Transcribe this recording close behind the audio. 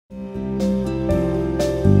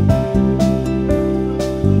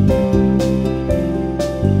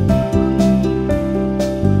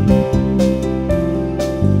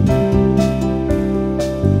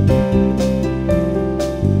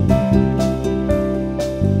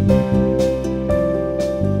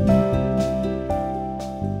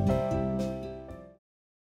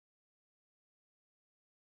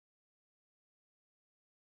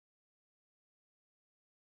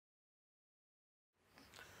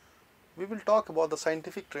We will talk about the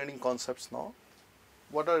scientific training concepts now.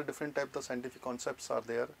 What are different types of scientific concepts are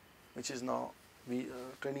there, which is now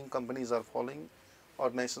training companies are following,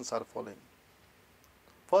 organizations are following.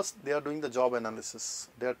 First, they are doing the job analysis.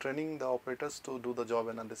 They are training the operators to do the job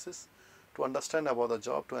analysis, to understand about the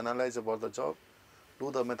job, to analyze about the job,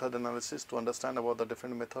 do the method analysis, to understand about the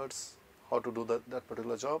different methods, how to do that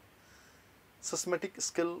particular job. Systematic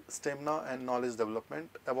skill, stamina and knowledge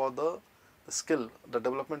development about the skill, the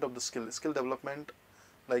development of the skill development,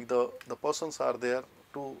 like the persons are there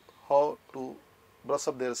to how to brush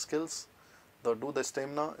up their skills, do the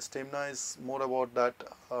stamina. Stamina is more about that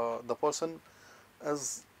the person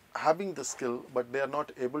is having the skill but they are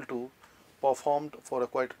not able to perform for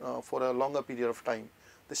a longer period of time.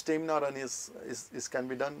 The stamina run is can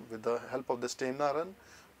be done with the help of the stamina run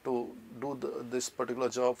to do this particular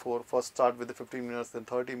job. For first start with the 15 minutes, then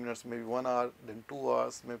 30 minutes, maybe 1 hour, then 2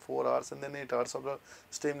 hours, maybe 4 hours, and then 8 hours of the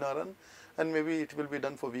stamina run, and maybe it will be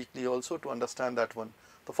done for weekly also to understand that one.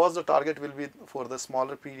 The first the target will be for the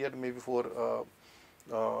smaller period, maybe for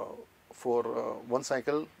one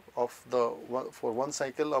cycle of the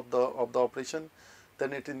operation.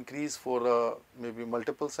 Then it increase for maybe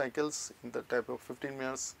multiple cycles in the type of 15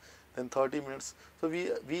 minutes, then 30 minutes. So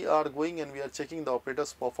we are going and we are checking the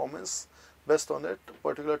operator's performance based on that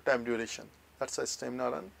particular time duration. That's a stamina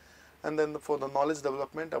run. And then for the knowledge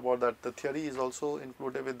development about that, the theory is also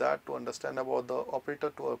included with that, to understand about the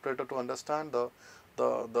operator to understand the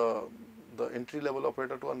entry level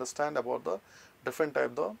operator, to understand about the different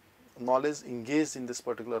type of knowledge engaged in this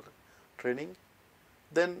particular training.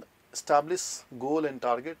 Then establish goal and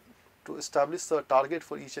target, to establish the target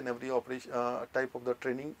for each and every operation type of the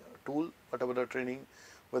training tool, whatever the training,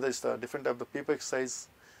 whether it's the different type of the paper exercise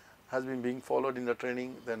has been being followed in the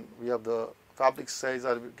training. Then we have the fabric exercise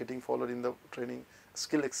are getting followed in the training.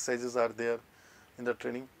 Skill exercises are there in the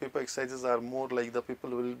training. Paper exercises are more like the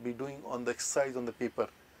people will be doing on the exercise on the paper.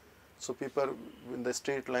 So paper in the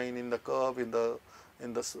straight line, in the curve, in the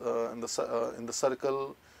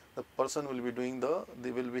circle, the person will be doing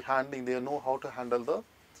they will be handling. They know how to handle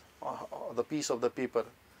the piece of the paper.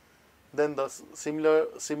 Then the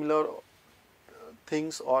similar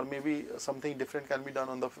things, or maybe something different can be done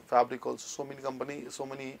on the fabric also. So many companies, so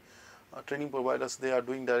many training providers, they are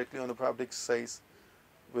doing directly on the fabric exercise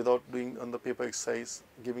without doing on the paper exercise,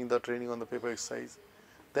 giving the training on the paper exercise.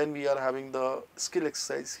 Then we are having the skill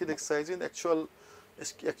exercise. Skill exercise in actual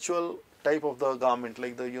type of the garment,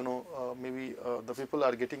 like maybe the people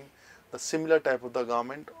are getting the similar type of the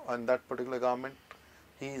garment, and that particular garment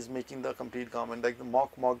he is making the complete garment, like the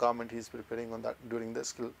mock garment he is preparing on that during the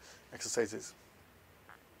skill exercises.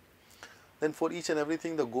 Then for each and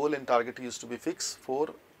everything, the goal and target used to be fixed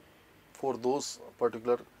for those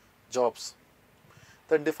particular jobs.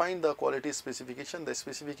 Then define the quality specification. The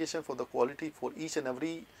specification for the quality for each and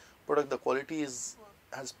every product, the quality is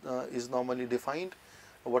normally defined.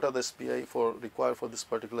 What are the SPI required for this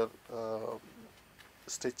particular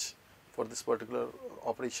stitch, for this particular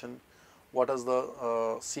operation? What is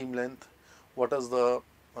the seam length? What is the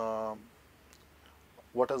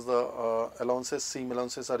allowances, seam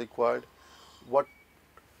allowances are required? What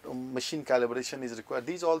machine calibration is required?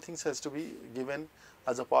 These all things has to be given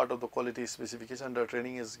as a part of the quality specification. The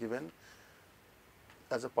training is given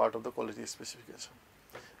as a part of the quality specification.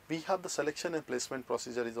 We have the selection and placement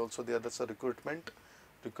procedure is also there. That's a recruitment,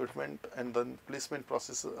 and then placement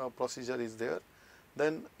procedure is there.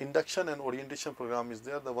 Then induction and orientation program is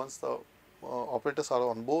there. Once the operators are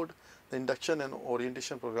on board, the induction and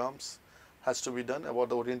orientation programs has to be done, about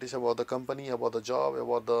the orientation about the company, about the job,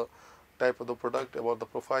 about the type of the product, about the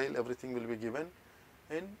profile. Everything will be given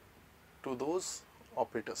to those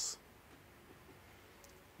operators.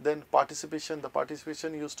 Then participation. The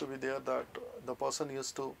participation used to be there, that the person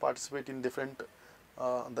used to participate in different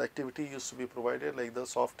the activity used to be provided, like the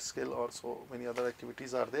soft skill, or so many other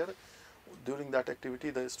activities are there. During that activity,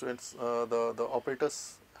 the students, the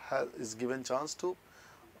operators is given chance to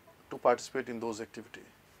participate in those activities.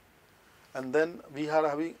 And then we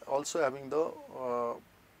are also having the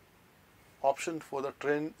option for the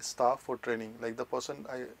trained staff for training, like the person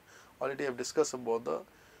I already have discussed about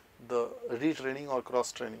the retraining or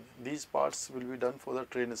cross training. These parts will be done for the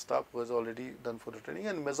trained staff who has already done for the training.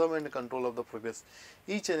 And measurement and control of the progress.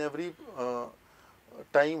 Each and every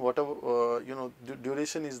time, whatever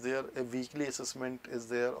duration is there, a weekly assessment is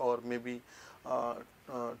there, or maybe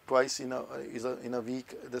twice in a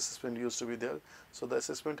week the assessment used to be there. So the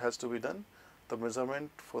assessment has to be done. The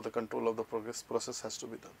measurement for the control of the process has to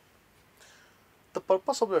be done. The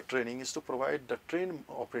purpose of the training is to provide the trained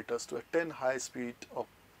operators to attain high speed of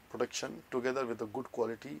production together with the good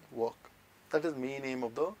quality work. That is main aim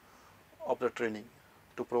of the of the training,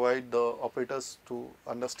 to provide the operators to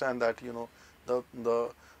understand that the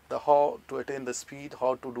how to attain the speed,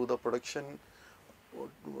 how to do the production.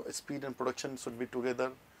 Speed and production should be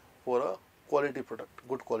together for a quality product,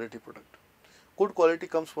 good quality product. Good quality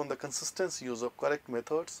comes from the consistent use of correct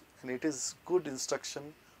methods, and it is good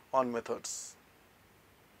instruction on methods,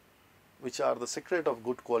 which are the secret of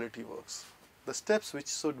good quality works. The steps which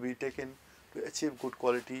should be taken to achieve good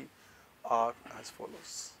quality are as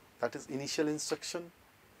follows. That is initial instruction,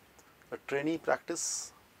 the trainee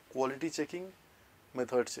practice, quality checking,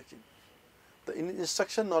 method checking. The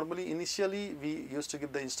instruction, normally initially we used to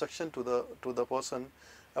give the instruction to the person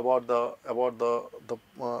about the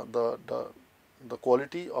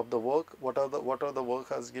quality of the work, what are the work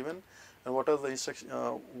has given, and what are the instruction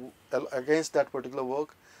against that particular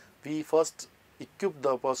work. We first equip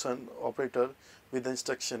the person operator with the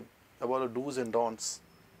instruction about the do's and don'ts.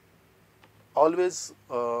 Always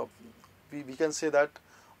we can say that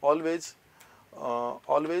always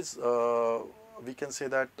we can say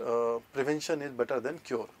that prevention is better than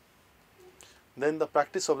cure. Then the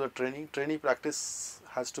practice of the trainee practice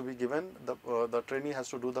has to be given. The trainee has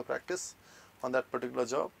to do the practice on that particular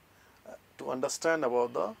job to understand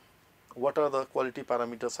about what are the quality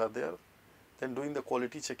parameters are there. Then doing the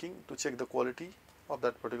quality checking to check the quality of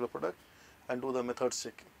that particular product, and do the methods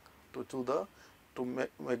checking to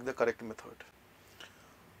make the correct method.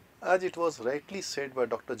 As it was rightly said by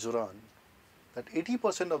Dr. Juran, that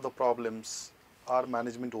 80% of the problems are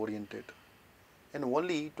management oriented and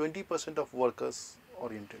only 20% of workers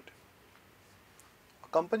oriented. A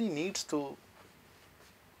company needs to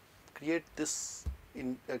create this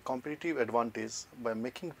in a competitive advantage by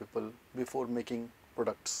making people before making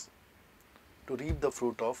products to reap the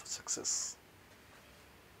fruit of success.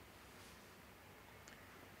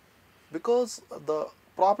 Because the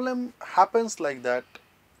problem happens like that,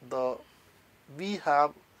 we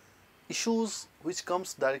have issues which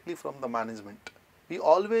comes directly from the management. We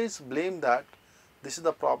always blame that this is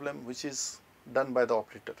the problem which is done by the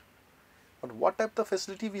operator. But what type of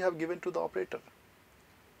facility we have given to the operator?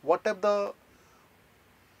 What type the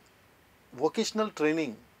vocational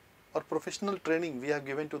training or professional training we have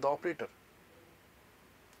given to the operator?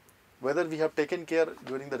 Whether we have taken care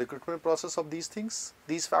during the recruitment process of these things,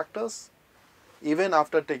 these factors, even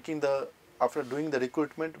after doing the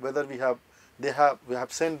recruitment, whether we have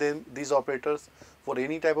sent them, these operators, for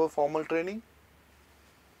any type of formal training.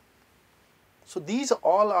 So these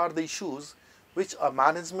all are the issues which a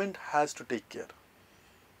management has to take care.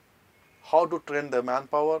 How to train the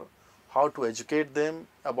manpower, how to educate them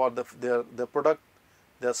about their product,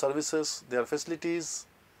 their services, their facilities,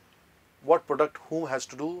 what product whom has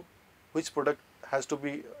to do, which product has to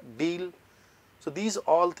be deal. So these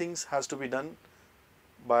all things has to be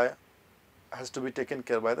taken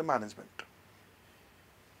care by the management.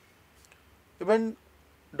 Even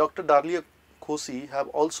Dr. Darlia Khosi have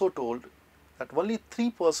also told that only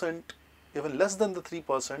 3%, even less than the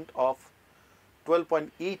 3% of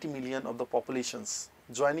 12.8 million of the populations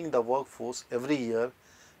joining the workforce every year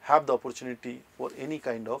have the opportunity for any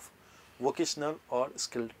kind of vocational or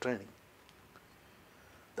skilled training.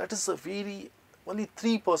 That is only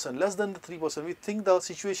 3%, less than the 3%. We think the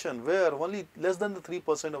situation where only less than the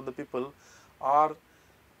 3% of the people are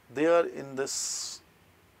there in this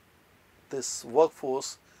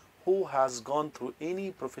workforce who has gone through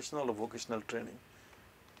any professional or vocational training.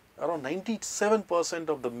 Around 97%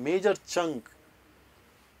 of the major chunk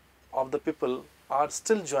of the people are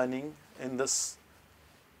still joining in this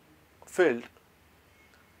field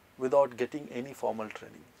without getting any formal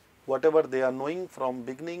training. Whatever they are knowing from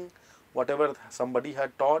beginning, whatever somebody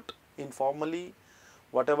had taught informally,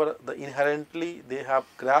 whatever inherently they have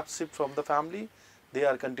grasped it from the family, they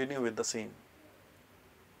are continuing with the same.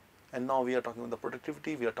 And now we are talking about the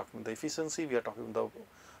productivity, we are talking about the efficiency, we are talking about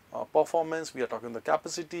the performance, we are talking about the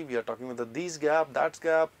capacity, we are talking about the these gap, that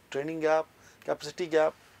gap, training gap, capacity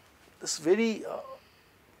gap. It's very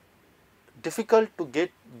difficult to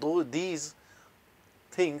get these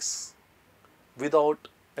things without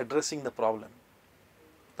addressing the problem.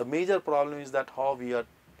 The major problem is that how we are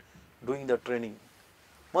doing the training.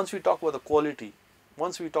 Once we talk about the quality,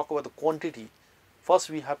 once we talk about the quantity, first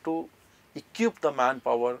we have to equip the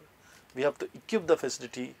manpower, we have to equip the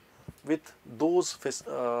facility with those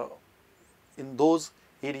in those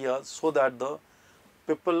areas, so that the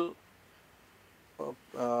people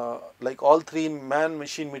like all three, man,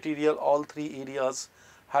 machine, material, all three areas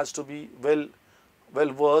has to be well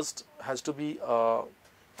versed, has to be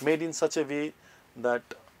made in such a way that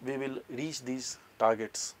we will reach these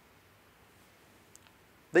targets.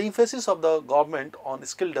 The emphasis of the government on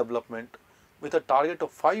skill development, with a target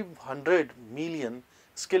of 500 million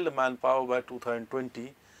skilled manpower by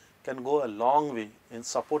 2020 can go a long way in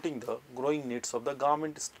supporting the growing needs of the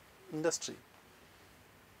garment industry.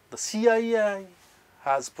 The CII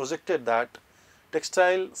has projected that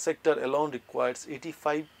textile sector alone requires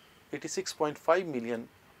 86.5 million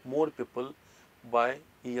more people by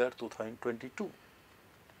year 2022.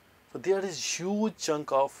 So there is huge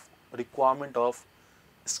chunk of requirement of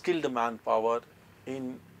skilled manpower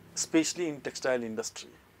especially in textile industry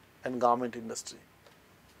and garment industry.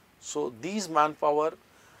 So these manpower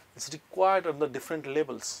is required on the different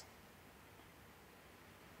levels.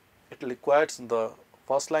 It requires the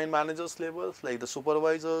first line managers levels like the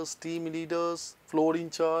supervisors, team leaders, floor in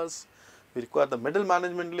charge. We require the middle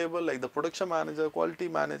management level like the production manager, quality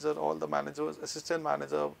manager, all the managers, assistant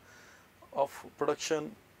manager of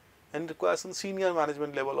production, and requires some senior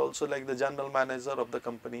management level also like the general manager of the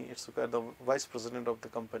company. It's required the vice president of the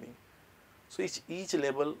company. So each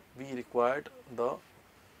level we required the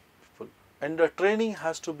people, and the training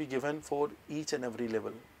has to be given for each and every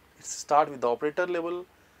level. It start with the operator level,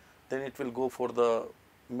 then it will go for the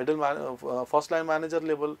first line manager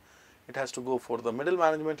level, it has to go for the middle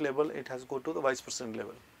management level, it has to go to the vice president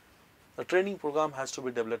level. The training program has to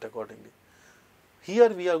be developed accordingly. Here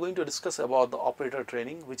we are going to discuss about the operator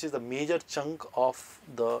training, which is the major chunk of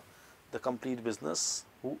the complete business,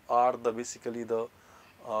 who are the basically the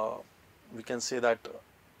we can say that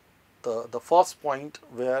the first point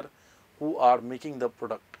where who are making the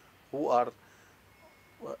product, who are,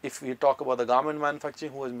 if we talk about the garment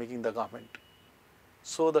manufacturing, who is making the garment.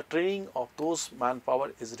 So the training of those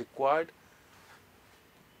manpower is required,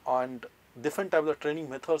 and different types of training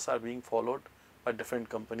methods are being followed by different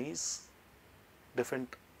companies,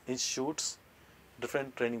 different institutes,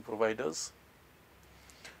 different training providers.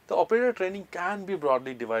 The operator training can be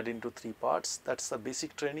broadly divided into three parts. That's the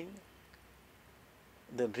basic training,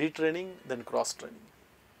 then retraining, then cross training.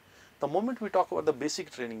 The moment we talk about the basic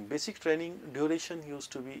training duration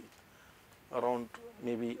used to be around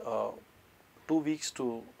maybe 2 weeks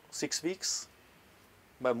to 6 weeks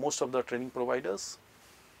by most of the training providers,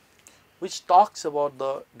 which talks about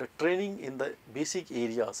the training in the basic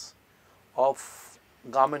areas of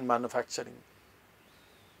garment manufacturing.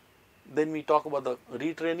 Then we talk about the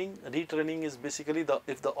retraining. Retraining is basically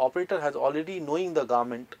if the operator has already knowing the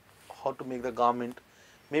garment, how to make the garment,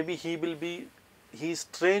 maybe he is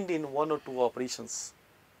trained in 1 or 2 operations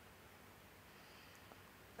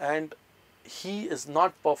and he is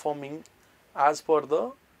not performing as per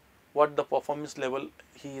what the performance level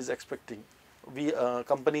he is expecting,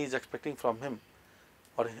 company is expecting from him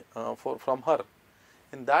or from her.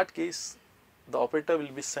 In that case, the operator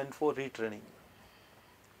will be sent for retraining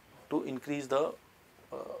to increase the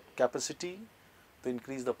capacity, to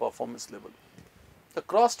increase the performance level. The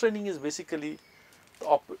cross training is basically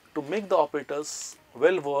to make the operators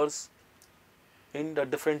well versed in the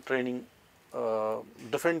different training,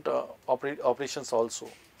 operations also,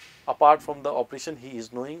 apart from the operation he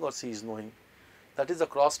is knowing or she is knowing. That is the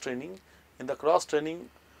cross training. In the cross training,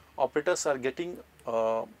 operators are getting,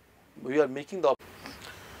 we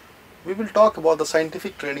will talk about the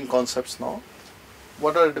scientific training concepts now.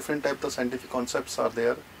 What are the different types of scientific concepts are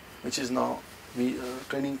there, which is now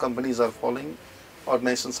training companies are following,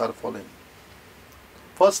 organizations are following.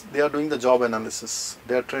 First, they are doing the job analysis.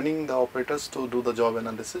 They are training the operators to do the job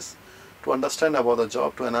analysis, to understand about the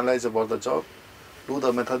job, to analyze about the job, do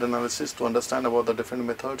the method analysis, to understand about the different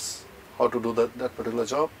methods, how to do that particular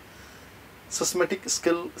job. Systematic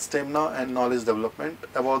skill, stamina and knowledge development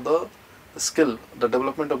about the skill, the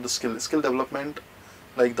development of the skill development,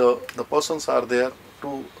 like the persons are there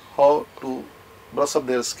to how to brush up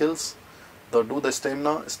their skills. Do the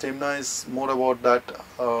stamina. Stamina is more about that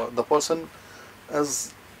the person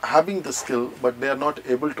is having the skill, but they are not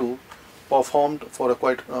able to perform for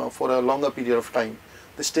a longer period of time.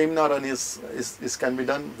 The stamina run is can be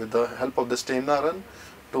done with the help of the stamina run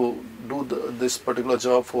to do this particular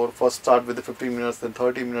job. First start with the 15 minutes, then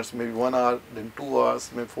 30 minutes, maybe 1 hour, then 2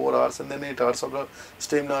 hours, maybe 4 hours, and then 8 hours of the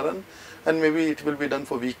stamina run. And maybe it will be done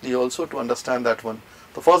for weekly also to understand that one.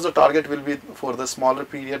 The first the target will be for the smaller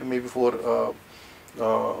period, maybe for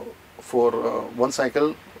one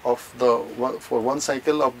cycle of the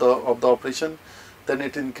operation. Then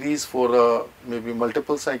it increase for maybe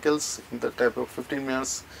multiple cycles in the type of 15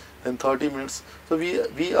 minutes, then 30 minutes. So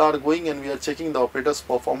we are going and we are checking the operator's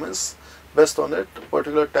performance based on that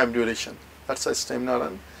particular time duration. That's a stamina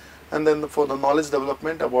run. And then for the knowledge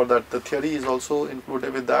development about that, the theory is also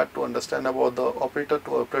included with that, to understand about the operator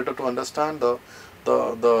to understand the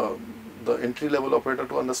entry level operator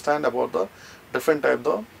to understand about the different type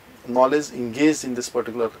of knowledge engaged in this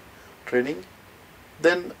particular training.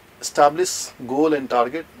 Then establish goal and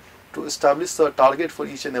target. To establish the target for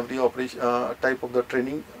each and every operation type of the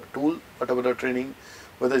training tool, whatever the training,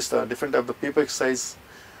 whether it's the different type of the paper exercise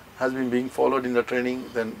has been being followed in the training,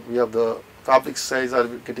 then we have the fabric exercise are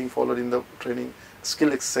getting followed in the training,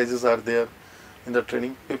 skill exercises are there in the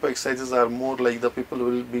training. Paper exercises are more like the people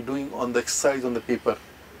will be doing on the exercise on the paper.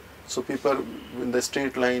 So paper in the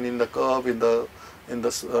straight line, in the curve, in the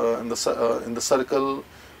circle,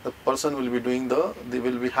 the person will be doing they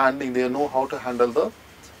will be handling, they know how to handle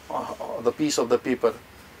the piece of the paper.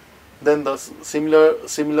 Then the similar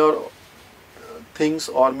things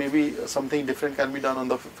or maybe something different can be done on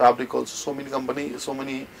the fabric also. So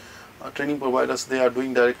many training providers, they are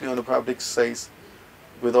doing directly on the fabric exercise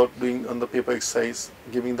without doing on the paper exercise,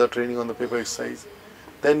 giving the training on the paper exercise.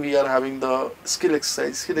 Then we are having the skill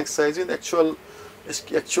exercise in actual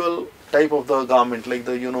type of the garment, like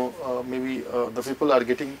the maybe the people are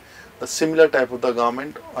getting the similar type of the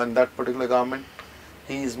garment, and that particular garment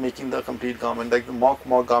he is making the complete garment, like the mock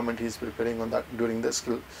garment he is preparing on that during the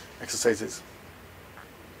skill exercises.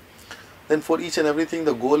 Then for each and everything,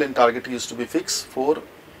 the goal and target used to be fixed for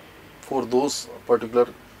those particular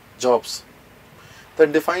jobs.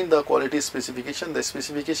 Then define the quality specification. The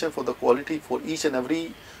specification for the quality for each and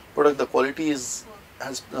every product, the quality is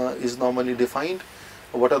normally defined.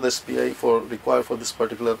 What are the SPI required for this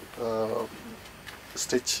particular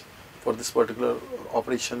stitch, for this particular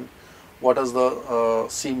operation? What is the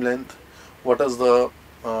seam length? What is the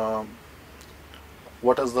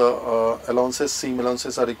allowances? Seam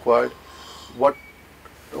allowances are required. What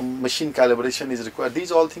machine calibration is required?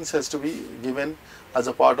 These all things has to be given as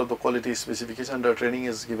a part of the quality specification. The training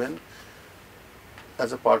is given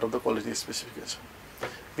as a part of the quality specification.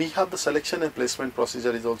 We have the selection and placement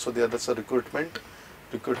procedure is also there. That's a recruitment,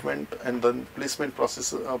 and then placement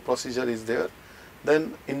procedure is there.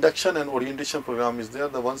 Then induction and orientation program is there.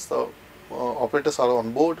 Once the operators are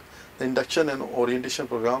on board, the induction and orientation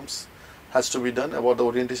programs has to be done, about the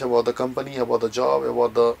orientation, about the company, about the job,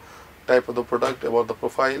 about the type of the product, about the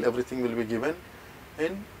profile. Everything will be given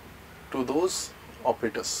to those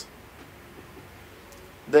operators.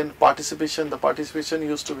 Then participation. The participation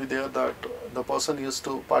used to be there, that the person used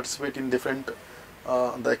to participate in different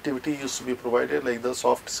the activity used to be provided, like the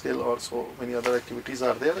soft skill or so many other activities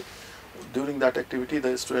are there. During that activity,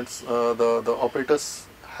 the students, the operators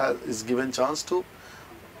is given chance to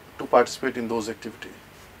participate in those activities.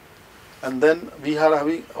 And then we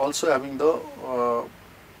are also having the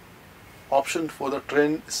option for the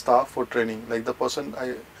trained staff for training, like the person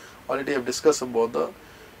I already have discussed about the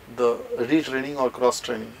retraining or cross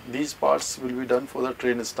training. These parts will be done for the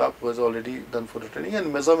trained staff who has already done for the training.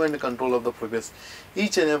 And measurement and control of the progress.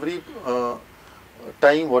 Each and every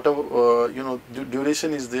time, whatever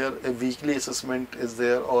duration is there, a weekly assessment is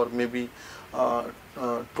there, or maybe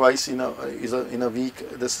twice in a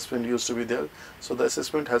week the assessment used to be there. So the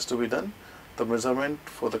assessment has to be done. The measurement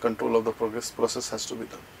for the control of the process has to be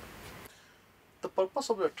done. The purpose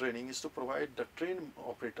of the training is to provide the trained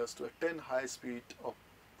operators to attain high speed of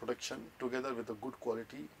production together with the good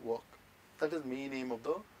quality work. That is main aim of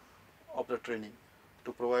the training,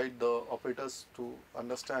 to provide the operators to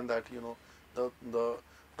understand that the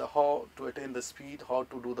how to attain the speed, how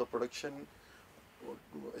to do the production.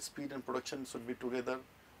 Speed and production should be together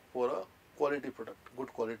for a quality product,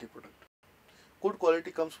 good quality product. Good quality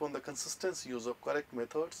comes from the consistent use of correct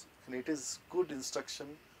methods, and it is good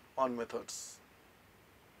instruction on methods,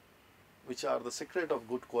 which are the secret of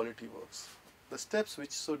good quality works. The steps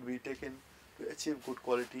which should be taken to achieve good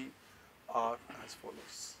quality are as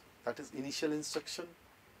follows. That is initial instruction,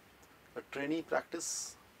 the trainee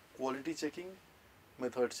practice, quality checking,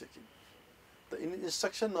 method checking. The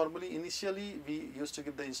instruction, normally initially we used to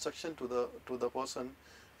give the instruction to the person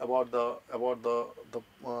about the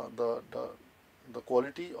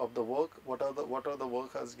quality of the work, what are the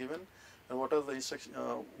work has given, and what are the instruction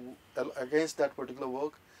against that particular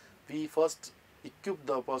work. We first equip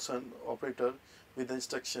the person operator with the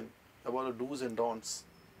instruction about the do's and don'ts.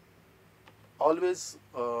 Always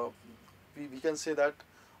we can say that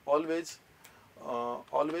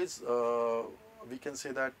we can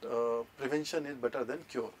say that prevention is better than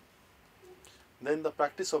cure. Then the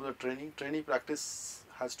practice of the trainee practice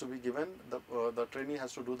has to be given. The trainee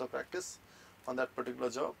has to do the practice on that particular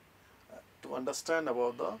job to understand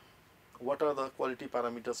about what are the quality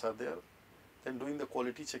parameters are there. Then doing the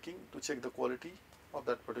quality checking to check the quality of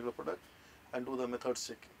that particular product, and do the methods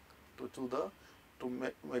checking to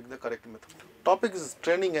make the correct method. Topic is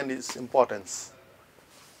training and its importance.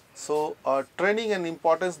 So training and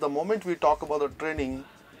importance, the moment we talk about the training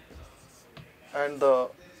and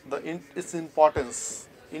its importance,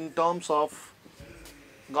 in terms of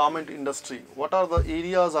garment industry, what are the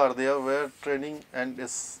areas are there where training and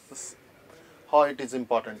how it is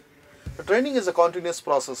important? The training is a continuous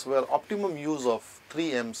process where optimum use of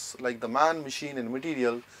 3 M's like the man, machine and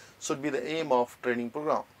material should be the aim of training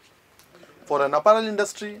program. For an apparel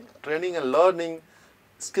industry, training and learning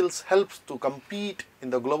skills helps to compete in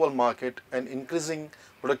the global market and increasing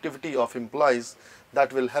productivity of employees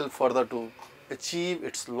that will help further to achieve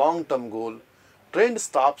its long-term goal. Trained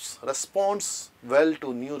staffs responds well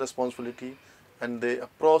to new responsibility and they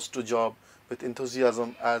approach to job with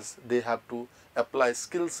enthusiasm as they have to apply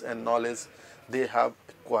skills and knowledge they have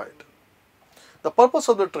acquired. The purpose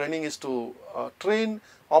of the training is to train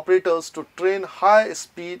operators to train high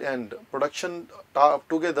speed and production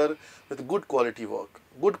together with good quality work.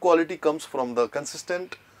 Good quality comes from the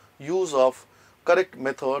consistent use of correct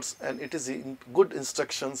methods and it is in good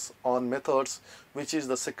instructions on methods which is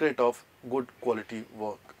the secret of good quality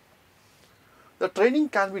work. The training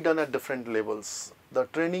can be done at different levels. The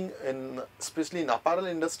training especially in apparel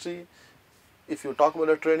industry, if you talk about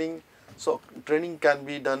the training, so training can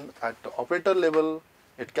be done at the operator level,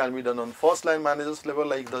 it can be done on first line managers level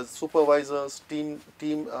like the supervisors, team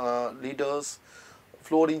leaders,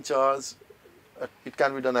 floor in charge. It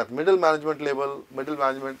can be done at middle management level. Middle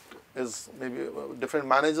management is maybe different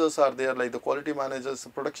managers are there like the quality managers,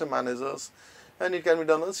 production managers, and it can be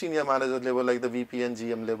done on the senior manager level like the VP and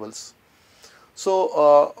GM levels.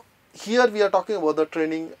 So here we are talking about the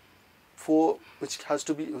training for which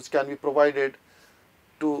can be provided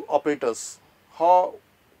to operators.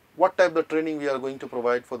 What type of training we are going to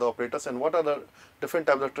provide for the operators and what are the different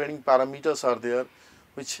types of training parameters are there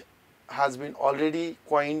which has been already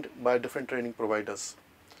coined by different training providers.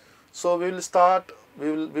 So we will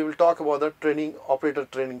talk about the operator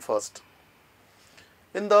training first.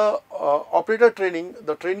 In the operator training,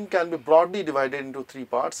 the training can be broadly divided into 3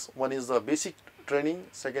 parts. One is the basic training,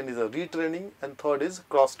 second is the retraining, and third is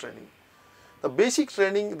cross training. The basic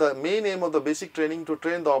training, the main aim of the basic training to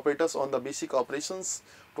train the operators on the basic operations,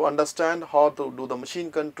 to understand how to do the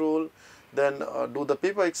machine control, then do the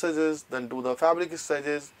paper exercises, then do the fabric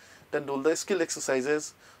exercises, then do the skill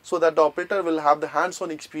exercises, so that the operator will have the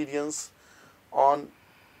hands-on experience on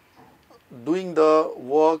doing the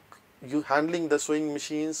work, handling the sewing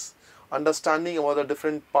machines, understanding about the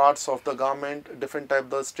different parts of the garment, different type of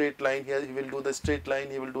the straight line. Here he will do the straight line,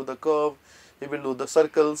 he will do the curve, he will do the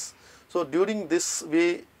circles. So during this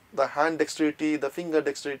way, the hand dexterity, the finger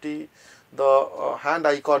dexterity, the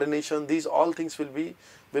hand-eye coordination, these all things will be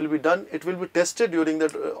done. It will be tested during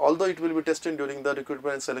that, although it will be tested during the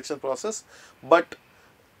recruitment and selection process, but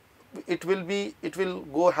it will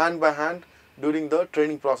go hand by hand during the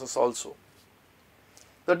training process also.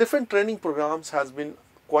 The different training programs has been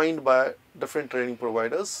coined by different training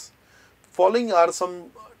providers. Following are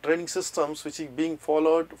some training systems which is being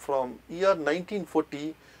followed from year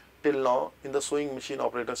 1940 till now in the sewing machine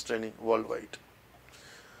operators training worldwide.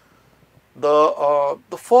 The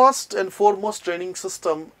first and foremost training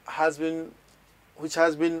system which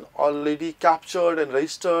has been already captured and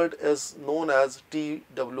registered is known as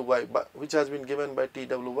TWY, which has been given by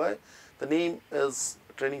TWY. The name is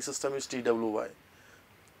training system is TWY.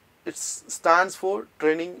 It stands for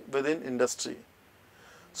training within industry.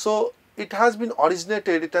 So it has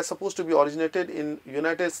supposed to be originated in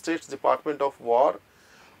United States Department of War,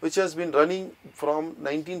 which has been running from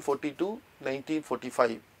 1940 to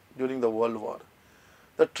 1945 during the World War.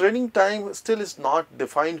 The training time still is not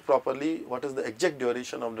defined properly, what is the exact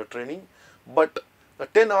duration of the training, but the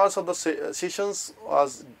 10 hours of the sessions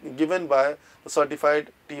was given by the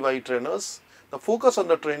certified TY trainers. The focus on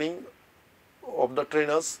the training of the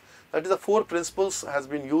trainers, that is the 4 principles has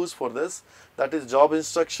been used for this, that is job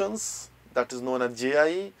instructions, that is known as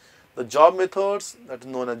JI, the job methods, that is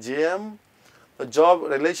known as JM, the job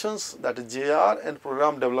relations, that is JR, and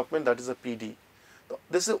program development, that is a PD.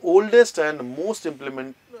 This is the oldest and most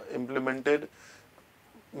implemented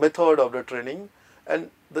method of the training, and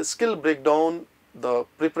the skill breakdown, the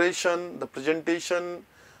preparation, the presentation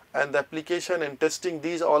and the application and testing,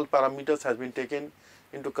 these all parameters has been taken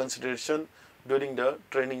into consideration during the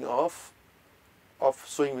training of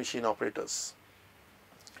sewing machine operators.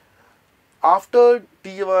 After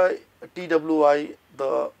TWI,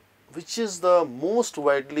 which is the most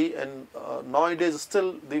widely and nowadays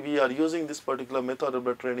still we are using this particular method of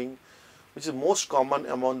the training, which is most common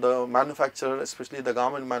among the manufacturer, especially the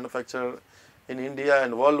garment manufacturer in India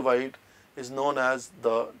and worldwide, is known as,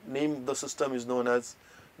 the name of the system is known as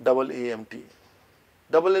AAMT.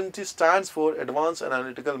 AAMT stands for Advanced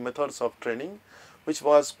Analytical Methods of Training, which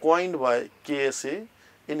was coined by KSA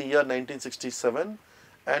in the year 1967,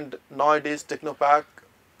 and nowadays Technopak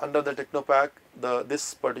under the Technopack,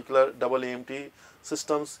 this particular AAMT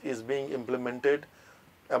systems is being implemented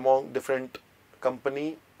among different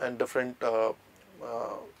company and different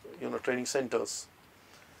training centers.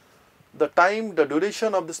 The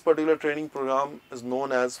duration of this particular training program is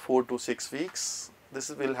known as 4 to 6 weeks. This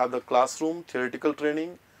will have the classroom theoretical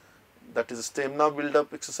training, that is stamina build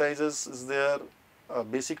up exercises is there,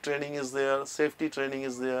 basic training is there, safety training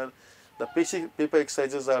is there, the paper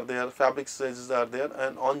exercises are there, fabric exercises are there,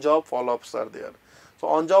 and on-job follow-ups are there. So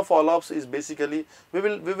on-job follow-ups is basically, we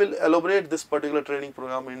will elaborate this particular training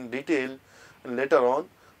program in detail later on.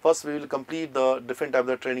 First we will complete the different type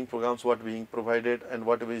of training programs, what being provided and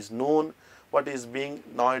what is known, what is being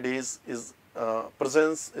nowadays is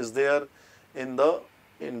presence is there in the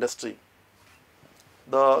industry.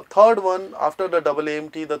 The third one after the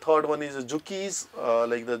AAMT, the third one is Jukis,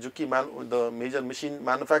 like the the major machine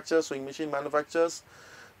manufacturers, sewing machine manufacturers.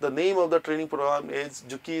 The name of the training program is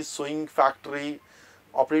Juki's Sewing Factory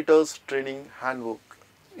Operators Training Handbook.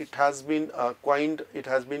 It has been coined, it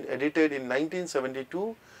has been edited in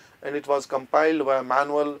 1972 and it was compiled by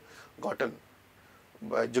Manuel Gotten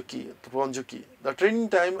by from Juki. The training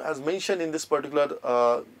time as mentioned in this particular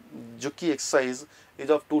Juki exercise is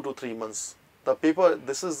of 2 to 3 months. The paper,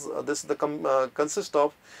 consists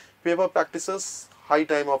of paper practices, high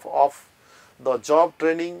time of off the job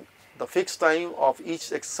training, the fixed time of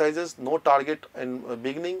each exercises, no target in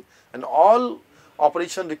beginning, and all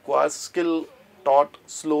operation requires skill taught,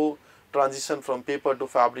 slow transition from paper to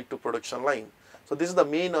fabric to production line. So this is the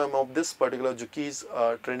main aim of this particular Juki's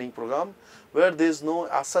training program, where there is no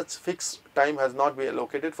as such fixed time has not been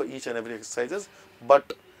allocated for each and every exercises,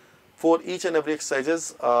 but for each and every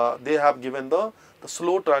exercises they have given the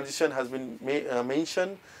slow transition has been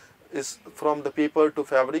mentioned is from the paper to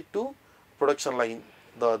fabric to production line.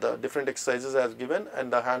 The different exercises as given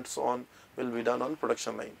and the hands on will be done on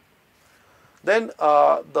production line. Then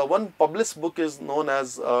the one published book is known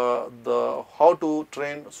as the How to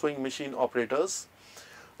Train Sewing Machine Operators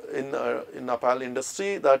in apparel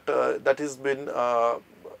industry, that has been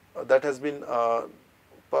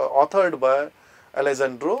authored by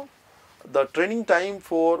Alessandro. The training time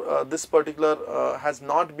for this particular has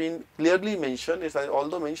not been clearly mentioned.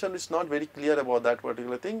 Although mentioned, it's not very clear about that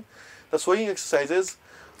particular thing. The sewing exercises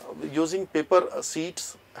using paper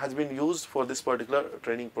sheets has been used for this particular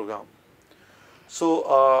training program.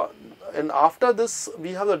 So and after this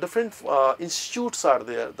we have the different institutes are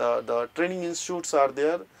there, the training institutes are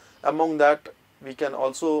there. Among that we can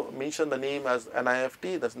also mention the name as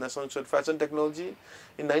NIFT, that's National Institute of Fashion Technology.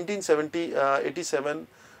 In 1987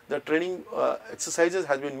 the training exercises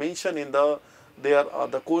has been mentioned in the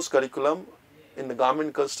course curriculum in the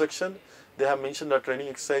garment construction. They have mentioned the training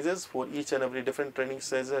exercises for each and every different training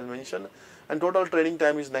exercises as mentioned, and total training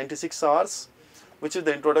time is 96 hours, which is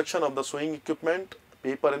the introduction of the sewing equipment,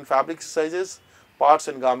 paper and fabric exercises, parts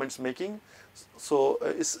and garments making. So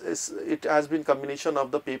it has been combination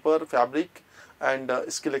of the paper, fabric and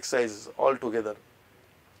skill exercises all together.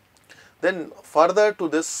 Then further to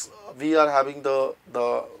this we are having the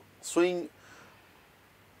sewing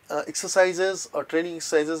exercises or training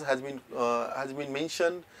exercises has been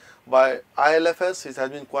mentioned by ILFS. It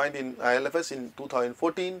has been coined in ILFS in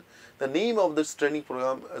 2014. The name of this training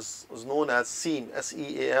program is known as SEAM,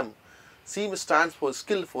 S-E-A-M. SEAM stands for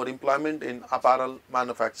Skill for Employment in Apparel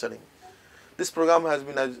Manufacturing. This program has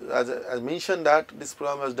been, as mentioned, that this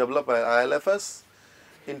program was developed by ILFS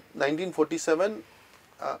in 1947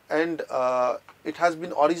 and it has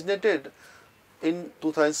been originated in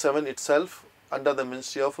 2007 itself under the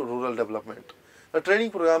Ministry of Rural Development. The training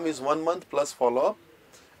program is 1 month plus follow-up,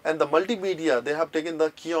 and the multimedia, they have taken the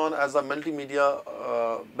key on as a multimedia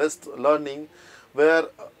based learning, where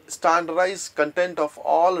standardized content of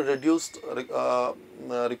all reduced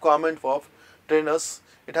requirement of trainers.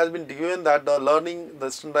 It has been given that the learning, the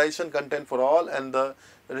standardization content for all and the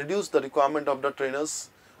reduce the requirement of the trainers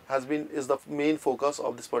is the main focus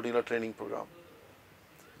of this particular training program.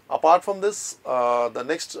 Apart from this, the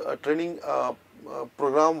next training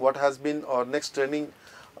program, what has been our next training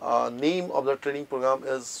name of the training program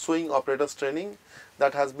is Sewing Operators Training,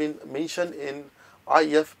 that has been mentioned in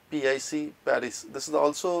IFPIC Paris. This is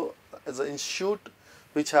also as an institute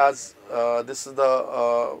which has this is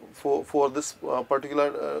the for this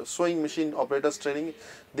particular sewing machine operators training.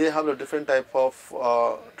 They have a different type of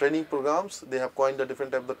training programs. They have coined the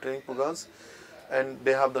different type of training programs, and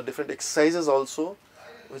they have the different exercises also,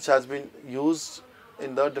 which has been used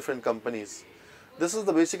in the different companies. This is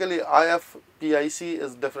the basically IFPIC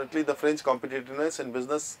is definitely the French Competitiveness and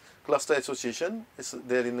Business Cluster Association. It's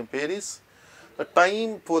there in Paris. The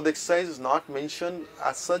time for the exercise is not mentioned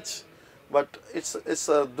as such, but it's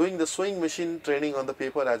doing the sewing machine training on the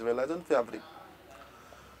paper as well as on fabric.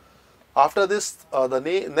 After this, the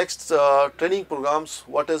next training programs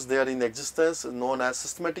what is there in existence is known as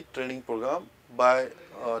systematic training program by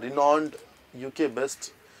renowned UK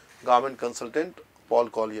based garment consultant Paul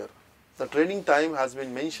Collier. The training time has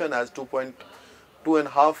been mentioned as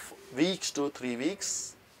 2.5 weeks to 3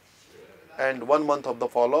 weeks and 1 month of the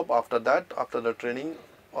follow up. After that, after the training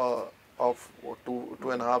of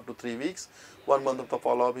 2.5 to 3 weeks, 1 month of the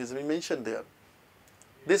follow up is being mentioned there.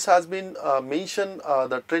 This has been mentioned,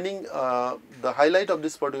 the training, the highlight of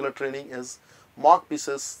this particular training is mock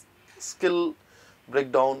pieces, skill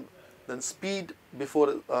breakdown, then speed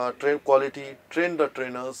before quality, train the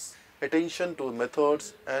trainers, attention to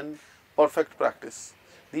methods and perfect practice.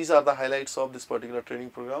 These are the highlights of this particular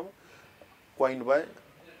training program coined by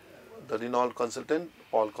the renowned consultant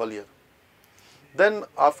Paul Collier. Then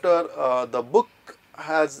after the book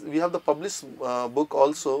we have the published book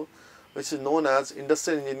also, which is known as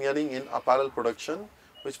Industrial Engineering in Apparel Production,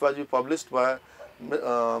 which was published by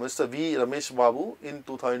Mr. V. Ramesh Babu in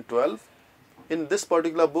 2012. In this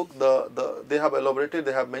particular book, they have elaborated,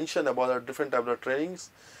 they have mentioned about the different types of trainings.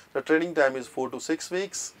 The training time is 4 to 6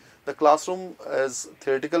 weeks. The classroom is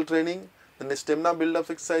theoretical training. Then the stamina build-up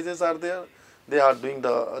exercises are there. They are doing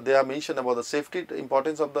they have mentioned about the safety, they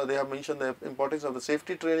have mentioned the importance of the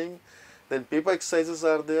safety training. Then paper exercises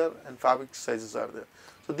are there and fabric exercises are there.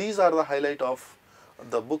 So these are the highlight of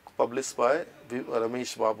the book published by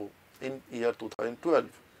Ramesh Babu in year 2012.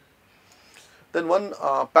 Then one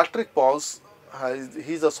Patrick Paus,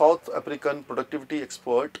 he is a South African productivity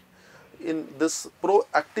expert. In this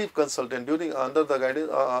proactive consultant, under the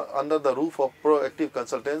guidance, under the roof of proactive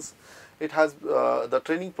consultants, it has the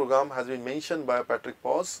training program has been mentioned by Patrick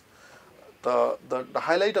Paus. The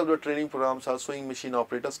highlight of the training programs are sewing machine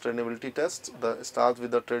operators trainability test. Starts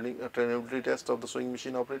with the trainability test of the sewing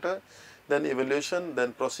machine operator, then evaluation,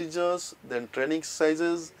 then procedures, then training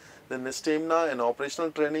exercises, then the stamina and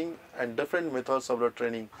operational training and different methods of the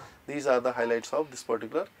training. These are the highlights of this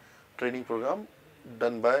particular training program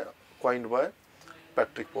coined by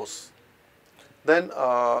Patrick Paus. Then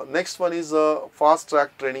next one is a fast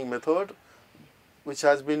track training method, which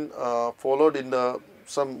has been followed in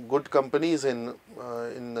some good companies in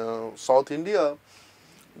South India.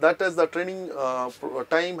 That is, the training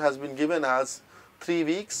time has been given as 3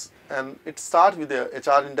 weeks, and it starts with the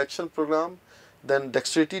HR induction program, then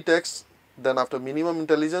dexterity test, then after minimum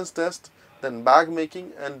intelligence test, then bag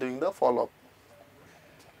making and doing the follow-up.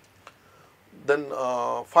 Then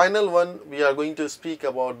final one, we are going to speak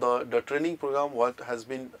about the training program what has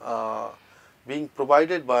been being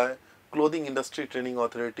provided by Clothing Industry Training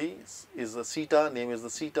Authority is the CETA, name is the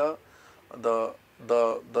CETA.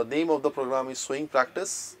 The name of the program is Sewing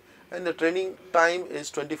Practice, and the training time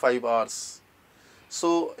is 25 hours.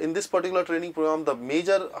 So in this particular training program, the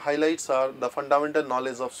major highlights are the fundamental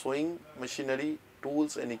knowledge of sewing, machinery,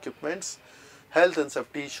 tools and equipments, health and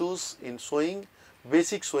safety issues in sewing,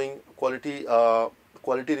 basic sewing quality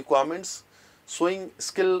requirements, sewing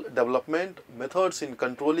skill development, methods in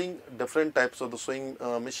controlling different types of the sewing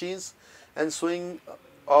machines, and sewing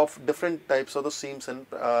of different types of the seams and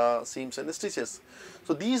stitches.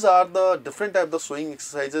 So these are the different types of sewing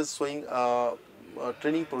exercises, sewing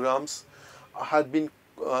training programs has been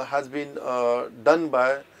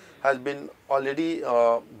already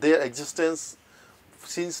their existence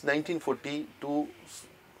since 1940 to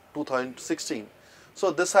 2016. So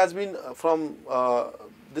this has been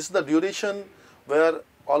this is the duration where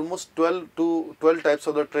almost 12 types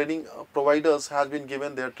of the training providers has been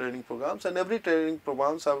given their training programs, and every training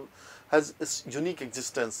programs has its unique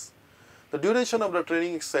existence. The duration of the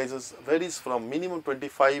training exercises varies from minimum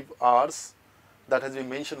 25 hours that has been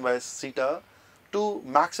mentioned by CETA to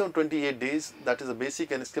maximum 28 days, that is a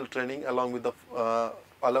basic and skill training along with the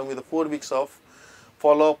 4 weeks of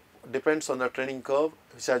follow-up, depends on the training curve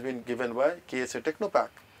which has been given by KSA Technopack.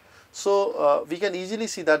 So we can easily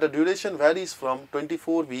see that the duration varies from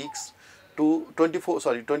 24 weeks to 24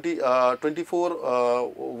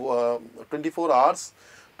 hours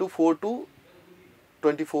to 4 to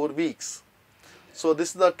 24 weeks. So this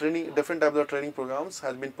is the training, different types of training programs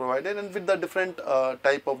has been provided, and with the different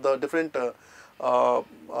type of the different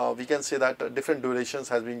we can say that different durations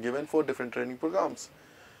has been given for different training programs.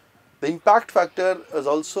 The impact factor is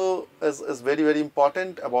also is very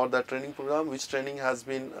important about that training program. Which training has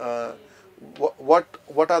been, what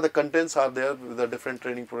are the contents are there with the different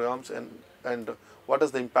training programs, and what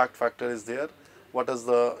is the impact factor is there. What is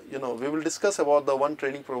the, we will discuss about the one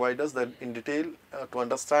training providers that in detail to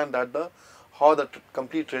understand that how the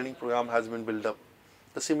complete training program has been built up.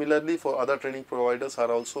 Similarly, for other training providers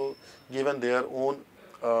are also given their own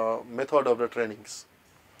method of the trainings.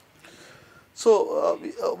 So,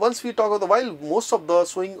 once we talk about while most of the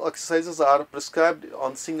sewing exercises are prescribed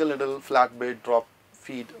on single needle flat bed drop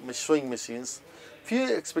feed sewing machines,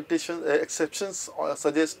 few exceptions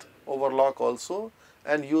suggest overlock also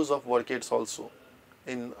and use of work aids also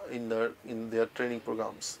in their training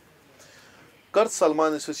programs. Kurt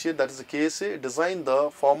Salman Associate, that is the KSA, designed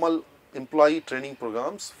the formal employee training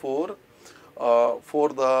programs for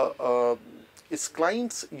its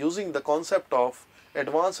clients using the concept of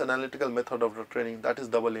advanced analytical method of the training, that is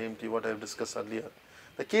AAMT, what I have discussed earlier.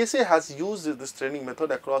 The KSA has used this training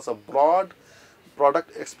method across a broad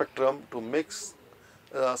product spectrum to mix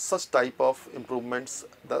such type of improvements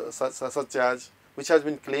such as which has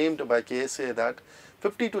been claimed by KSA that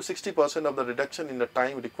 50 to 60% of the reduction in the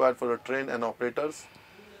time required for the train and operators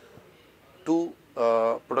to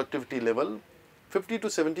productivity level, 50 to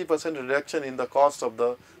 70% reduction in the cost of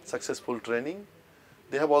the successful training.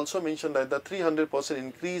 They have also mentioned that the 300%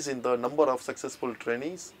 increase in the number of successful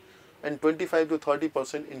trainees and 25 to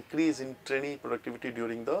 30% increase in trainee productivity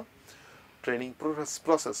during the training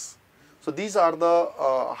process. So these are the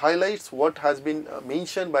highlights what has been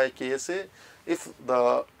mentioned by KSA. If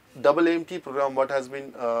the AAMT program, what has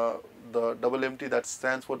been the AAMT, that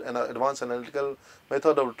stands for an advanced analytical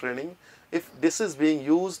method of training, if this is being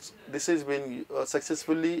used, this is being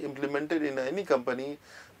successfully implemented in any company,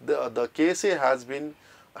 the KSA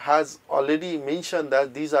has already mentioned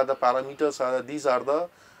that these are the parameters, these are the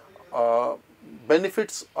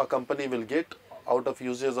benefits a company will get out of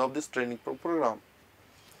usage of this training program.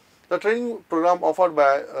 The training program offered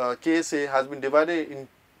by KSA has been divided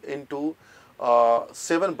into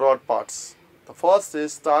 7 broad parts. The first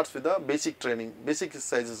starts with the basic training. Basic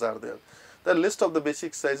exercises are there. The list of the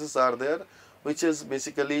basic exercises are there, which is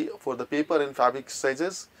basically for the paper and fabric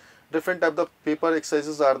exercises. Different types of paper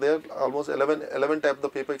exercises are there. Almost 11 types of the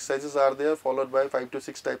paper exercises are there, followed by 5 to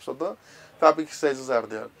 6 types of the fabric exercises are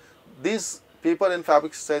there. These paper and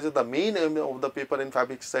fabric exercises, the main aim of the paper and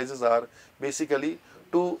fabric exercises are basically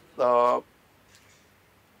to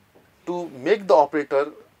make the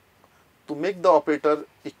operator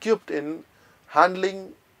equipped in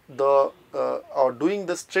handling the or doing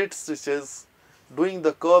the straight stitches, doing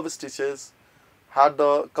the curve stitches, had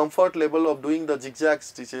the comfort level of doing the zigzag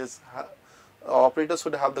stitches. Operators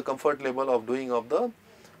should have the comfort level of doing of the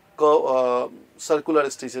circular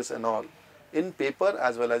stitches and all in paper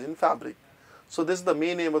as well as in fabric. So this is the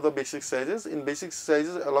main aim of the basic exercises. In basic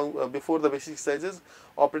exercises, before the basic exercises,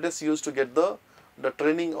 operators used to get the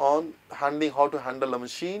training on handling, how to handle a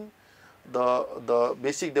machine, the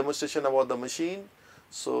basic demonstration about the machine,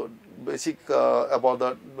 so basic about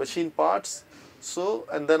the machine parts. So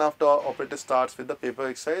and then after, operator starts with the paper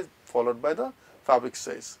exercise followed by the fabric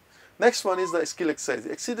exercise. Next one is the skill exercise.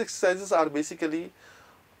 Skill exercises are basically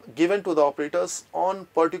given to the operators on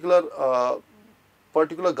particular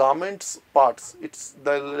garments parts. It's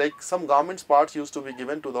like some garments parts used to be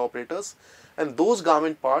given to the operators, and those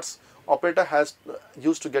garment parts operator has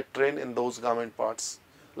used to get trained in those garment parts.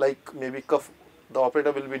 Like maybe cuff, the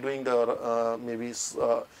operator will be doing the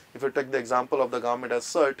if you take the example of the garment as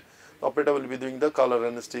shirt, the operator will be doing the collar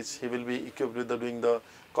run stitch. He will be equipped with doing the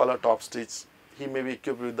collar top stitch. He may be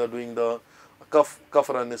equipped with doing the cuff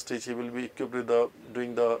run stitch. He will be equipped with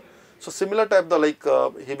doing the, so similar type, the like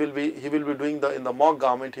he will be doing the, in the mock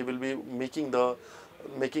garment he will be making the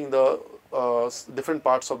different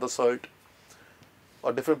parts of the shirt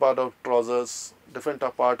or different part of trousers, different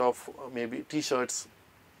part of maybe t-shirts.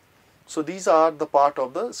 So these are the part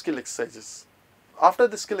of the skill exercises. After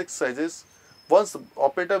the skill exercises, once the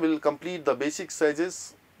operator will complete the basic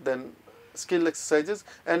exercises, then skill exercises,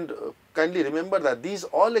 and kindly remember that these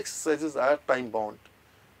all exercises are time bound.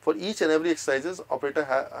 For each and every exercises, operator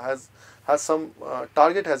has some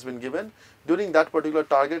target has been given. During that particular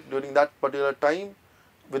target, during that particular time,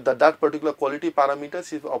 with that particular quality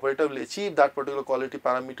parameters, if operator will achieve that particular quality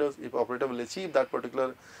parameters, if operator will achieve that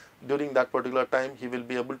particular, during that particular time, he will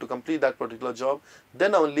be able to complete that particular job,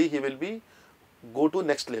 then only he will be go to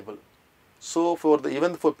next level. So for the,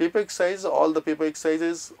 even for paper exercise, all the paper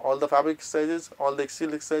exercises, all the fabric exercises, all the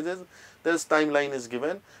skill exercises, there's timeline is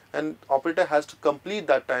given, and operator has to complete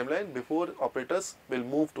that timeline before operators will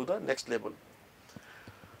move to the next level.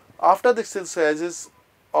 After the exercises,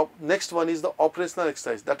 next one is the operational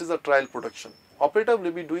exercise, that is the trial production. Operator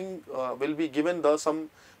will be doing will be given the some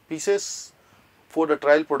pieces for the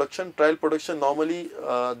trial production. Trial production, normally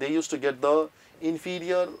they used to get the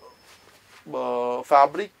inferior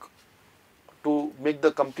fabric to make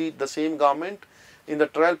the complete the same garment. In the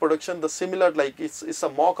trial production, the similar, like it's a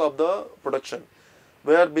mock of the production.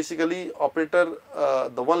 where basically operator,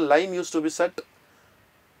 the one line used to be set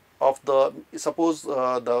of the, suppose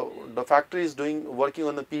the factory is working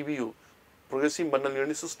on the PBU, progressive bundle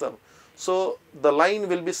unit system. So the line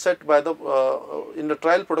will be set by the, in the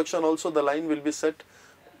trial production also the line will be set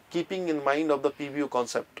keeping in mind of the PBU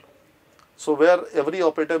concept. So where every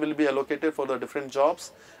operator will be allocated for the different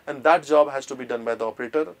jobs, and that job has to be done by the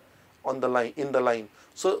operator on the line, in the line.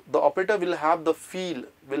 So the operator will have the feel,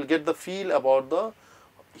 will get the feel about the,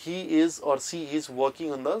 he is or she is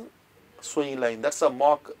working on the sewing line. That's a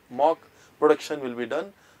mock production will be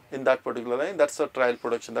done in that particular line. That's a trial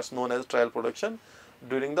production. That's known as trial production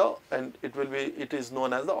during the, and it is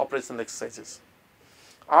known as the operational exercises.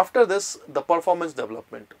 After this, the performance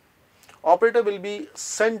development. Operator will be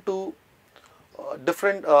sent to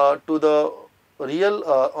different to the real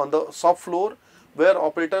on the shop floor, where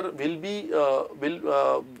operator will be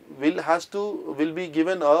will be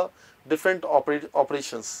given a different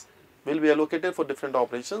operations, will be allocated for different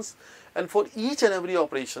operations, and for each and every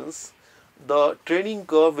operations the training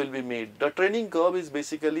curve will be made. The training curve is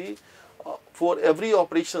basically for every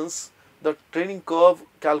operations, the training curve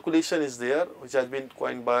calculation is there, which has been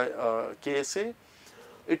coined by KSA.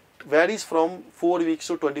 It varies from 4 weeks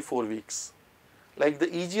to 24 weeks. Like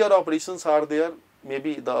the easier operations are there,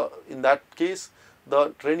 maybe in that case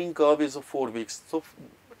the training curve is of 4 weeks. So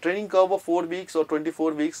training curve of 4 weeks or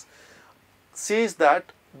 24 weeks says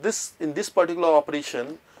that in this particular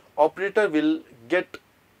operation, operator will get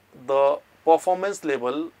the performance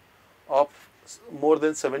level of more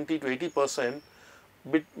than 70 to 80%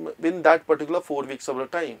 in that particular 4 weeks of the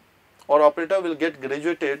time, or operator will get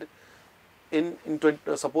graduated in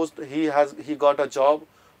 20, suppose he got a job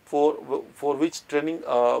for which training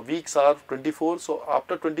weeks are 24. So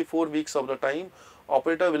after 24 weeks of the time,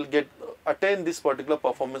 operator will attain this particular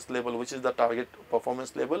performance level, which is the target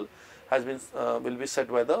performance level, has been will be set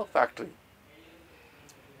by the factory.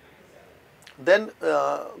 Then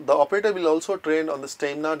the operator will also train on the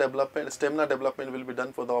stamina development. Stamina development will be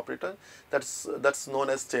done for the operator. That's known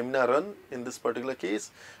as stamina run in this particular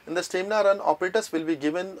case. In the stamina run, operators will be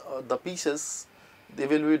given the pieces. They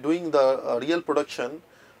will be doing the real production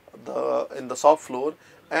in the shop floor,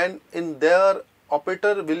 and in their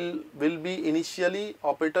operator will be initially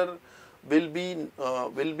the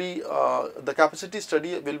capacity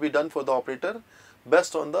study will be done for the operator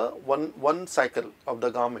based on the one cycle of the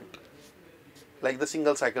garment. Like the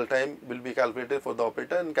single cycle time will be calculated for the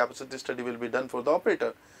operator, and capacity study will be done for the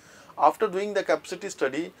operator. After doing the capacity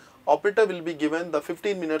study, operator will be given the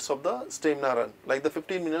 15 minutes of the stamina run, like the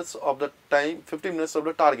 15 minutes of the time, 15 minutes of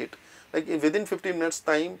the target. Like within 15 minutes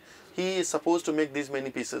time, he is supposed to make these many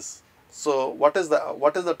pieces. So what is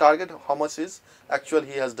the target? How much is actual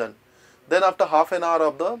he has done? Then after half an hour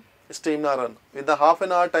of the stamina run, with the half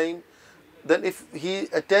an hour time, then if he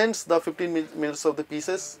attends the 15 minutes of the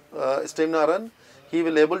pieces stamina run, he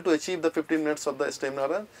will able to achieve the 15 minutes of the stamina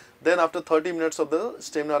run. Then after 30 minutes of the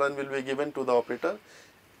stamina run will be given to the operator.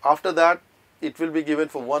 After that, it will be given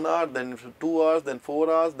for 1 hour, then for 2 hours, then 4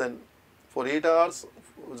 hours, then for 8 hours,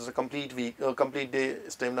 which is a complete week, complete day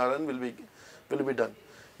stamina run will be done.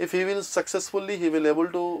 If he will successfully, he will able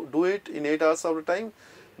to do it in 8 hours of the time,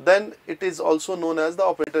 then it is also known as the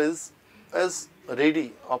operator is as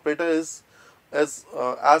ready. Operator is as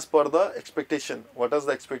per the expectation. What is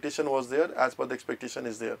the expectation was there, as per the expectation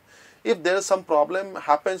is there. If there is some problem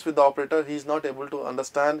happens with the operator, he is not able to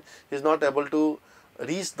understand, he is not able to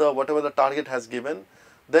reach the whatever the target has given,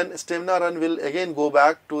 then stamina run will again go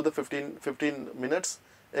back to the 15 minutes.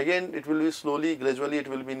 Again it will be slowly, gradually it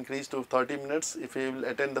will be increased to 30 minutes if he will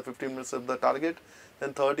attain the 15 minutes of the target,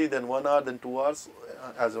 then 30, then 1 hour, then 2 hours,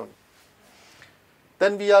 as on.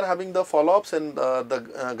 Then we are having the follow-ups and the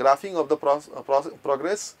graphing of the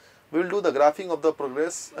progress. We will do the graphing of the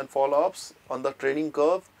progress and follow-ups on the training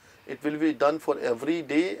curve. It will be done for every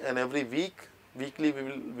day and every week. Weekly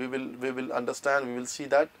we will understand, we will see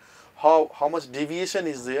that how much deviation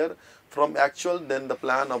is there from actual, then the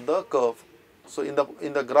plan of the curve. So in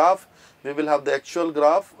the graph we will have the actual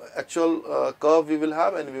graph, curve we will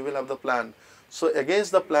have, and we will have the plan. So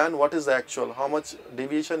against the plan, what is the actual, how much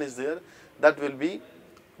deviation is there, that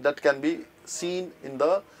can be seen in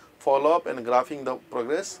the follow-up and graphing the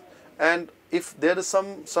progress. And if there is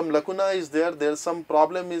some lacuna is there is some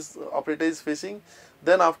problem is operator is facing,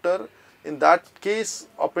 then after, in that case,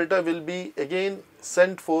 operator will be again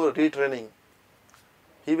sent for retraining.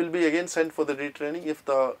 He will be again sent for the retraining if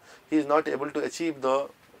he is not able to achieve the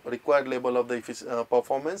required level of the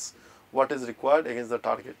performance what is required against the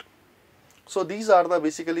target. So these are the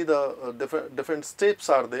basically the different steps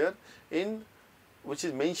are there in which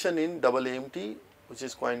is mentioned in AAMT, which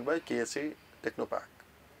is coined by KSA Technopack.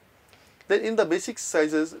 Then in the basic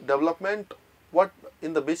exercises, development, what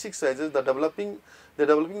in the basic exercises, they're developing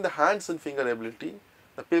the hands and finger ability.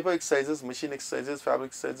 The paper exercises, machine exercises, fabric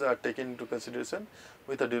exercises are taken into consideration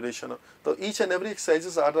with the duration. So each and every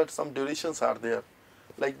exercises are that some durations are there.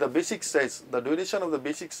 Like the basic exercise, the duration of the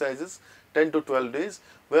basic exercises 10 to 12 days,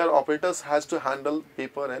 where operators has to handle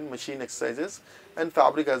paper and machine exercises, and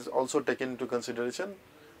fabric has also taken into consideration.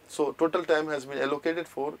 So total time has been allocated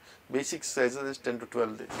for basic exercises is 10 to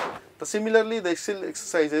 12 days. Similarly, the skill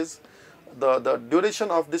exercises, the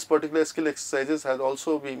duration of this particular skill exercises has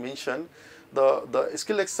also been mentioned. The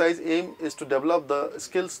skill exercise aim is to develop the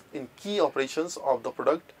skills in key operations of the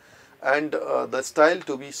product, and the style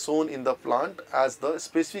to be shown in the plant as the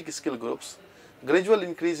specific skill groups. Gradual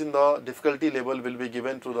increase in the difficulty level will be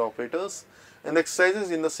given to the operators, and exercises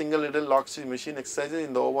in the single needle lock stitch machine, exercises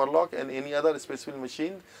in the overlock and any other specific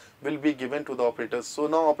machine will be given to the operators. So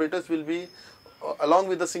now operators will be along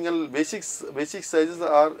with the single basic exercises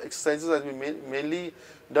has been mainly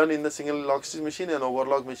done in the single lock stitch machine and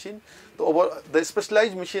overlock machine. The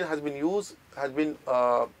specialized machine has been used, has been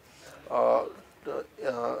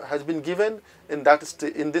given in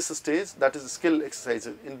this stage, that is skill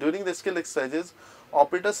exercises. During the skill exercises,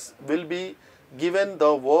 operators will be given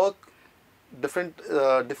the work, different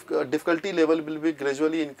difficulty level will be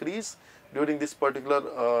gradually increased during this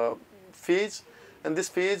particular phase, and this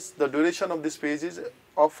phase, the duration of this phase is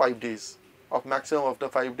of 5 days, of maximum of the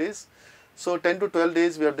 5 days. So 10 to 12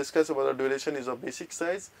 days we have discussed about the duration is of basic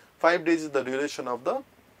size, 5 days is the duration of the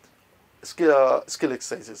skill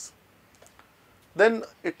exercises. Then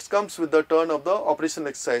it comes with the turn of the operation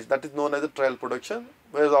exercise, that is known as the trial production,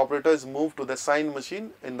 where the operator is moved to the sign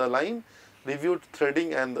machine in the line, reviewed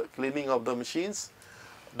threading and cleaning of the machines,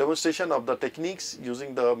 demonstration of the techniques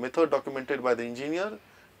using the method documented by the engineer,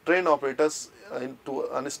 train operators to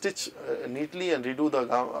unstitch neatly and redo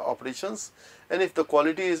the operations, and if the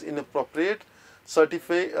quality is inappropriate,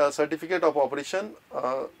 certificate of operation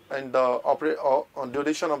and on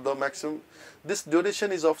duration of the maximum. This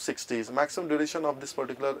duration is of 6 days. Maximum duration of this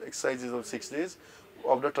particular exercise is of 6 days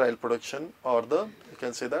of the trial production, or the you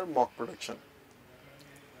can say that mock production.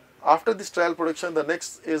 After this trial production, the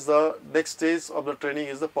next stage of the training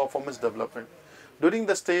is the performance development. During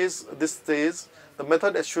this stage, the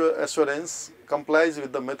method assurance complies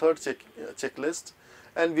with the method checklist,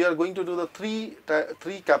 and we are going to do the three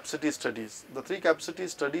capacity studies. The 3 capacity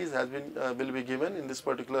studies will be given in this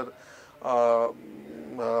particular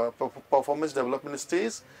performance development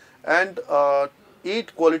stage, and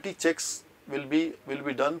 8 quality checks will be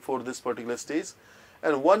done for this particular stage,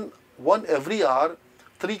 and one every hour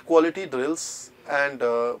 3 quality drills and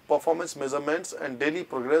performance measurements and daily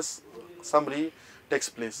progress summary takes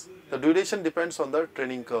place. The duration depends on the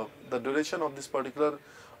training curve. The duration of this particular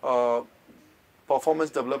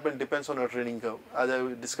performance development depends on a training curve. As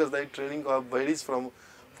I discussed, that training curve varies from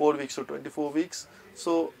 4 weeks to 24 weeks.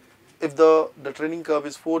 So if the training curve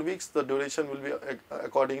is 4 weeks, the duration will be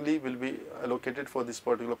accordingly will be allocated for this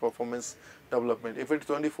particular performance development. If it's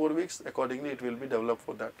 24 weeks, accordingly it will be developed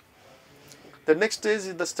for that. The next stage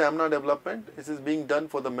is the stamina development. This is being done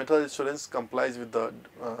for the method assurance complies with the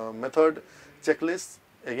method checklist.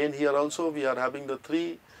 Again, here also we are having the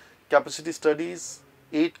 3 capacity studies,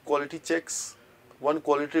 8 quality checks, 1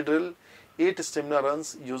 quality drill, 8 stamina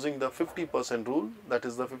runs using the 50% rule. That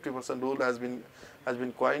is the 50% rule has been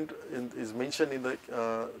coined, is mentioned in the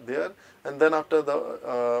there. And then after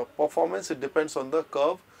the performance, it depends on the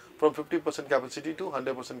curve from 50% capacity to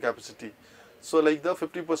 100% capacity. So like the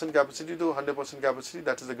 50% capacity to 100% capacity,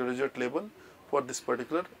 that is the graduate level for this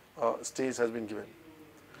particular stage has been given.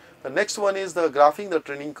 The next one is the graphing the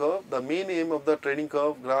training curve. The main aim of the training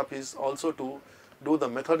curve graph is also to do the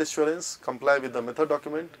method assurance, comply with the method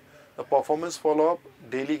document, the performance follow-up,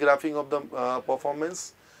 daily graphing of the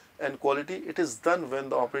performance and quality. It is done when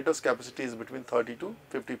the operator's capacity is between 30 to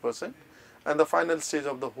 50%. And the final stage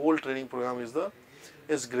of the whole training program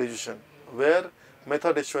is graduation, where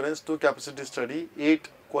method assurance, 2 capacity study, 8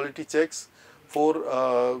 quality checks,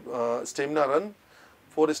 4 stamina run,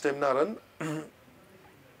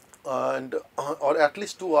 and or at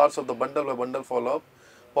least 2 hours of the bundle by bundle follow-up,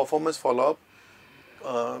 performance follow-up,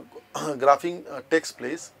 graphing takes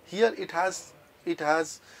place. Here it has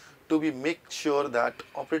to be make sure that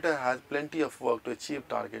operator has plenty of work to achieve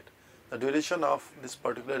target. The duration of this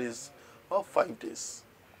particular is of 5 days.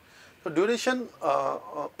 The duration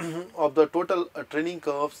of the total training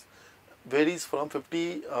curves varies from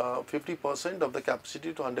 50% of the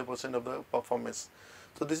capacity to 100% of the performance.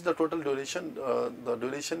 So this is the total duration. The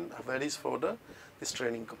duration varies for this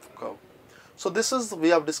training curve. So this is, we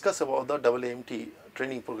have discussed about the AAMT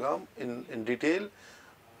training program in detail,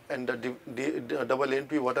 and the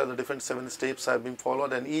AAMT, what are the different 7 steps have been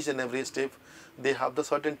followed, and each and every step they have the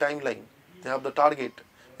certain timeline, they have the target,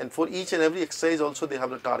 and for each and every exercise also they have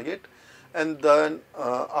the target. And then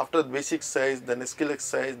after the basic exercise, then the skill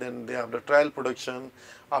exercise, then they have the trial production.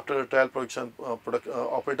 After the trial production,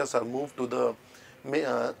 operators are moved to the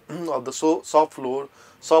of the soft floor.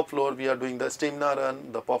 Soft floor, we are doing the stamina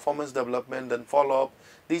run, the performance development, then follow up.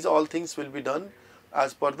 These all things will be done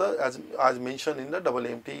as per the as mentioned in the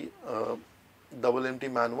AAMT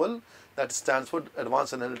manual, that stands for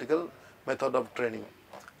Advanced Analytical Method of Training,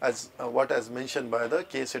 as what as mentioned by the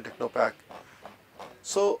KSA Technopack.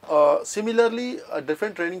 So similarly,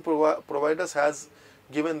 different training providers has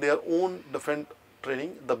given their own different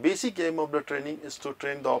training. The basic aim of the training is to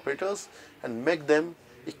train the operators and make them,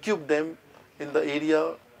 equip them in the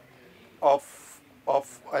area of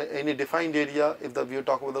any defined area. If we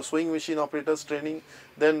talk about the sewing machine operators training,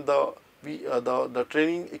 then the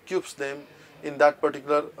training equips them in that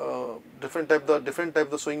particular different type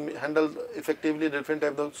the sewing, handle effectively different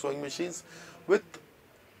type of sewing machines with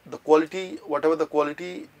the quality, whatever the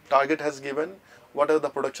quality target has given, whatever the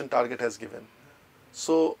production target has given.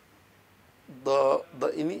 So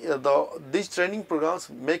these training programs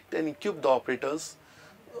make and equip the operators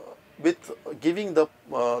with giving the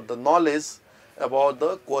knowledge about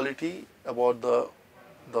the quality, about the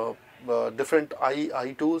different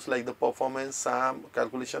I tools like the performance, SAM,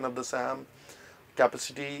 calculation of the SAM,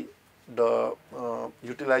 capacity, the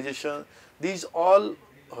utilization. These all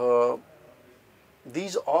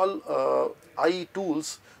I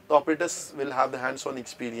tools, the operators will have the hands-on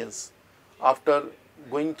experience after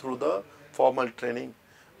going through the formal training,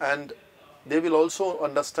 and they will also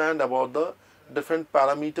understand about the different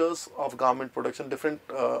parameters of garment production, different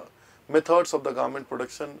methods of the garment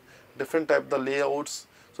production, different type of the layouts.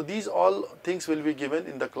 So these all things will be given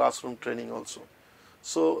in the classroom training also.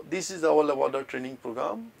 So this is all about the training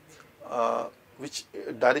program, which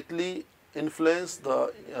directly influence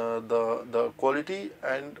the quality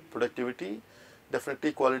and productivity.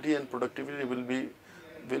 Definitely quality and productivity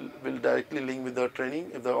will directly link with the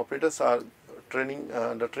training. If the operators are training,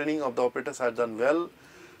 the training of the operators are done well,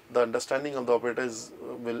 the understanding of the operators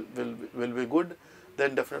will be good,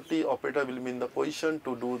 then definitely operator will be in the position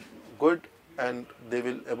to do good, and they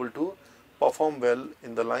will able to perform well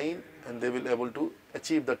in the line, and they will able to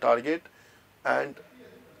achieve the target and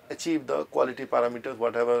achieve the quality parameters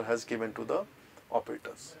whatever has given to the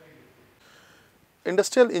operators.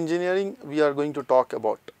 Industrial engineering, we are going to talk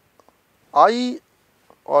about.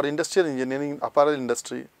 Industrial engineering, apparel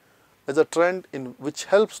industry is a trend in which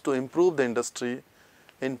helps to improve the industry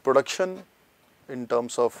in production, in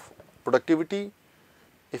terms of productivity,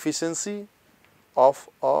 efficiency of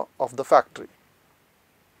the factory.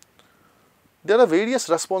 There are various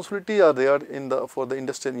responsibilities are there for the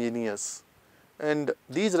industrial engineers, and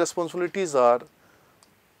these responsibilities are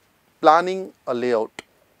planning a layout.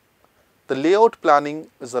 The layout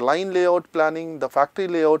planning is the line layout planning, the factory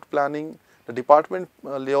layout planning, the department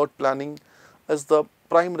layout planning is the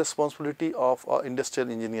prime responsibility of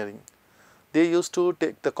industrial engineering. They used to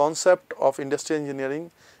take the concept of industrial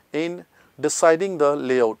engineering in deciding the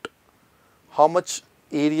layout. How much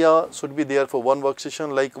area should be there for one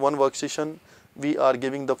workstation? Like one workstation, we are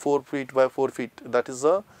giving the 4 feet by 4 feet, that is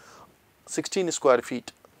a 16 square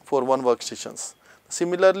feet for one workstations.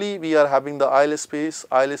 Similarly, we are having the aisle space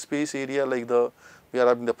area, like we are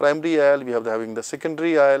having the primary aisle, we are having the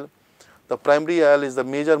secondary aisle. The primary aisle is the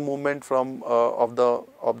major movement from of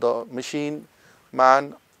the machine,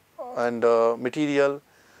 man and material.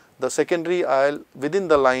 The secondary aisle, within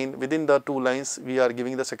the line, within the two lines, we are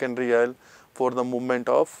giving the secondary aisle for the movement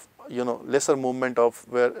of, lesser movement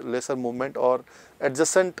or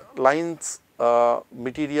adjacent lines,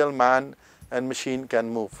 material, man and machine can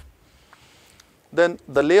move. Then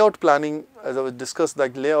the layout planning, as I was discussed,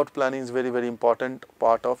 like layout planning is very important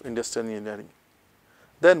part of industrial engineering.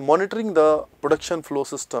 Then monitoring the production flow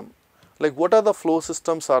system, like what are the flow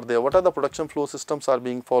systems are there, what are the production flow systems are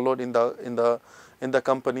being followed in the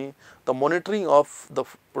company. The monitoring of the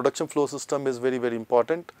production flow system is very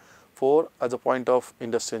important as a point of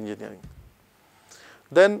industrial engineering.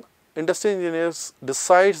 Then industrial engineers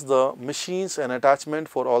decides the machines and attachment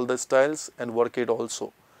for all the styles and work aid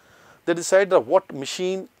also. They decide that what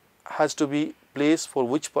machine has to be placed for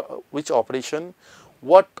which operation,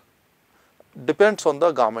 what depends on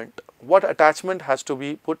the garment, what attachment has to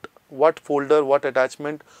be put, what folder, what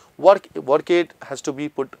attachment, work aid has to be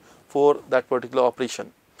put for that particular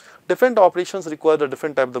operation. Different operations require the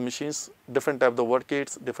different type of the machines, different type of the work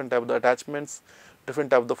aids, different type of the attachments,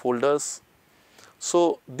 different type of the folders.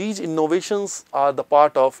 So these innovations are the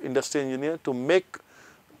part of industrial engineer to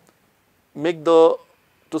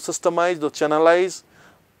to systemize, to channelize,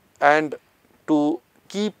 and to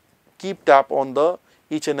keep tap on the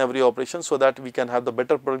each and every operation, so that we can have the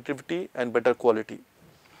better productivity and better quality.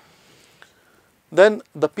 Then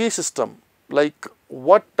the pay system, like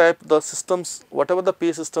what type the systems, whatever the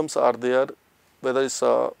pay systems are there, whether it's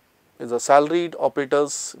a salaried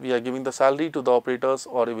operators, we are giving the salary to the operators,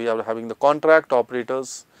 or we are having the contract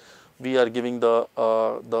operators, we are giving the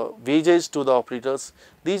wages to the operators.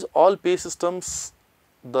 These all pay systems,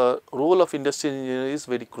 the role of industrial engineer is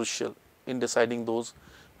very crucial in deciding those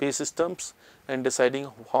pay systems and deciding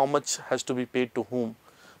how much has to be paid to whom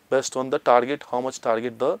based on the target, how much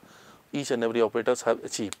target the each and every operators have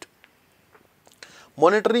achieved.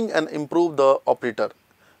 Monitoring and improve the operator,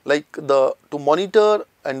 like to monitor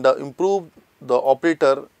and improve the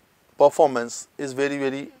operator performance is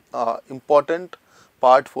very important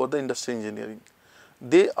part for the industrial engineering.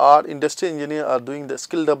 Industrial engineer are doing the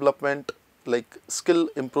skill development, like skill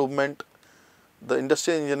improvement. The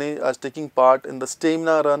industrial engineer is taking part in the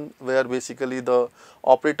stamina run, where basically the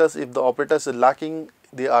operators, if the operators is lacking,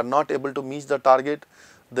 they are not able to meet the target,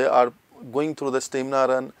 they are going through the stamina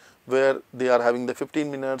run, where they are having the 15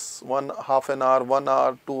 minutes, half an hour, 1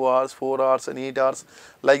 hour, 2 hours, 4 hours and 8 hours,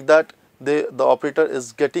 like that. The operator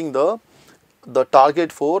is getting the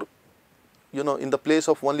target for, in the place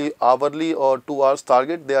of only hourly or 2 hours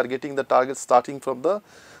target, they are getting the target starting from the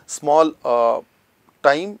small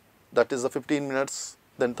time, that is the 15 minutes,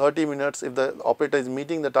 then 30 minutes. If the operator is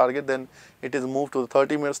meeting the target, then it is moved to the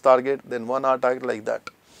 30 minutes target, then 1 hour target, like that.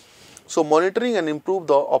 So monitoring and improve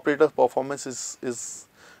the operator performance is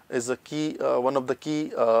a key, one of the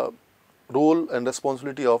key role and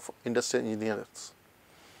responsibility of industrial engineers.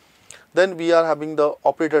 Then we are having the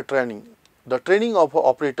operator training. The training of an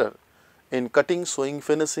operator in cutting, sewing,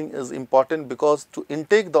 finishing is important, because to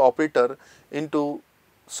intake the operator into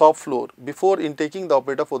shop floor, before intaking the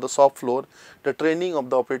operator for the shop floor, the training of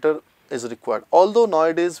the operator is required. Although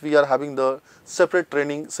nowadays we are having the separate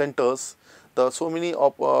training centers, so many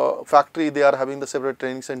factory, they are having the separate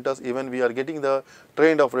training centers, even we are getting the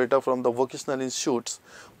trained operator from the vocational institutes,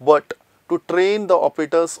 but to train the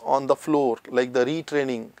operators on the floor, like the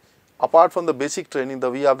retraining, apart from the basic training,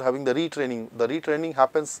 we are having the retraining. The retraining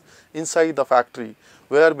happens inside the factory,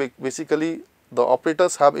 where basically the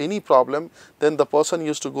operators have any problem, then the person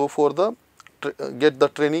used to go for the get the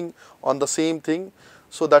training on the same thing.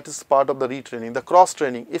 So that is part of the retraining. The cross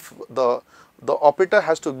training, if the operator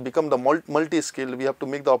has to become the multi-skill, we have to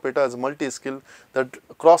make the operator as multi-skill, that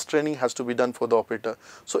cross training has to be done for the operator.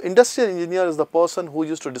 So industrial engineer is the person who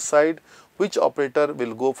used to decide which operator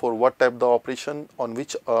will go for what type of operation, on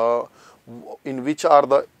which in which are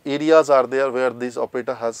the areas are there where this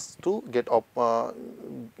operator has to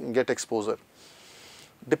get exposure.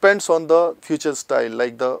 Depends on the future style,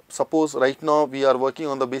 like suppose right now we are working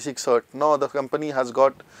on the basic cert, now the company has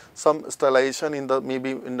got some stylization in the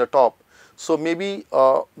maybe in the top. So maybe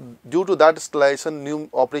due to that stylization, new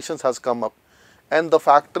operations has come up, and the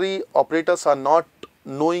factory operators are not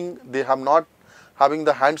knowing, they have not having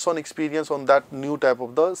the hands-on experience on that new type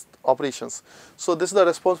of the operations. So this is the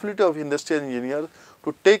responsibility of industrial engineer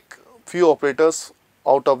to take few operators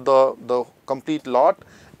out of the complete lot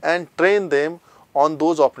and train them on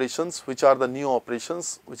those operations which are the new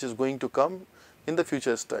operations which is going to come in the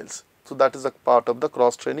future styles. So that is a part of the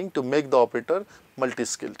cross training to make the operator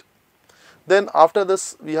multi-skilled. Then after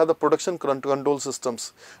this we have the production control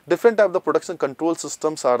systems. Different type of the production control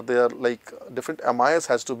systems are there, like different MIS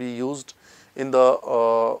has to be used in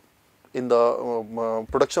the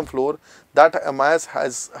production floor. That MIS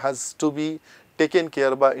has to be taken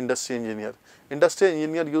care by industrial engineer. Industrial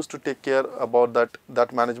engineer used to take care about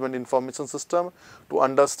that management information system, to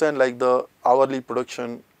understand like the hourly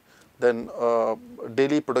production, then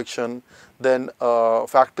daily production, then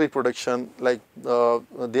factory production, like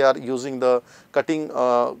they are using the cutting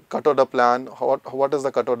cut order plan, what is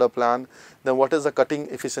the cut order plan, then what is the cutting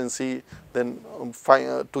efficiency, then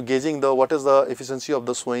to gauging what is the efficiency of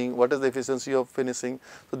the sewing, what is the efficiency of finishing.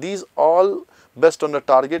 So these all based on the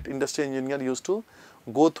target, industrial engineer used to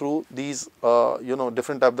go through these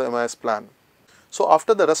different type of the MIS plan. So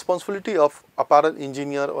after the responsibility of apparel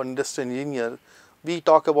engineer or industrial engineer, we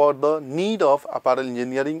talk about the need of apparel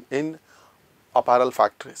engineering in apparel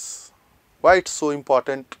factories. Why it's so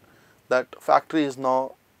important that factory is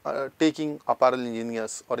now taking apparel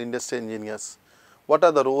engineers or industrial engineers. What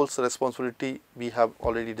are the roles, responsibility? We have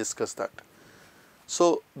already discussed that.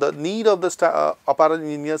 So the need of the apparel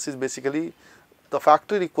engineers is basically the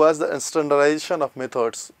factory requires the standardization of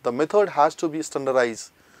methods. The method has to be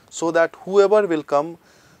standardized so that whoever will come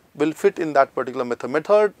will fit in that particular method.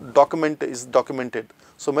 Method document is documented.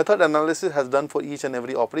 So method analysis has done for each and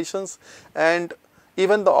every operations, and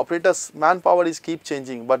even the operators manpower is keep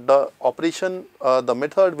changing, but the operation, the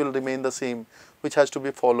method will remain the same, which has to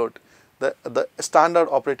be followed. The standard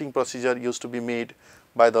operating procedure used to be made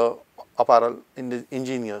by the apparel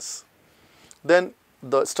engineers. Then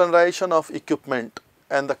the standardization of equipment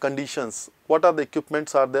and the conditions. What are the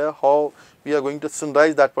equipments are there? How we are going to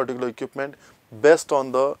standardize that particular equipment based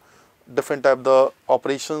on the different type the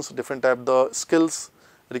operations, different type the skills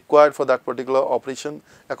required for that particular operation.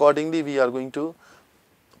 Accordingly, we are going to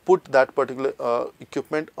put that particular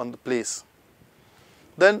equipment on the place.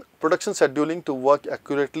 Then production scheduling to work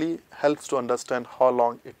accurately helps to understand how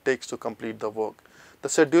long it takes to complete the work. The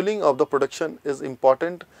scheduling of the production is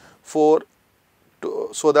important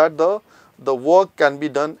so that the work can be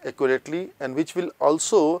done accurately, and which will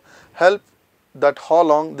also help that how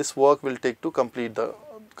long this work will take to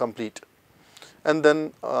complete. And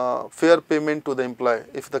then fair payment to the employee.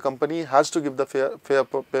 If the company has to give the fair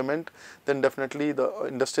payment, then definitely the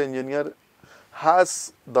industry engineer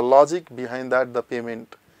has the logic behind that, the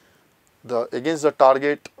payment. Against the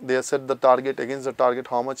target, they have set the target, against the target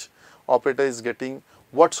how much operator is getting,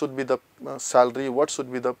 what should be the salary, what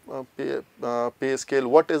should be the pay scale,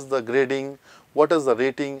 what is the grading, what is the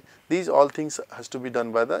rating. These all things has to be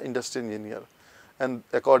done by the industry engineer, and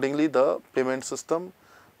accordingly the payment system,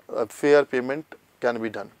 fair payment can be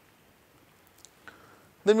done.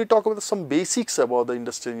 Then we talk about some basics about the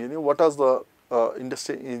industry engineer. What are the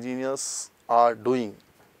industry engineers are doing?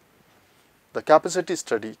 The capacity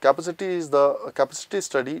study. Capacity is the capacity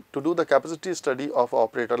study, to do the capacity study of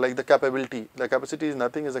operator, like the capability. The capacity is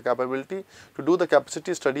nothing, is a capability to do the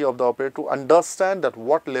capacity study of the operator, to understand that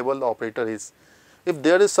what level the operator is. If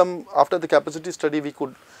there is some, after the capacity study we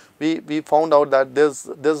found out that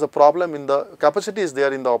there's a problem in the capacity is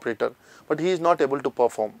there in the operator, but he is not able to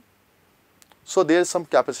perform. So there is some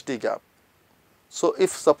capacity gap. So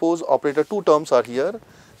if suppose operator, two terms are here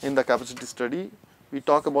in the capacity study, we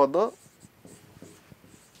talk about the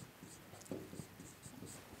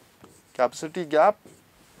capacity gap,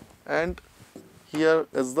 and here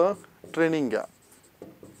is the training gap.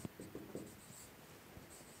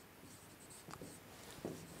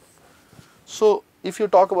 So if you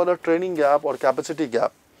talk about the training gap or capacity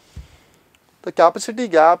gap, the capacity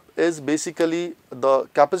gap is basically the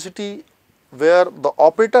capacity where the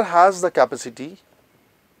operator has the capacity,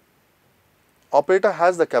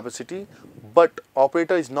 but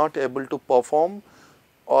operator is not able to perform,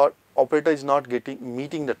 or operator is not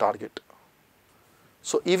meeting the target.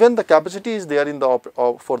 So even the capacity is there in the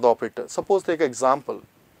for the operator. Suppose take example,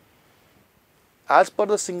 as per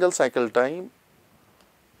the single cycle time,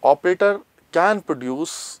 operator can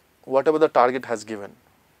produce whatever the target has given.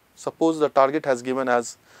 Suppose the target has given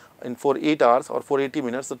as for 8 hours or for 80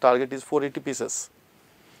 minutes, the target is 480 pieces,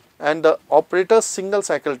 and the operator's single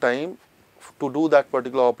cycle time to do that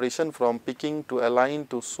particular operation, from picking to align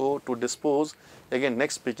to sew to dispose, again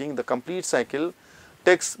next picking, the complete cycle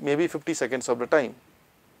takes maybe 50 seconds of the time.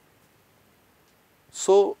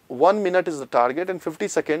 So 1 minute is the target, and 50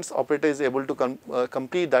 seconds operator is able to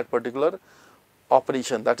complete that particular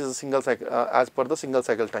operation, that is a single cycle as per the single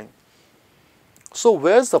cycle time. So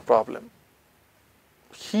where's the problem?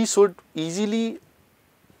 He should be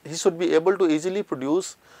able to easily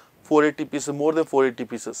produce 480 pieces, more than 480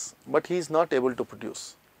 pieces, but he is not able to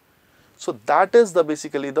produce. So that is the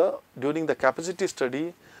basically during the capacity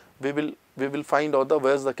study we will find out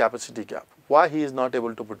where's the capacity gap, why he is not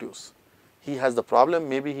able to produce. He has the problem,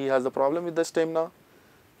 maybe he has the problem with the stamina,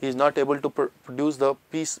 he is not able to produce the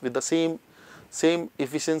piece with the same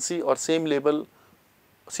efficiency or same level,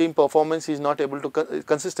 same performance. He is not able to,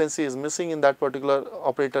 consistency is missing in that particular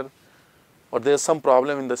operator, or there is some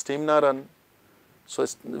problem in the stamina run. So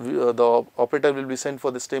the operator will be sent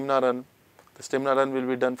for the stamina run, the stamina run will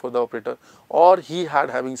be done for the operator, or he had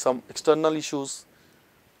having some external issues,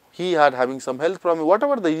 he had having some health problem,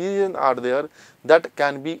 whatever the reasons are there, that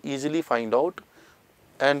can be easily find out,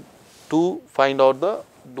 and to find out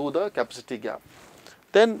do the capacity gap.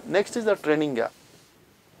 Then next is the training gap.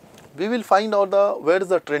 We will find out where is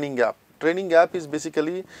the training gap. Training gap is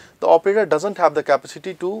basically the operator doesn't have the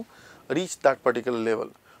capacity to reach that particular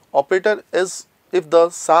level. Operator is, if the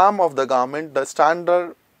SAM of the garment, the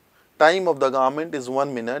standard time of the garment is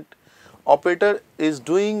 1 minute, operator is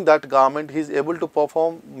doing that garment, he is able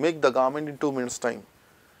to make the garment in 2 minutes time.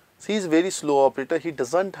 So he is very slow operator, he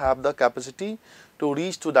doesn't have the capacity to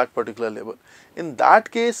reach to that particular level. In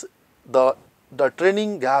that case, the the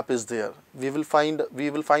training gap is there. We will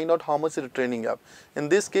find out how much is the training gap. In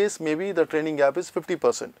this case, maybe the training gap is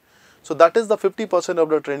 50%. So that is the 50% of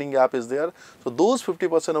the training gap is there. So those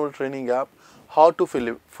 50% of the training gap, how to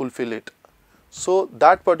fulfill it. So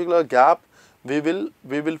that particular gap we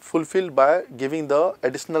will fulfill by giving the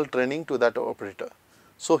additional training to that operator.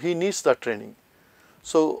 So he needs that training.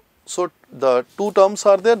 So the two terms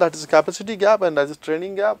are there, that is capacity gap and that is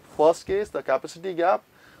training gap. First case, the capacity gap,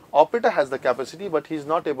 operator has the capacity but he is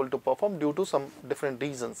not able to perform due to some different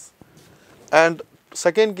reasons. And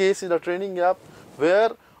second case is the training gap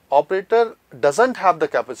where operator doesn't have the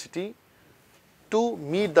capacity to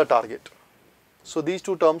meet the target. So these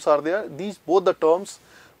two terms are there. Both the terms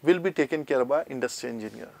will be taken care by industry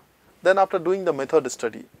engineer. Then after doing the method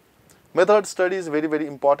study. Method study is very, very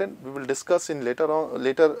important. We will discuss in later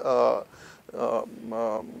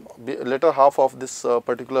half of this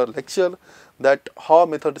particular lecture that how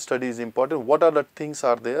method study is important, what are the things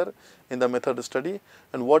are there in the method study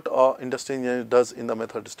and what industry engineer does in the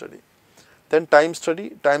method study. Then time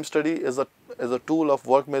study. Time study is a tool of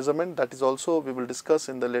work measurement, that is also we will discuss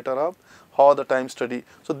in the later half how the time study.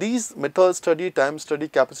 So these method study, time study,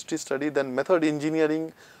 capacity study, then method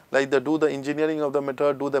engineering, like they do the engineering of the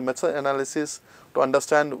method, do the method analysis to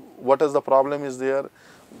understand what is the problem is there,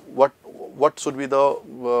 what should be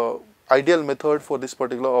the ideal method for this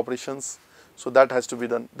particular operations. So that has to be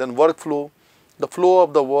done. Then workflow, the flow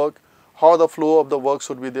of the work, how the flow of the work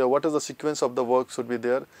should be there, what is the sequence of the work should be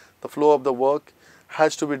there. The flow of the work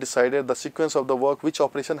has to be decided, the sequence of the work, which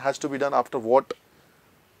operation has to be done after what,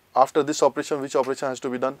 after this operation, which operation has to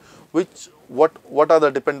be done, what are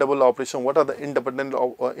the dependable operation, what are the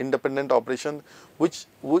independent operation, which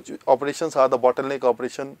operations are the bottleneck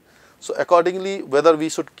operation. So accordingly, whether we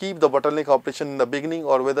should keep the bottleneck operation in the beginning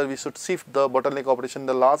or whether we should shift the bottleneck operation in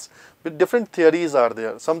the last, with different theories are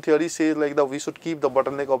there. Some theories say like that we should keep the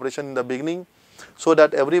bottleneck operation in the beginning so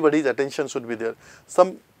that everybody's attention should be there.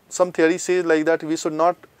 Some theory says like that we should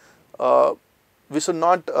not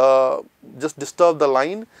just disturb the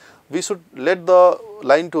line. We should let the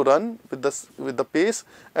line to run with the pace,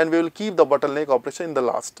 and we will keep the bottleneck operation in the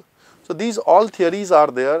last. So these all theories are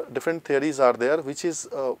there, different theories are there, which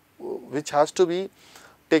has to be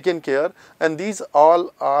taken care, and these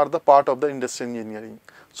all are the part of the industrial engineering.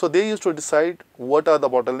 So they used to decide what are the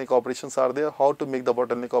bottleneck operations are there, how to make the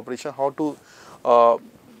bottleneck operation, how to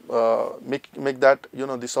make that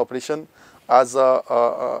this operation as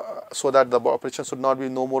so that the operation should not be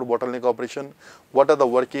no more bottleneck operation. What are the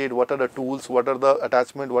work aid, what are the tools, what are the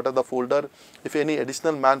attachment, what are the folder, if any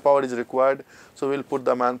additional manpower is required, so we will put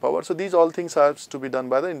the manpower. So these all things have to be done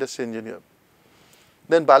by the industry engineer.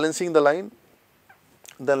 Then balancing the line.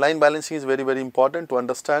 The line balancing is very, very important to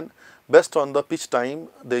understand. Best on the pitch time,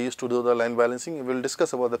 they used to do the line balancing. We will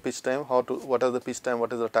discuss about the pitch time, what is the pitch time,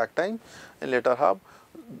 what is the takt time in later half,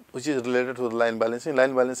 which is related to the line balancing.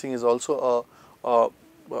 Line balancing is also a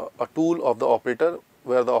tool of the operator,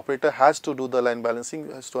 where the operator has to do the line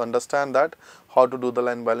balancing, has to understand that how to do the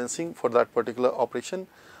line balancing for that particular operation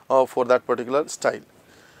or for that particular style.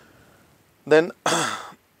 Then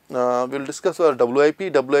we will discuss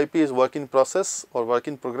WIP. WIP is work in process or work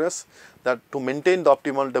in progress. That to maintain the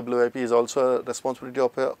optimal WIP is also a responsibility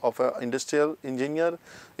of a industrial engineer.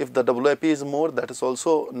 If the WIP is more, that is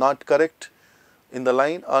also not correct in the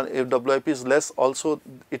line, or if WIP is less, also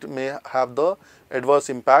it may have the adverse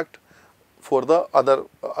impact for the other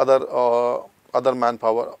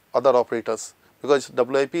manpower, other operators. Because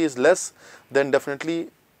WIP is less, then definitely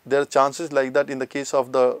there are chances like that in the case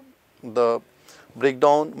of the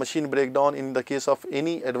breakdown, machine breakdown, in the case of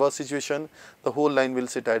any adverse situation, the whole line will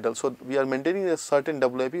sit idle. So we are maintaining a certain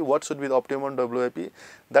WIP. What should be the optimum WIP?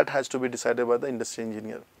 That has to be decided by the industry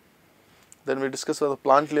engineer. Then we discussed the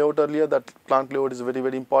plant layout earlier. That plant layout is very,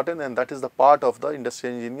 very important, and that is the part of the industry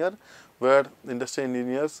engineer, where industry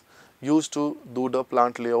engineers used to do the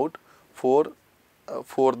plant layout for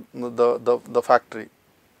the factory.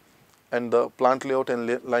 And the plant layout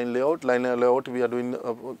and line layout we are doing,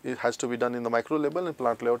 it has to be done in the micro level, and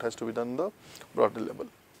plant layout has to be done in the broader level.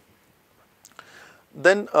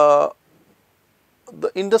 Then the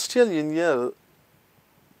industrial engineer,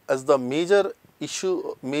 as the major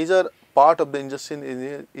part of the industrial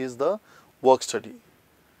engineer is the work study.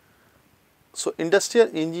 So industrial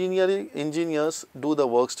engineers do the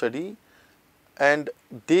work study, and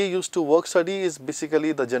they used to work study is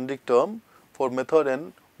basically the generic term for method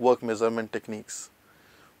and work measurement techniques,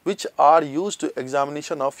 which are used to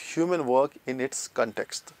examination of human work in its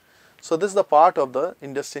context. So this is the part of the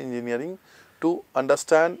industrial engineering to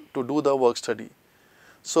understand, to do the work study.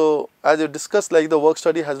 So as you discussed, like the work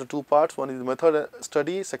study has two parts. One is method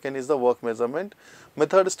study, second is the work measurement.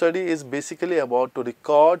 Method study is basically about to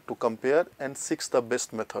record, to compare and seek the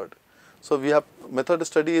best method. So we have method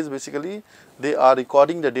study is basically they are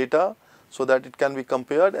recording the data so that it can be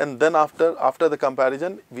compared, and then after the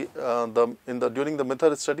comparison we during the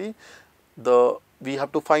method study we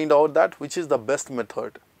have to find out that which is the best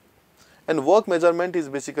method. And work measurement is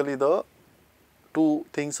basically the two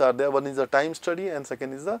things are there. One is the time study and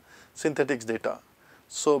second is the synthetics data.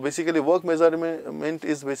 So basically work measurement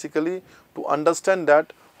is basically to understand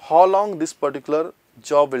that how long this particular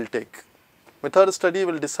job will take. Method study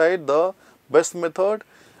will decide the best method,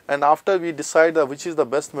 and after we decide which is the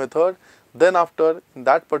best method, then after in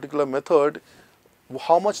that particular method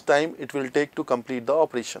how much time it will take to complete the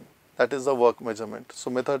operation. That is the work measurement. So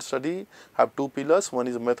method study have two pillars. One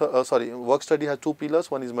is work study has two pillars.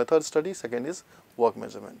 One is method study, second is work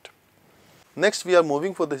measurement. Next we are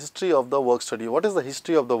moving for the history of the work study. What is the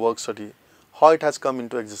history of the work study? How it has come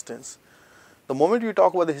into existence? The moment we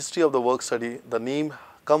talk about the history of the work study, the name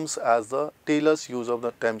comes as the Taylor's use of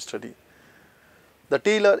the time study. The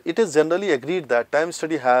Taylor, it is generally agreed that time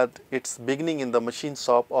study had its beginning in the machine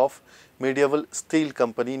shop of medieval steel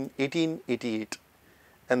company in 1888.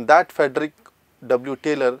 And that Frederick W.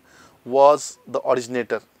 Taylor was the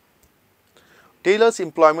originator. Taylor's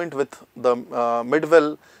employment with the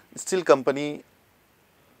Midwell Steel Company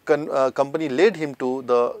led him to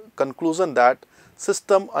the conclusion that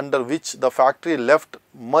system under which the factory left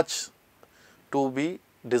much to be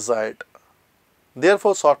desired.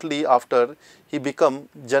 Therefore, shortly after he became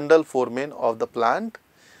general foreman of the plant,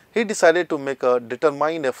 he decided to make a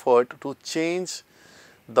determined effort to change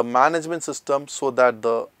the management system so that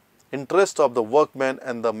the interest of the workmen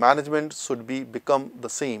and the management should become the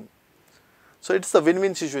same. So it's a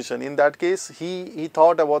win-win situation. In that case, he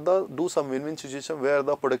thought about do some win-win situation where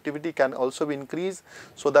the productivity can also be increased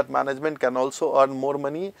so that management can also earn more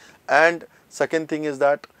money, and second thing is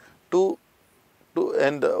that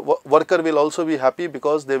worker will also be happy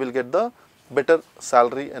because they will get the better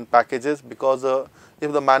salary and packages, because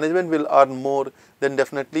if the management will earn more, then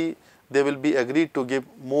definitely they will be agreed to give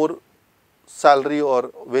more salary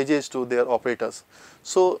or wages to their operators.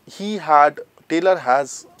 So Taylor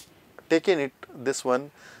has taken this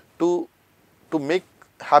one to make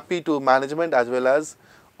happy to management as well as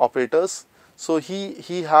operators. So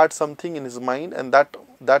he had something in his mind, and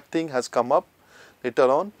that thing has come up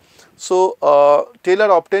later on. So Taylor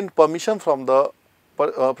obtained permission from the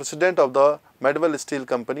president of the Midwell Steel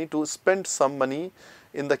Company to spend some money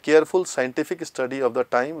in the careful scientific study of the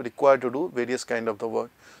time required to do various kind of the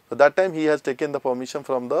work. So that time he has taken the permission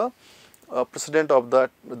from the president of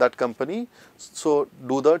that company. So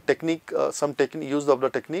do the technique, use of the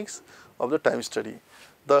techniques of the time study.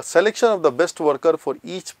 The selection of the best worker for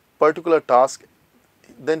each particular task,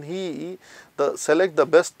 then he select the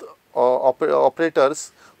best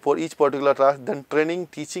operators for each particular task, then training,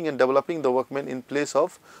 teaching and developing the workmen in place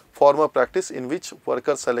of former practice in which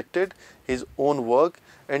worker selected his own work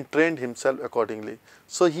and trained himself accordingly.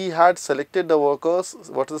 So he had selected the workers.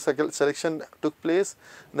 What is the selection took place?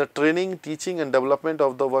 The training, teaching and development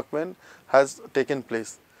of the workmen has taken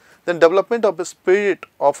place. Then development of a spirit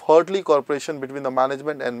of orderly cooperation between the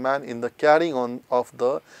management and man in the carrying on of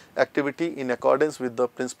the activity in accordance with the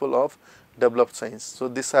principle of developed science. So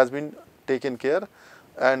this has been taken care,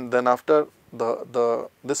 and then after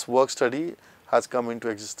this work study has come into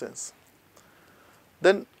existence.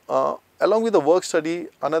 Then along with the work study,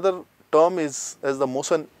 another term is the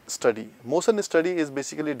motion study. Motion study is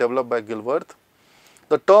basically developed by Gilworth.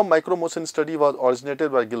 The term micro motion study was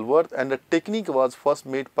originated by Gilworth, and the technique was first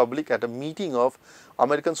made public at a meeting of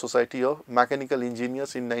American Society of Mechanical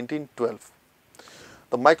Engineers in 1912.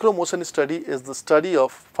 The micro motion study is the study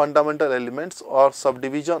of fundamental elements or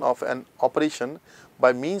subdivision of an operation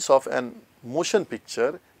by means of an motion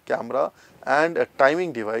picture camera and a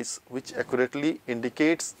timing device which accurately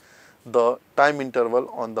indicates the time interval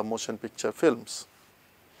on the motion picture films.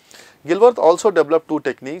 Gilworth also developed two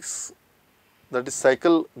techniques, that is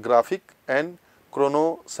cycle graphic and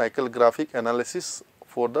chrono cycle graphic analysis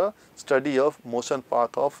for the study of motion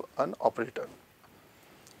path of an operator.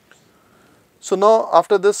 So now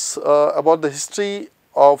after this about the history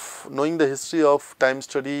of knowing the history of time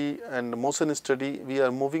study and motion study, we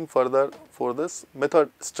are moving further for this method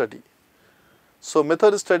study. So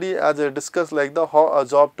method study, as I discussed, like how a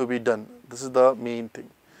job to be done, this is the main thing.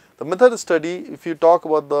 The method study, if you talk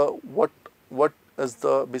about what is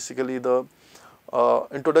the basically the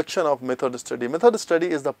introduction of method study. Method study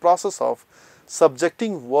is the process of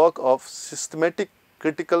subjecting work of systematic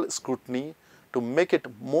critical scrutiny to make it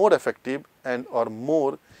more effective and or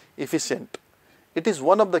more efficient. It is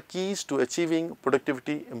one of the keys to achieving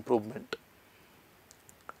productivity improvement.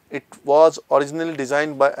 It was originally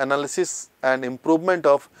designed by analysis and improvement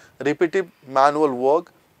of repetitive manual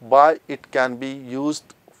work, but it can be used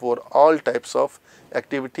for all types of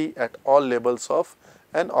activity at all levels of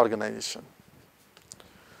an organization.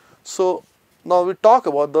 So, now we talk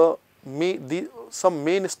about some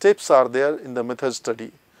main steps are there in the method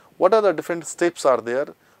study. What are the different steps are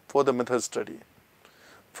there for the method study?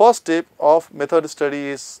 First step of method study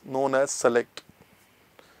is known as select.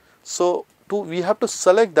 So, we have to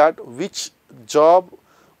select that which job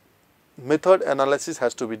method analysis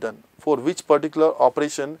has to be done, for which particular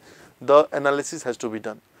operation the analysis has to be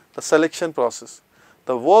done, the selection process.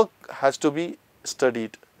 The work has to be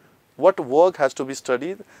studied. What work has to be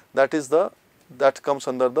studied, that comes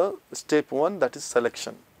under the step 1, that is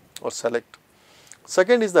selection or select.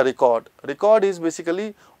 Second is the record. Record is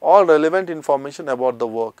basically all relevant information about the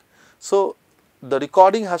work. So, the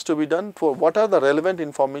recording has to be done for what are the relevant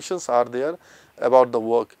informations are there about the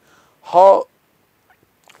work, how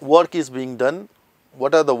work is being done,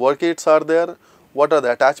 what are the work aids are there, what are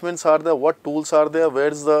the attachments are there, what tools are there, where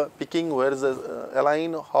is the picking, where is the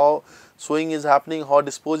align, how sewing is happening, how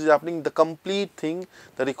dispose is happening, the complete thing,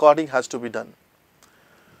 the recording has to be done.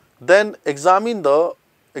 Then examine this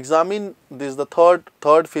is the third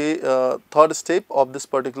step of this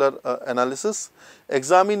particular analysis.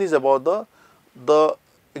 Examine is about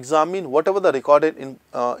examine whatever the recorded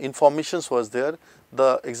informations was there,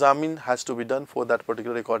 the examine has to be done for that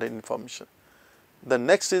particular recorded information. The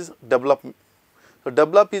next is develop. So,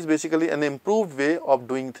 develop is basically an improved way of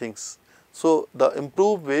doing things. So, the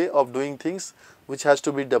improved way of doing things which has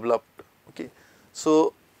to be developed. Okay.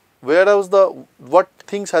 So, whereas what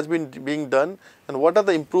things has been being done and what are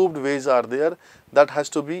the improved ways are there,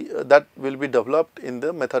 that will be developed in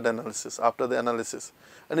the method analysis after the analysis.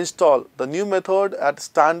 And install the new method at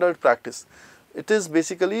standard practice. It is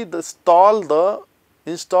basically install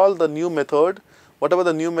the new method, whatever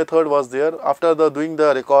the new method was there after doing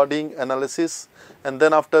the recording analysis, and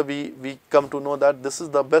then after we come to know that this is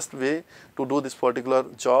the best way to do this particular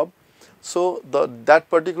job. So, that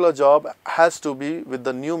particular job has to be with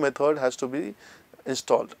the new method has to be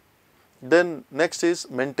installed. Then next is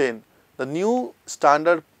maintain. The new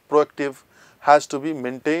standard proactive has to be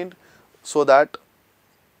maintained so that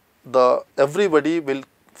everybody will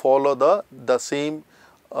follow the same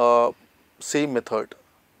method.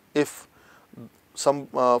 If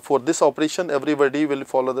for this operation everybody will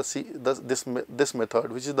follow this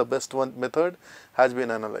method, which is the best one method, has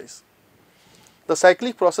been analyzed. The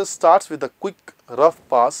cyclic process starts with a quick rough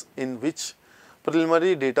pass in which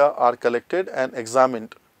preliminary data are collected and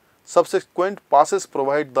examined. Subsequent passes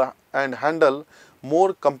provide and handle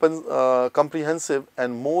more comprehensive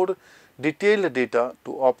and more detailed data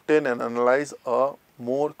to obtain and analyze a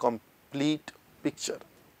more complete picture.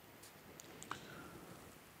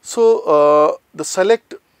 So, the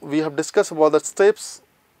select, we have discussed about the steps.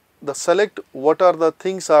 The select, what are the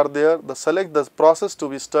things are there, the select, the process to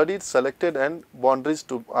be studied, selected, and boundaries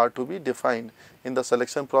are to be defined. In the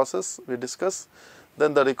selection process we discuss.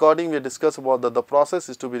 Then the recording, we discuss about the process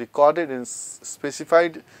is to be recorded in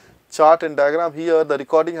specified chart and diagram. Here the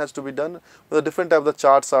recording has to be done with the different type of the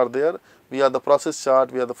charts are there. We have the process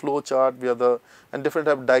chart, we have the flow chart, we have and different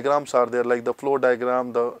type of diagrams are there, like the flow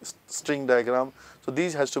diagram, the string diagram. So,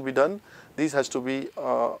 these has to be done, these has to be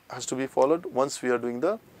followed once we are doing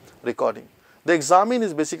the recording. The examine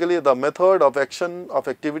is basically the method of action of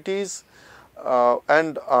activities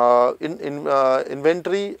and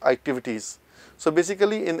inventory activities. So,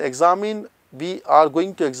 basically in examine we are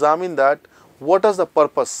going to examine that what is the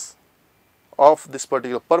purpose of this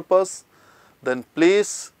particular purpose, then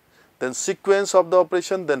place, then sequence of the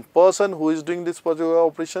operation, then person who is doing this particular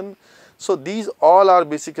operation. So, these all are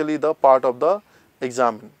basically the part of the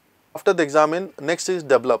examine. After the examine, next is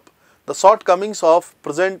develop. The shortcomings of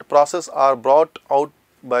present process are brought out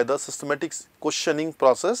by the systematic questioning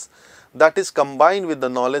process that is combined with the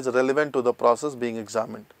knowledge relevant to the process being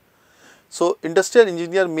examined. So, industrial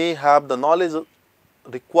engineer may have the knowledge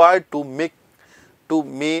required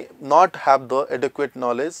may not have the adequate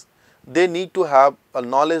knowledge. They need to have a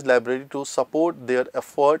knowledge library to support their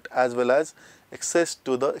effort as well as access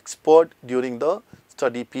to the expert during the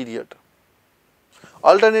study period.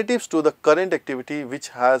 Alternatives to the current activity which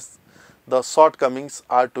has the shortcomings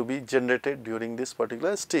are to be generated during this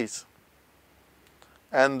particular stage.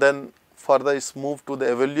 And then further is moved to the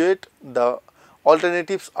evaluate. The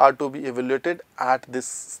alternatives are to be evaluated at this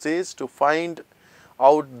stage to find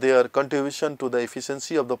out their contribution to the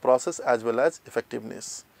efficiency of the process as well as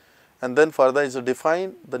effectiveness. and then further is to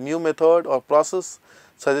define the new method or process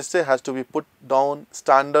suggested has to be put down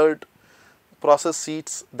standard process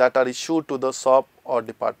sheets that are issued to the shop or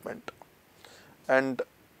department. And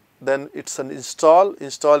then it's an install.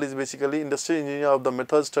 Install is basically industrial engineer of the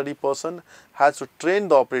method study person has to train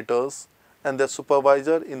the operators and their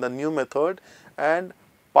supervisor in the new method and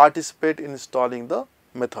participate in installing the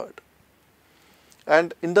method.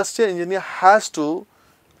 And industrial engineer has to,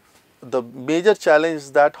 the major challenge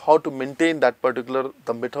is that how to maintain that particular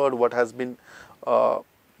the method what has been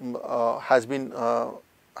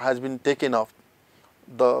taken off,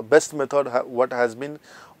 the best method what has been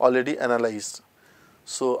already analyzed.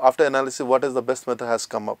 So after analysis, what is the best method has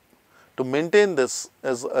come up. To maintain this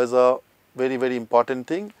as a very important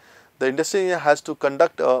thing, the industrial engineer has to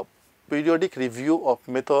conduct a periodic review of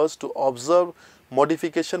methods to observe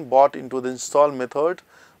modification brought into the installed method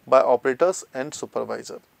by operators and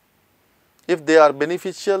supervisor. If they are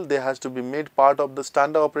beneficial, they has to be made part of the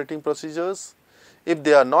standard operating procedures. If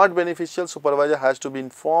they are not beneficial, supervisor has to be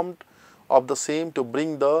informed of the same to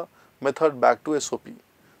bring the method back to SOP.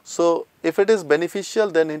 So if it is beneficial,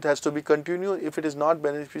 then it has to be continued. If it is not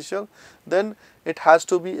beneficial, then it has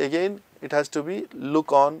to be again, it has to be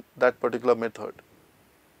look on that particular method.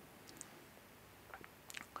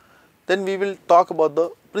 Then we will talk about the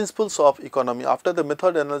principles of economy. After the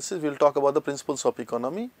method analysis, we will talk about the principles of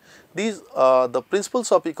economy. These the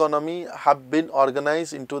principles of economy have been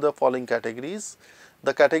organized into the following categories.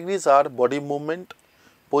 The categories are body movement,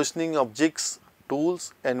 positioning of jigs,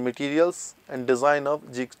 tools and materials, and design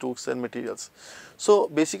of jigs, tools and materials. So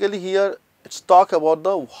basically here it's talk about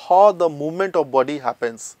the how the movement of body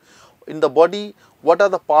happens. In the body, what are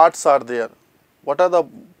the parts are there? What are the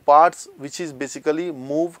parts which is basically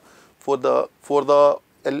move for the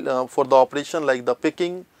operation, like the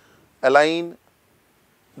picking, align,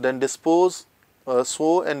 then dispose,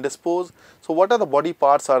 sew and dispose. So what are the body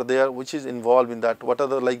parts are there which is involved in that? What are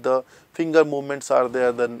the, like the finger movements are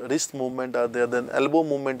there, then wrist movement are there, then elbow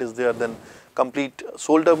movement is there, then complete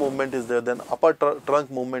shoulder movement is there, then upper trunk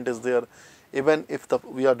movement is there. Even if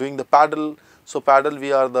we are doing the paddle, so paddle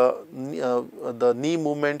we are the knee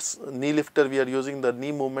movements, knee lifter we are using, the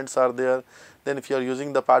knee movements are there. Then if you are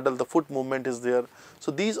using the paddle, the foot movement is there.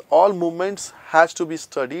 So these all movements has to be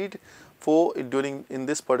studied for in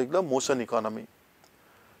this particular motion economy.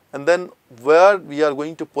 And then where we are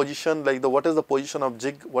going to position, like what is the position of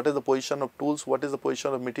jig, what is the position of tools, what is the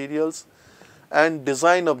position of materials, and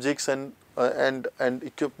design of jigs and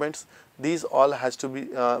equipments. These all has to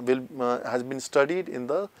be has been studied in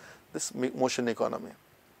this motion economy.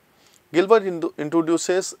 Gilbert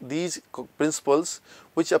introduces these principles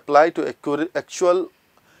which apply to actual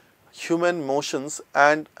human motions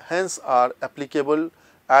and hence are applicable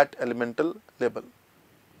at elemental level.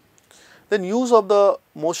 Then use of the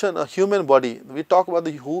motion, a human body. We talk about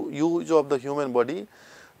the use of the human body.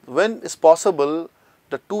 When is possible,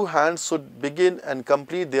 the two hands should begin and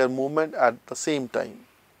complete their movement at the same time.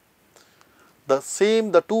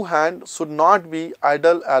 The two hands should not be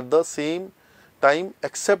idle at the same time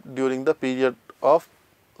except during the period of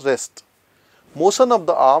rest. Motion of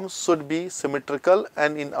the arms should be symmetrical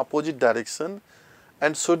and in opposite direction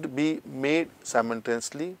and should be made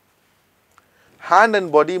simultaneously. Hand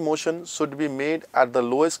and body motion should be made at the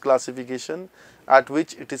lowest classification at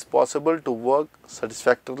which it is possible to work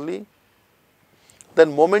satisfactorily.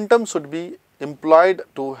 Then momentum should be employed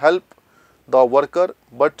to help the worker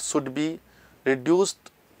but should be reduced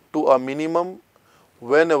to a minimum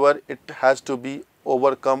whenever it has to be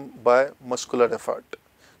overcome by muscular effort.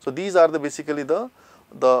 So these are basically the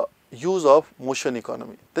use of motion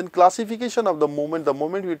economy. Then classification of the movement. The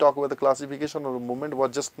moment we talk about the classification of the movement,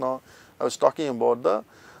 what just now I was talking about,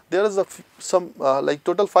 there is some like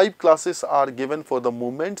total 5 classes are given for the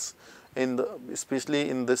movements especially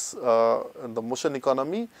in this in the motion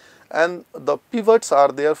economy, and the pivots are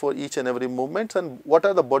there for each and every movement, and what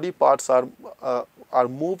are the body parts are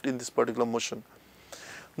moved in this particular motion.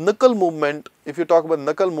 Knuckle movement, if you talk about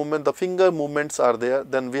knuckle movement, the finger movements are there.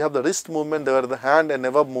 Then we have the wrist movement, there are the hand and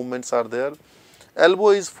above movements are there.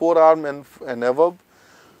 Elbow is forearm and above.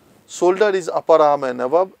 Shoulder is upper arm and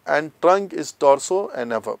above, and trunk is torso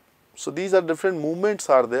and above. So these are different movements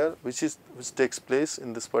are there which takes place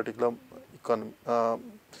in this particular economy,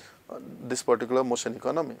 this particular motion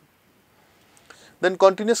economy. Then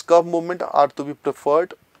continuous curve movement are to be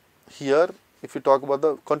preferred here. If you talk about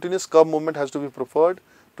the continuous curve movement has to be preferred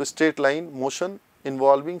to straight line motion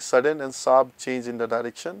involving sudden and sharp change in the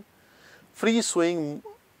direction. Free swing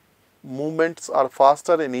movements are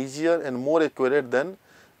faster and easier and more accurate than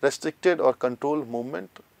restricted or controlled movement.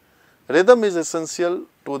 Rhythm is essential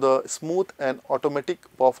to the smooth and automatic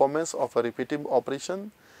performance of a repetitive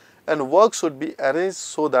operation, and work should be arranged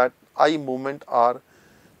so that eye movement are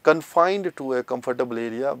confined to a comfortable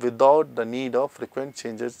area without the need of frequent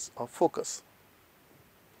changes of focus.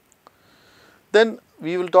 Then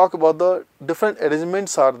we will talk about the different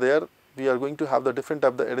arrangements are there. We are going to have the different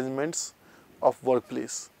type of the arrangements of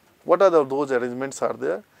workplace. What are those arrangements are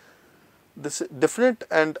there? This definite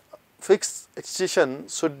and fixed excitation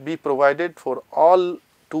should be provided for all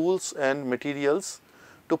tools and materials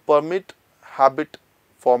to permit habit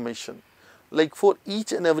formation. Like for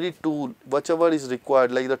each and every tool, whichever is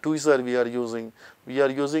required, like the tweezer we are using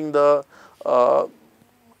the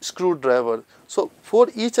screwdriver. So for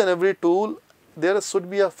each and every tool, there should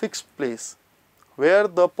be a fixed place where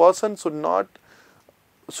the person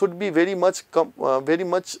should be very much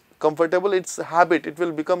comfortable. It's a habit. It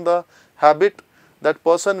will become the habit that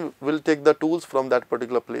person will take the tools from that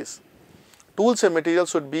particular place. Tools and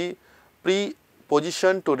materials should be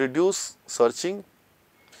pre-positioned to reduce searching.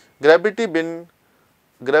 Gravity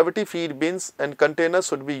feed bins and containers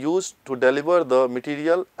should be used to deliver the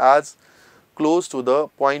material as close to the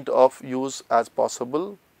point of use as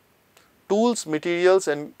possible. Tools, materials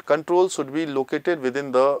and controls should be located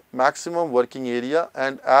within the maximum working area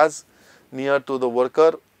and as near to the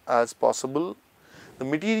worker as possible. The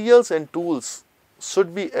materials and tools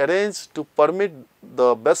should be arranged to permit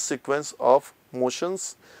the best sequence of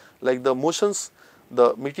motions. Like the motions,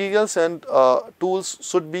 the materials and tools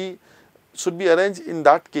should be arranged in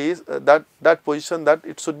that case, that position, that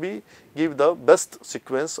it should be give the best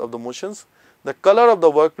sequence of the motions. The color of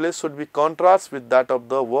the workplace should be contrast with that of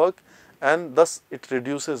the work, and thus it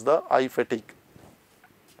reduces the eye fatigue.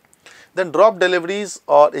 Then drop deliveries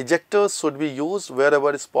or ejectors should be used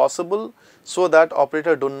wherever is possible, so that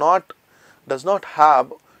operator does not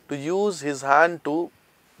have to use his hand to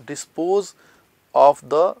dispose of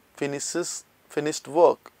the finished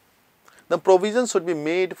work. The provision should be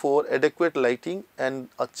made for adequate lighting and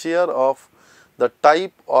a chair of the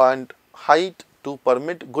type and height to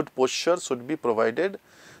permit good posture should be provided.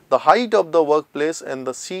 The height of the workplace and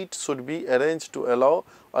the seat should be arranged to allow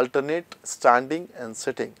alternate standing and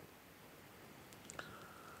sitting.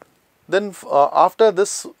 Then after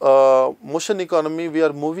this motion economy, we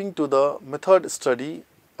are moving to the method study.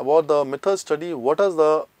 About the method study, what is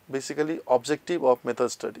the basically objective of method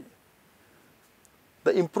study?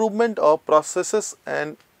 The improvement of processes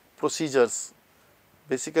and procedures.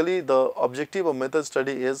 Basically, the objective of method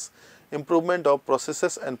study is improvement of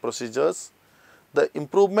processes and procedures, the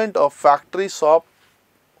improvement of factory, shop,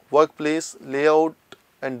 workplace, layout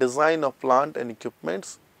and design of plant and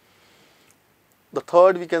equipments. The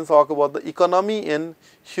third, we can talk about the economy in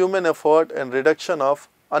human effort and reduction of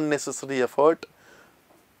unnecessary effort,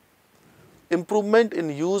 improvement in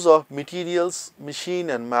use of materials, machine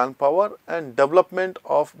and manpower, and development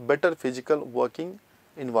of better physical working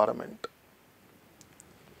environment.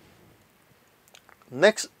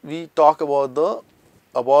 Next, we talk about the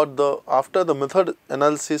after the method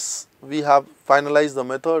analysis, we have finalized the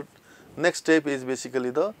method. Next step is basically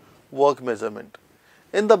the work measurement.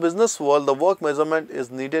 In the business world, the work measurement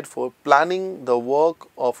is needed for planning the work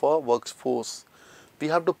of a workforce. We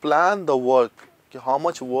have to plan the work, how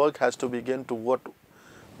much work has to begin to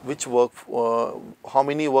which work, how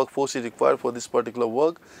many workforce is required for this particular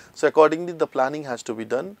work. So accordingly, the planning has to be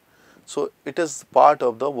done. So it is part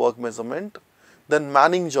of the work measurement. Then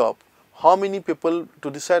manning job, how many people,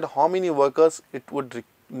 to decide how many workers it would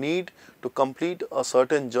need to complete a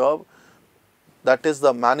certain job. That is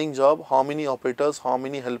the manning job. How many operators, how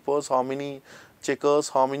many helpers, how many checkers,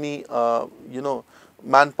 how many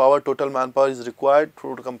manpower, total manpower is required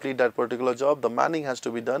to complete that particular job. The manning has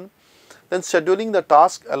to be done. Then scheduling the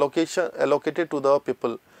task allocated to the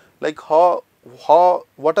people, like what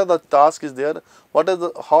are the tasks is there,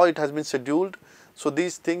 how it has been scheduled. So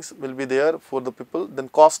these things will be there for the people. Then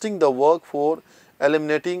costing the work for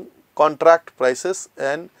eliminating contract prices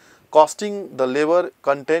and costing the labor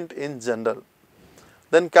content in general.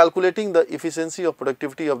 Then calculating the efficiency of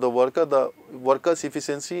productivity of the worker's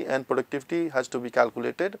efficiency and productivity has to be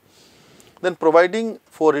calculated. Then providing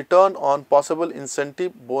for return on possible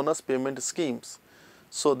incentive bonus payment schemes.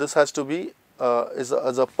 So this has to be as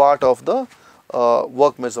a part of the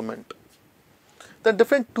work measurement. Then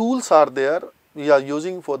different tools are there we are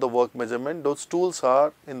using for the work measurement. Those tools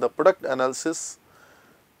are in the product analysis.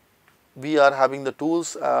 We are having the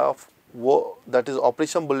tools of that is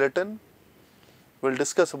operation bulletin. We will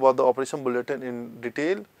discuss about the operation bulletin in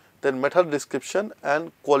detail. Then method description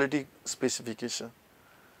and quality specification.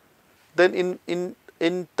 Then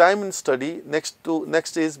in time study,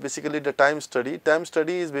 next is basically the time study. Time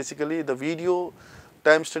study is basically the video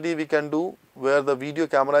time study we can do where the video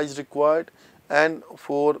camera is required, and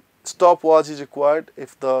for stopwatch is required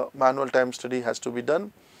if the manual time study has to be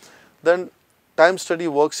done. Then time study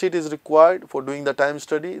worksheet is required for doing the time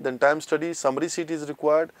study. Then time study summary sheet is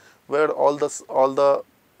required where all the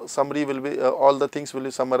summary will be all the things will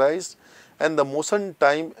be summarized, and the motion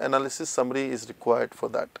time analysis summary is required for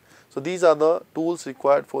that. So these are the tools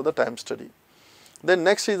required for the time study. Then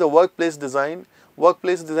next is the workplace design.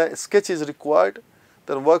 Workplace design sketch is required,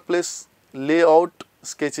 then workplace layout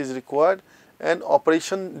sketch is required, and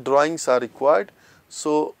operation drawings are required.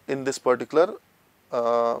 So in this particular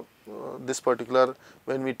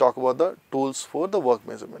when we talk about the tools for the work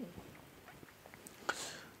measurement.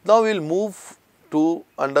 Now we will move to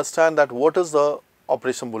understand that what is the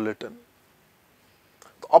operation bulletin.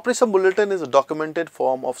 The operation bulletin is a documented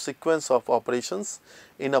form of sequence of operations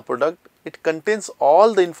in a product. It contains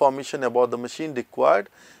all the information about the machine required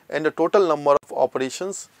and the total number of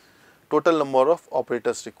operations, total number of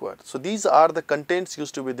operators required. So these are the contents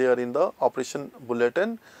used to be there in the operation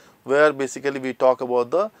bulletin, where basically we talk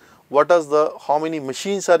about the how many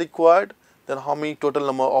machines are required, then how many total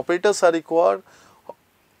number of operators are required,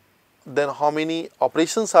 then how many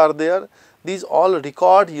operations are there. These all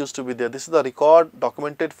record used to be there. This is the record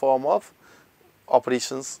documented form of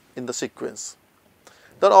operations in the sequence.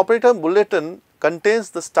 The operator bulletin contains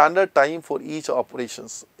the standard time for each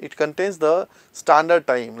operations. It contains the standard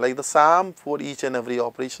time like the SAM for each and every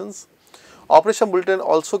operations. Operation bulletin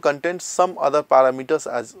also contains some other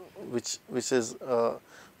parameters as which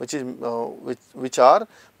are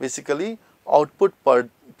basically output per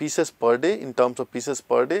pieces per day in terms of pieces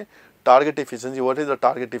per day, target efficiency, what is the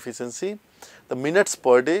target efficiency, the minutes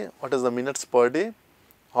per day, what is the minutes per day,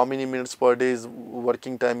 how many minutes per day is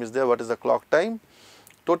working time is there, what is the clock time,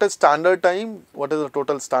 total standard time, what is the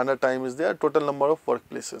total standard time is there, total number of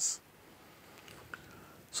workplaces.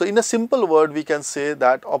 So in a simple word we can say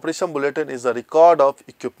that operation bulletin is a record of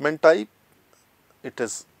equipment type, it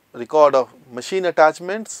is record of machine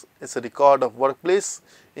attachments, it is a record of workplace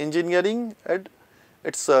engineering, and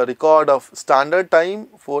it is a record of standard time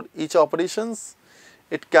for each operations.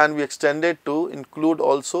 It can be extended to include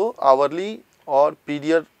also hourly or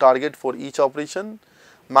period target for each operation,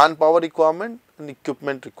 manpower requirement and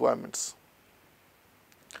equipment requirements.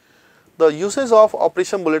 The uses of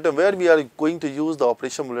operation bulletin, where we are going to use the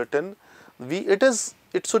operation bulletin,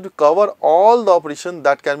 it should cover all the operations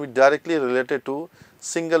that can be directly related to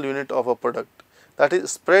single unit of a product, that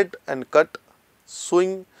is spread and cut,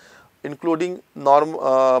 sewing, including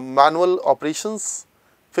manual operations,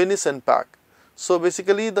 finish and pack. So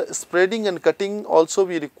basically the spreading and cutting also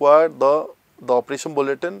we require the operation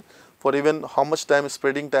bulletin for even how much time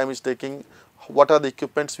spreading time is taking, what are the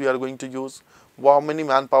equipments we are going to use, how many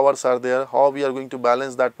manpowers are there, how we are going to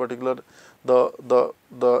balance that particular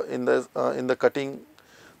in the cutting.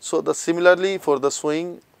 So the similarly for the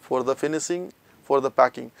sewing, for the finishing, for the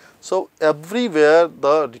packing. So everywhere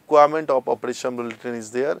the requirement of operation bulletin is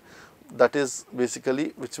there, that is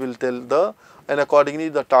basically which will tell and accordingly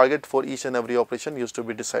the target for each and every operation used to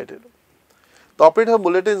be decided. The operator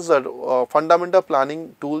bulletin is a fundamental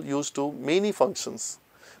planning tool used to many functions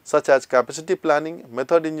such as capacity planning,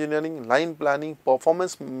 method engineering, line planning,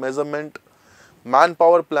 performance measurement,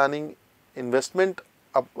 manpower planning, investment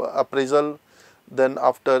appraisal, then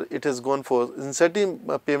after it is gone for incentive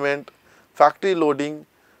payment, factory loading.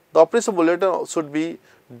 The operation bulletin should be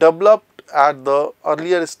developed at the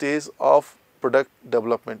earlier stage of product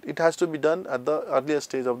development. It has to be done at the earlier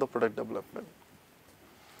stage of the product development.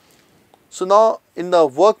 So now in the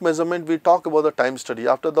work measurement we talk about the time study.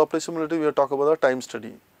 After the operation bulletin we will talk about the time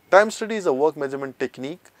study. Time study is a work measurement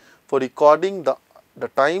technique for recording the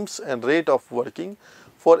times and rate of working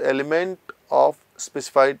for element of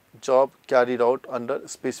specified job carried out under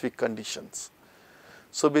specific conditions.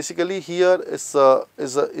 So basically here is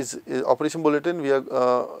operation bulletin. We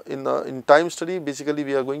are in time study basically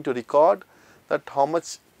we are going to record that how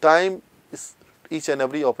much time is each and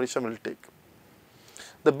every operation will take.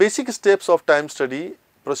 The basic steps of time study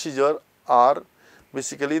procedure are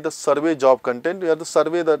basically the survey job content. We have the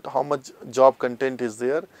survey that how much job content is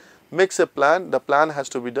there, makes a plan, the plan has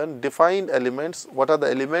to be done, define elements, what are the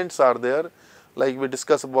elements are there, like we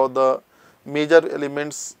discuss about the major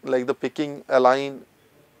elements like the picking, align,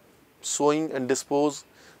 sewing and dispose.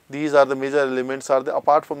 These are the major elements are there.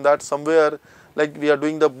 Apart from that, somewhere like we are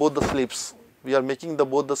doing both the sleeves, we are making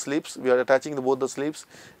both the sleeves, we are attaching both the sleeves.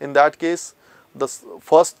 In that case, the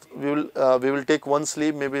first we will take one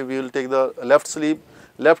sleeve, maybe we will take the left sleeve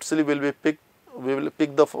will be picked, we will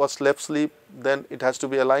pick the first left sleeve, then it has to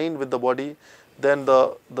be aligned with the body, then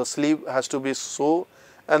the sleeve has to be sewn,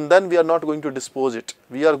 and then we are not going to dispose it.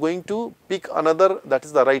 We are going to pick another, that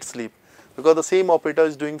is the right sleeve, because the same operator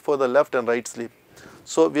is doing for the left and right sleeve.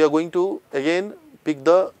 So we are going to again pick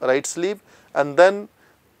the right sleeve, and then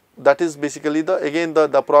that is basically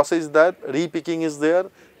the process that re-picking is there,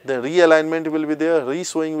 the realignment will be there,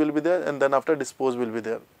 re-sewing will be there, and then after dispose will be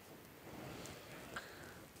there.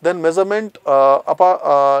 Then measurement,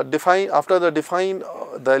 define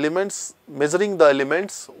the elements, measuring the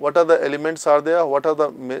elements, what are the elements are there, what are the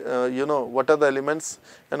what are the elements,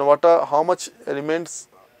 and how much elements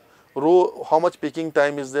row, how much picking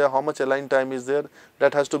time is there, how much align time is there,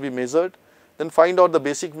 that has to be measured. Then find out the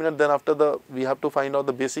basic minute, then after we have to find out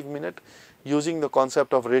the basic minute using the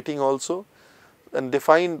concept of rating also, and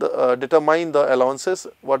determine the allowances,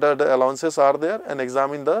 what are the allowances are there, and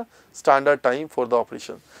examine the standard time for the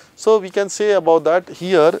operation. So we can say about that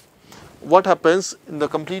here, what happens in the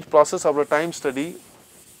complete process of the time study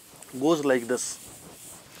goes like this,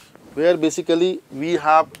 where basically we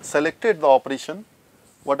have selected the operation,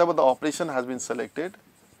 whatever the operation has been selected.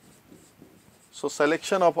 So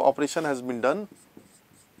selection of operation has been done,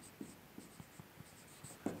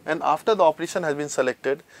 and after the operation has been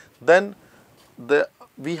selected, then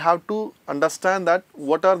we have to understand that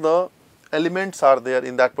what are the elements are there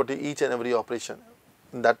in that particular each and every operation.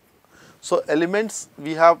 So elements,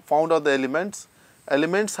 we have found out the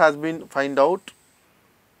elements has been find out.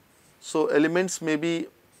 So elements may be,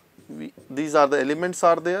 these are the elements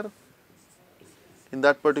are there in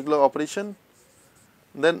that particular operation.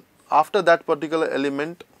 Then after that particular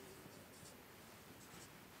element,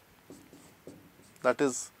 that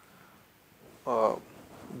is the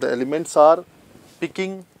elements are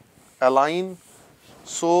picking, align,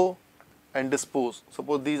 sew and dispose.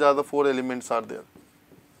 Suppose these are the 4 elements are there.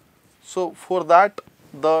 So for that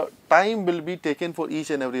the time will be taken for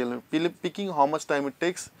each and every element. Picking how much time it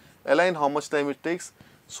takes, align how much time it takes,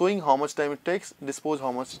 sewing how much time it takes, dispose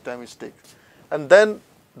how much time it takes, and then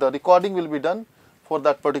the recording will be done for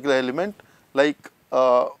that particular element. Like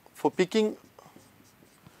for picking,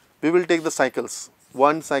 we will take the cycles,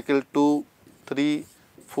 1 cycle, 2, 3,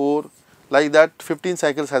 4, like that 15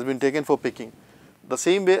 cycles has been taken for picking. The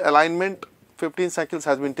same way alignment 15 cycles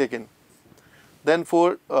has been taken. Then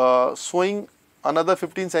for sewing another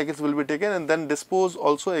 15 cycles will be taken, and then dispose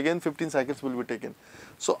also again 15 cycles will be taken.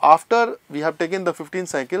 So after we have taken the 15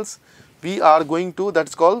 cycles, we are going to, that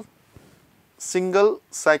is called single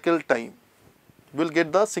cycle time. We will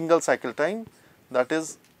get the single cycle time, that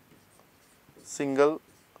is single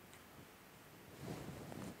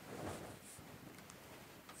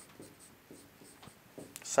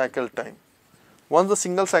cycle time. Once the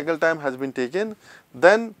single cycle time has been taken,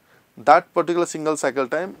 then that particular single cycle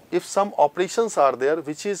time, if some operations are there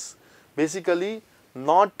which is basically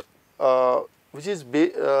not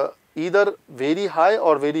either very high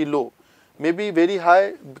or very low, maybe very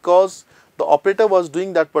high because the operator was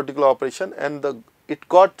doing that particular operation and it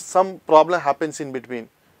got some problem happens in between.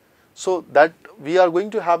 So that we are going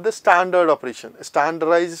to have the standard operation,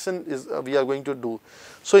 standardization is we are going to do.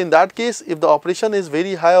 So in that case, if the operation is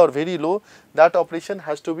very high or very low, that operation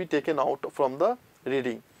has to be taken out from the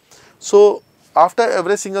reading. So after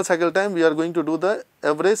average single cycle time, we are going to do the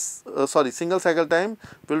average single cycle time,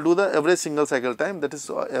 we will do the average single cycle time, that is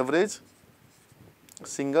average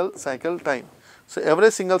single cycle time. So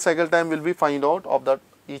average single cycle time will be find out of that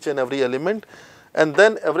each and every element, and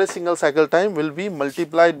then average single cycle time will be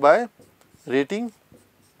multiplied by rating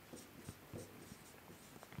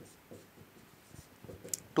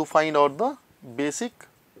to find out the basic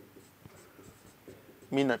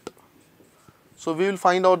minute. So we will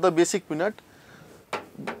find out the basic minute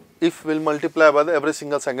if we will multiply by the average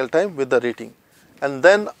single cycle time with the rating, and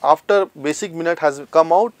then after basic minute has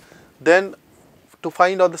come out, then to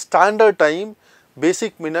find out the standard time,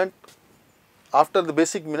 basic minute, after the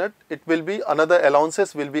basic minute it will be another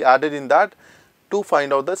allowances will be added in that to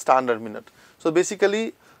find out the standard minute. So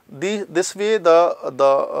basically this way the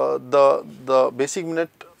basic minute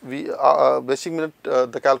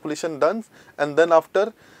the calculation done, and then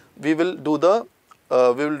after we will do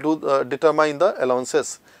determine the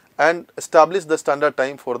allowances and establish the standard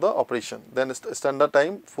time for the operation. Then standard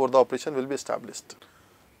time for the operation will be established.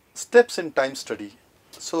 Steps in time study.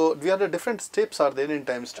 So we have the different steps are there in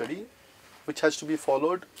time study which has to be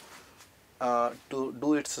followed to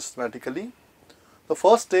do it systematically. The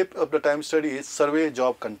first step of the time study is survey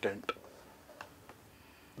job content.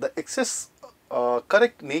 The excess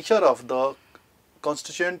correct nature of the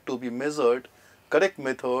constituent to be measured, correct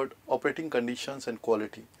method, operating conditions and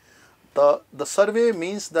quality. The survey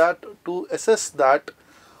means that to assess that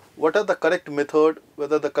what are the correct method,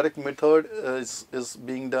 whether the correct method is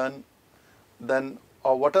being done, then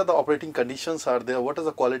what are the operating conditions are there, what are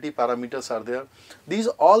the quality parameters are there. These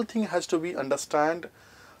all things has to be understand.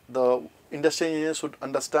 The industry engineer should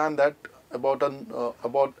understand that about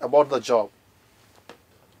about the job.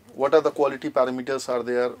 What are the quality parameters are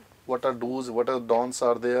there, what are do's, what are don'ts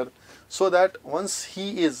are there, so that once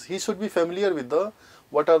he should be familiar with the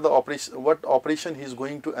what are the operation he is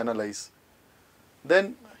going to analyze.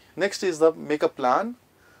 Then next is the make a plan,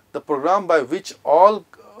 the program by which all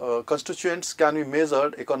constituents can be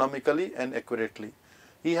measured economically and accurately.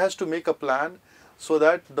 He has to make a plan so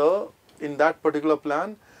that in that particular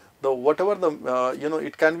plan the whatever the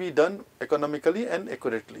it can be done economically and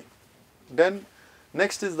accurately. Then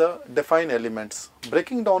next is the define elements,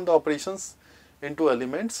 breaking down the operations into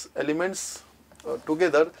elements. Elements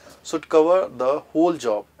together should cover the whole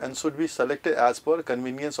job and should be selected as per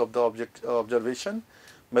convenience of the observation,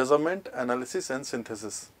 measurement, analysis and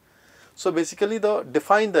synthesis. So basically the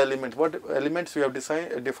define the element, what elements we have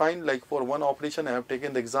defined, like for one operation I have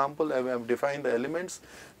taken the example, I have defined the elements,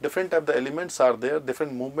 different type the elements are there,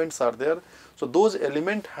 different movements are there. So those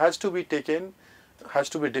element has to be taken, has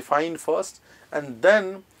to be defined first, and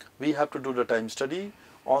then we have to do the time study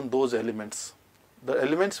on those elements. The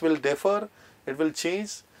elements will differ, it will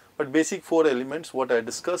change, but basic 4 elements what I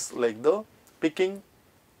discussed, like the picking,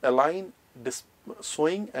 align,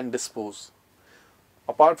 sewing and dispose.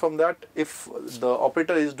 Apart from that, if the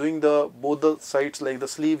operator is doing both the sides, like the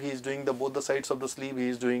sleeve, he is doing both the sides of the sleeve he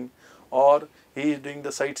is doing, or he is doing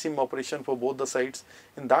the side seam operation for both the sides,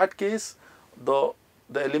 in that case the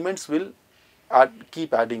elements will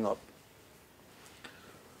keep adding up.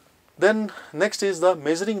 Then next is the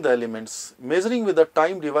measuring the elements, measuring with the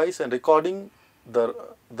time device and recording the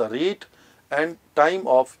rate and time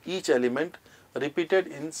of each element repeated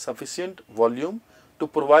in sufficient volume to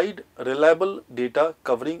provide reliable data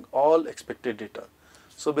covering all expected data.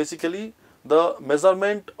 So basically the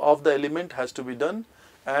measurement of the element has to be done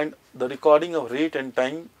and the recording of rate and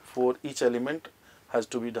time for each element has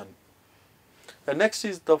to be done. The next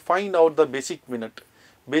is the find out the basic minute.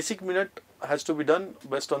 Basic minute has to be done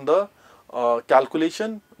based on the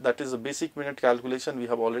calculation, that is the basic minute calculation we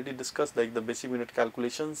have already discussed. Like the basic minute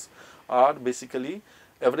calculations are basically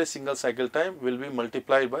every single cycle time will be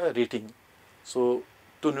multiplied by a rating. So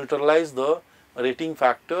to neutralize the rating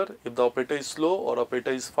factor, if the operator is slow or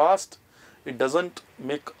operator is fast, it doesn't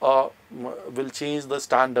make will change the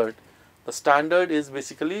standard. The standard is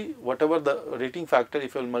basically whatever the rating factor,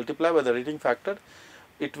 if you will multiply by the rating factor,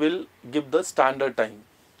 it will give the standard time,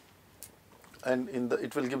 and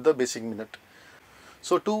it will give the basic minute.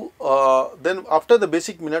 So to then after the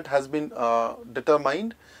basic minute has been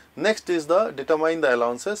determined, next is the determine the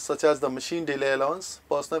allowances such as the machine delay allowance,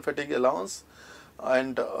 personal fatigue allowance,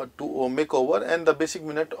 and to make over, and the basic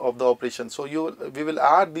minute of the operation. So we will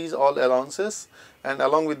add these all allowances, and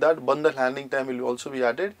along with that bundle handling time will also be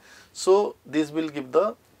added. So this will give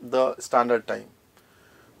the standard time.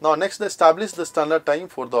 Now next, establish the standard time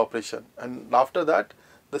for the operation, and after that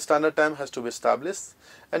the standard time has to be established,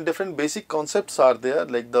 and different basic concepts are there,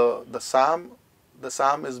 like the SAM. The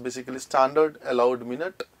SAM is basically standard allowed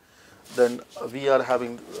minute. Then we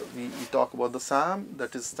talk about the SAM,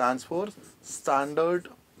 that is stands for standard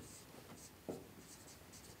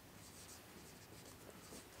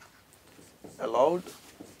allowed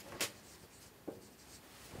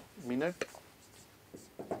minute.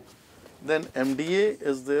 Then MDA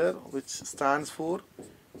is there, which stands for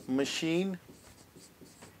machine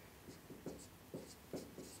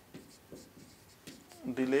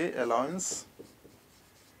delay allowance.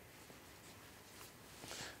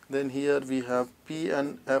 Then here we have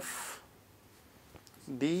PNFD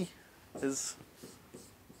is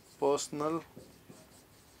personal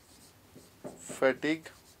fatigue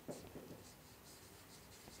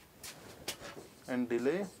and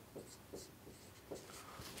delay.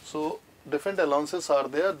 So different allowances are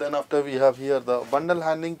there. Then after we have here the bundle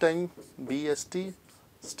handling time, BST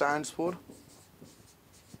stands for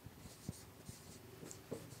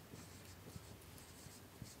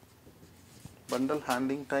bundle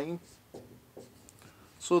handling time.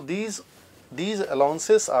 So these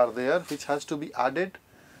allowances are there, which has to be added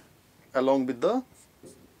along with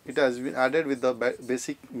it has been added with the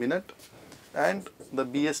basic minute, and the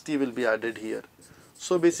BST will be added here.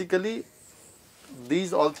 So basically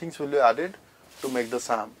these all things will be added to make the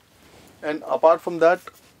SAM. And apart from that,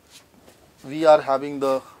 we are having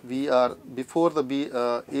before the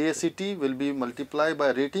ASCT will be multiplied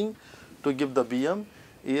by rating to give the BM.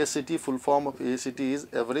 ASCT, full form of ASCT is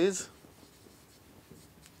average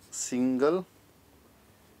single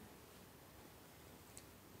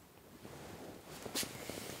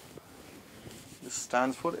this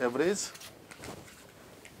stands for average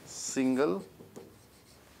single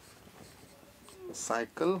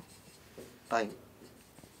cycle time.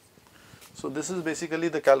 So this is basically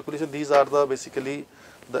the calculation. These are the basically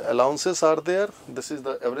the allowances are there. This is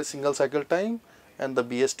the average single cycle time and the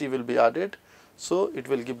BST will be added. So it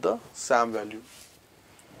will give the SAM value.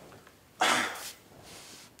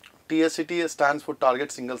 TSCT stands for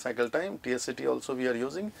target single cycle time. TSCT also we are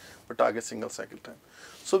using for target single cycle time.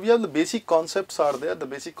 So we have the basic concepts are there. The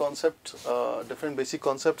basic concepts, different basic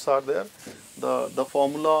concepts are there. The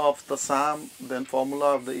formula of the SAM, then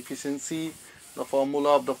formula of the efficiency, the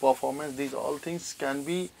formula of the performance. These all things can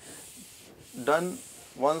be done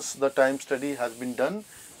once the time study has been done,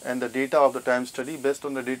 and the data of the time study. Based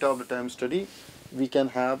on the data of the time study, we can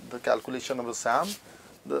have the calculation of the SAM.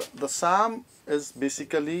 The SAM is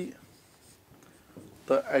basically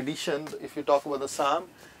the addition. If you talk about the SAM,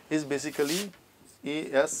 is basically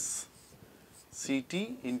ASCT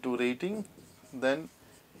into rating, then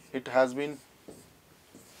it has been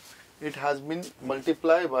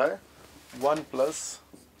multiplied by 1 plus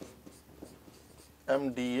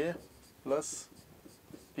MDA plus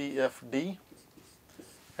PFD,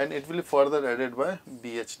 and it will be further added by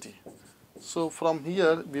BHT. So from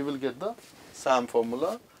here we will get the SAM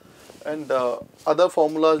formula, and other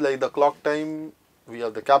formulas like the clock time, we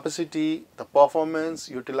have the capacity, the performance,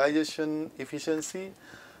 utilization, efficiency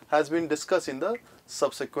has been discussed in the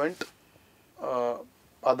subsequent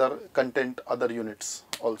other content, other units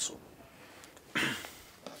also.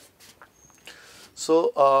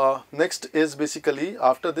 So next is basically,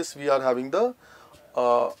 after this we are having the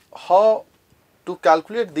how to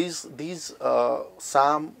calculate these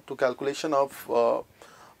SAM, to calculation of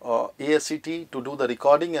ASCT, to do the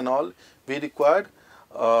recording and all. We required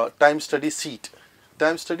time study sheet.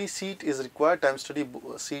 Time study sheet is required. Time study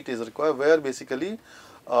sheet is required, where basically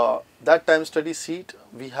that time study sheet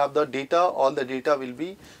we have the data. All the data will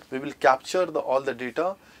be, we will capture all the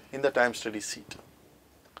data in the time study sheet.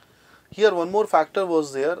 Here one more factor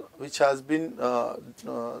was there which has been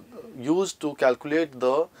used to calculate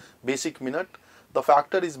the basic minute. The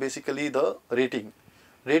factor is basically the rating.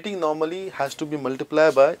 Rating normally has to be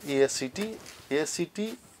multiplied by ASCT.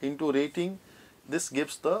 ASCT into rating, this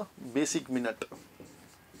gives the basic minute.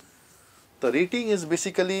 The rating is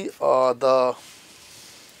basically if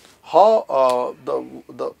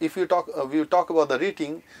you talk we talk about the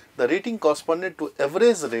rating corresponded to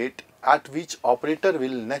average rate at which operator will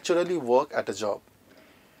naturally work at a job.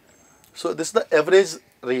 So this is the average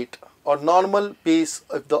rate or normal pace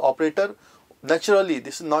if the operator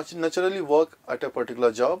naturally work at a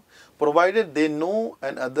particular job, provided they know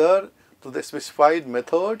and adhere to the specified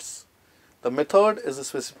methods. The method is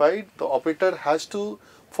specified. The operator has to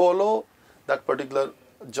follow that particular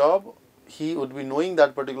job. He would be knowing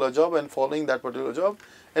that particular job and following that particular job,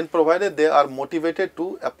 and provided they are motivated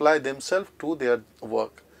to apply themselves to their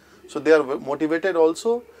work. So they are motivated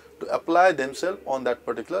also to apply themselves on that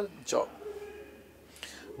particular job.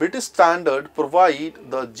 British standard provide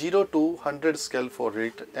the 0 to 100 scale for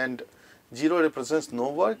rate, and 0 represents no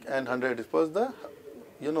work and 100 represents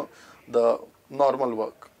the the normal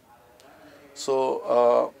work.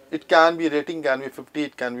 So it can be, rating can be 50,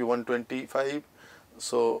 it can be 125.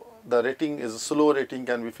 So the rating is slow rating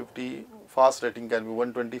can be 50, fast rating can be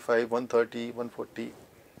 125, 130, 140.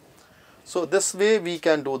 So this way we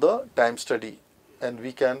can do the time study and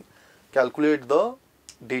we can calculate the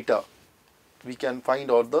data. We can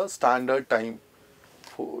find out the standard time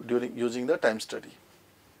during using the time study.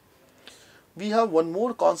 We have one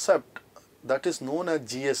more concept that is known as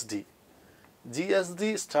GSD.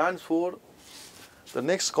 GSD stands for, the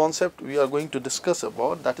next concept we are going to discuss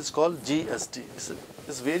about, that is called GSD.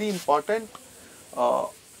 It's very important.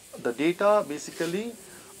 The data basically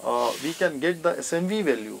we can get the SMV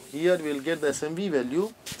value. Here we will get the SMV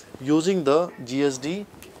value using the GSD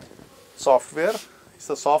software. It's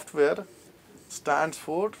a software, stands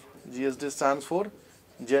for, GSD stands for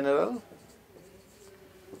General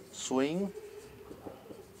Swing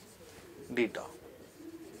Data.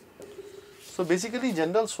 So basically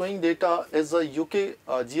General Swing Data is a UK,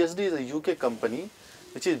 GSD is a UK company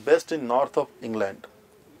which is based in north of England.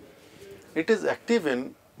 It is active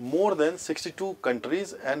in more than 62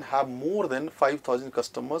 countries and have more than 5,000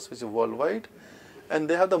 customers which is worldwide, and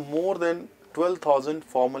they have the more than 12,000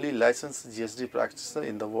 formally licensed GSD practitioners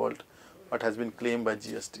in the world, what has been claimed by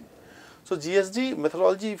GSD. So GSD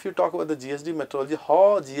methodology, if you talk about the GSD methodology,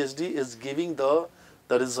 how GSD is giving the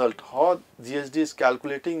result, how GSD is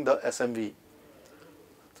calculating the SMV.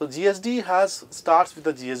 So GSD starts with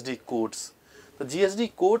the GSD codes. The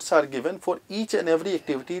GSD codes are given for each and every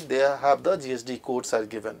activity. They have the GSD codes are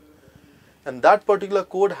given, and that particular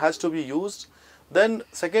code has to be used Then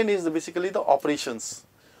second is basically the operations.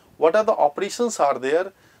 What are the operations are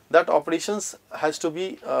there? That operations has to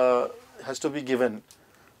be given.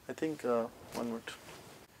 I think 1 minute.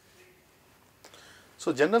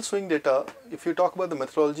 So general swing data, if you talk about the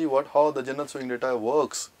methodology, how the general swing data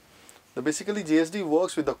works, basically GSD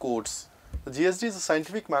works with the codes. The GSD is a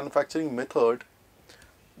scientific manufacturing method,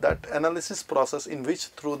 that analysis process in which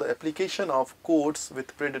through the application of codes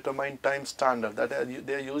with predetermined time standard, that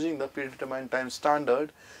they are using the predetermined time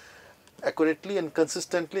standard, accurately and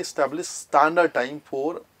consistently establish standard time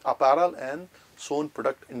for apparel and sewn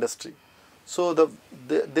product industry. So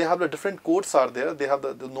they have the different codes are there. They have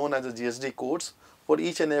the known as the GSD codes. For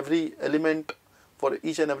each and every element, for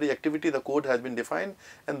each and every activity, the code has been defined,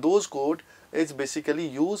 and those code is basically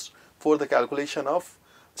used for the calculation of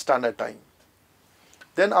standard time.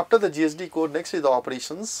 Then after the GSD code, next is the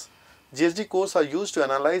operations. GSD codes are used to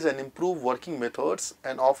analyze and improve working methods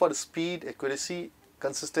and offer speed, accuracy,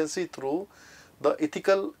 consistency through the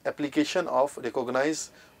ethical application of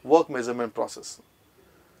recognized work measurement process.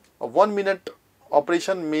 A 1 minute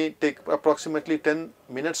operation may take approximately 10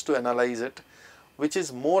 minutes to analyze it, which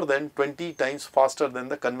is more than 20 times faster than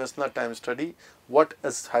the conventional time study what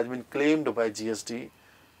has been claimed by GSD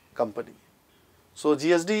company. So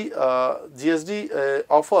GSD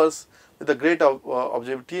offers with a great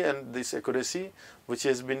objectivity and this accuracy, which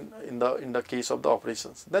has been in the case of the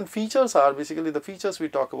operations. Then features are basically the features we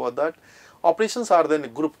talk about that. Operations are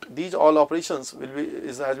then grouped. These all operations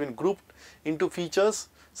has been grouped into features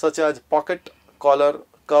such as pocket, collar,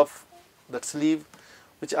 cuff, that sleeve,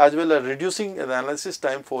 which as well as reducing the analysis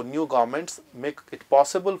time for new garments, make it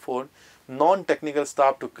possible for non-technical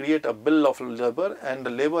staff to create a bill of labor and the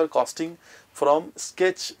labor costing from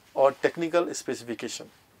sketch or technical specification.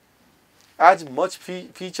 As much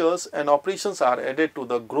features and operations are added to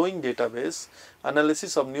the growing database,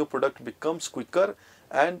 analysis of new product becomes quicker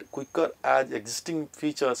and quicker as existing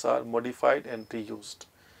features are modified and reused.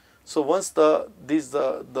 So once the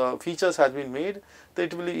features has been made, then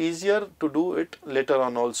it will be easier to do it later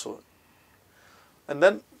on also. And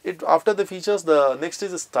then after the features, the next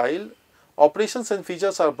is style. Operations and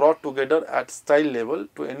features are brought together at style level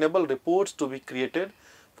to enable reports to be created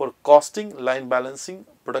for costing, line balancing,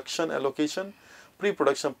 production allocation,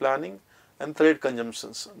 pre-production planning, and thread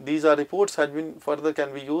consumptions. These are reports have been further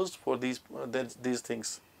can be used for these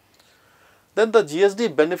things. Then the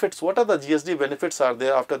GSD benefits. What are the GSD benefits are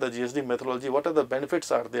there after the GSD methodology? What are the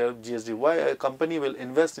benefits are there GSD? Why a company will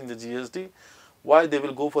invest in the GSD? Why they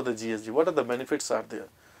will go for the GSD? What are the benefits are there?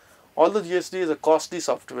 Although GSD is a costly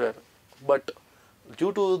software, but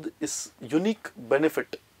due to its unique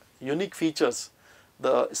benefit, unique features,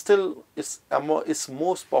 still is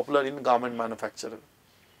most popular in garment manufacturer.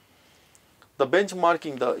 The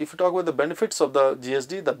benchmarking, if you talk about the benefits of the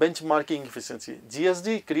GSD, the benchmarking efficiency.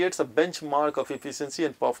 GSD creates a benchmark of efficiency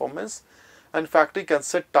and performance, and factory can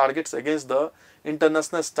set targets against the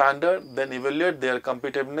international standard, then evaluate their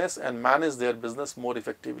competitiveness and manage their business more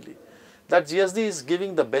effectively. That GSD is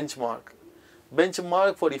giving the benchmark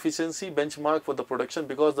for efficiency, benchmark for the production,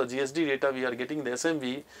 because the GSD data we are getting the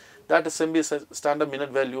SMV, that SMV is standard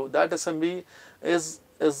minute value, that SMV is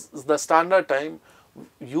the standard time,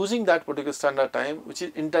 using that particular standard time, which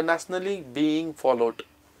is internationally being followed,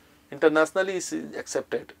 internationally is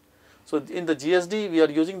accepted. So in the GSD, we are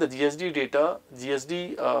using the GSD data,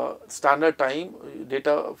 GSD standard time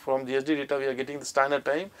data. From GSD data we are getting the standard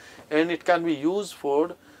time, and it can be used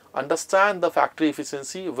for understand the factory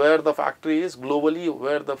efficiency, where the factory is globally,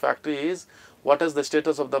 where the factory is, what is the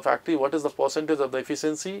status of the factory, what is the percentage of the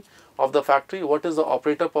efficiency of the factory, what is the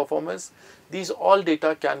operator performance. These all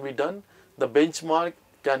data can be done. The benchmark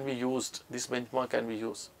can be used. This benchmark can be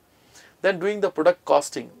used. Then doing the product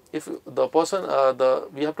costing. If the person,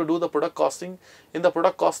 we have to do the product costing. In the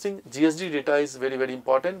product costing, GSD data is very, very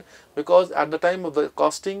important, because at the time of the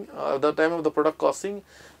costing, the product costing,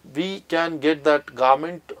 we can get that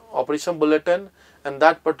garment operation bulletin, and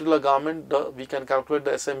that particular garment we can calculate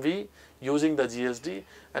the SMV using the GSD,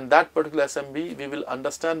 and that particular SMV we will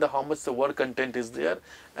understand how much the work content is there,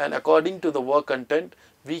 and according to the work content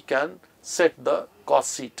we can set the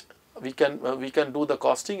cost sheet. We can do the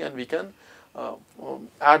costing, and we can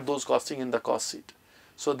add those costing in the cost sheet.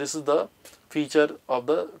 So this is the feature of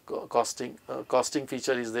the costing. Costing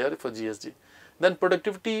feature is there for GSD. Then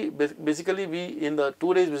productivity, basically we in the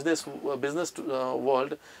today's business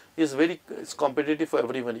world is competitive for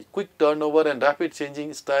everybody. Quick turnover and rapid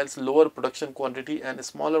changing styles, lower production quantity and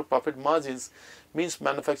smaller profit margins means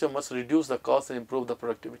manufacturer must reduce the cost and improve the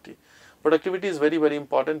productivity. Productivity is very, very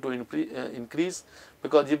important to increase,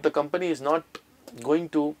 because if the company is not going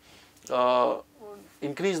to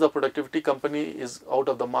increase the productivity, company is out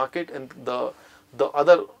of the market, and the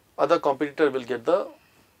other competitor will get the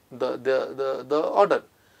order.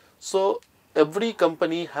 So every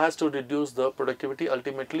company has to reduce the productivity.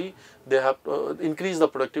 Ultimately, they have to increase the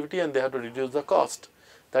productivity and they have to reduce the cost.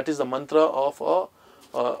 That is the mantra of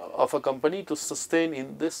a company to sustain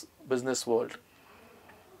in this business world.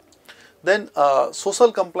 Then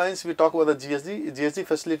social compliance, we talk about the GSD. GSD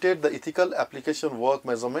facilitate the ethical application work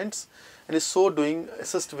measurements, and is so doing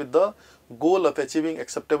assist with the goal of achieving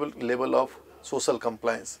acceptable level of social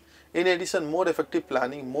compliance. In addition, more effective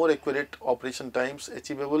planning, more accurate operation times,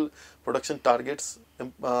 achievable production targets,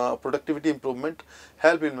 productivity improvement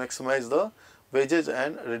help in maximize the wages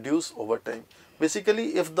and reduce overtime.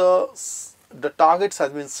 Basically, if the targets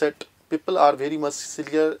has been set, people are very much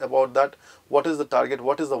clear about that, what is the target,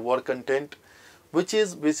 what is the work content, which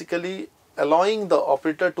is basically allowing the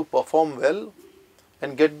operator to perform well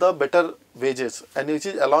and get the better wages, and which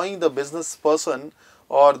is allowing the business person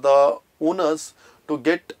or the owners to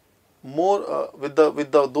get more with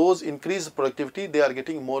those increased productivity, they are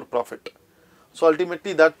getting more profit. So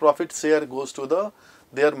ultimately that profit share goes to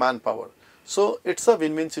their manpower. So it's a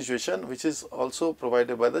win-win situation, which is also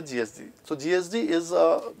provided by the GSD. So GSD is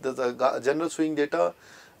the general swing data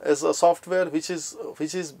is a software which is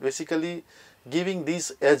basically giving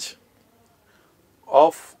this edge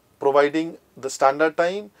of providing the standard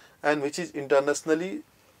time, and which is internationally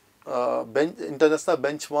international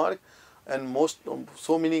benchmark, and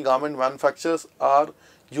so many garment manufacturers are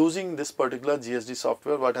using this particular GSD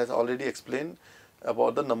software, what I has already explained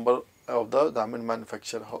about the number of the garment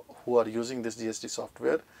manufacturer who are using this GSD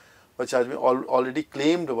software, which has been already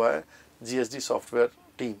claimed by GSD software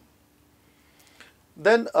team.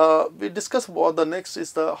 Then we discuss about the next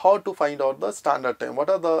is the how to find out the standard time. What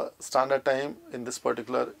are the standard time in this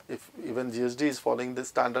particular, if even GSD is following this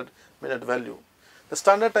standard minute value. The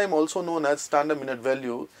standard time, also known as standard minute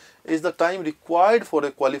value, is the time required for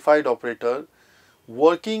a qualified operator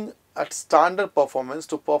working at standard performance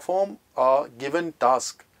to perform a given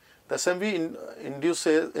task. The SMV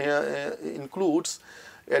includes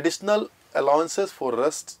additional allowances for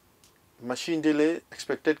rest, machine delay,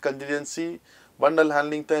 expected contingency, bundle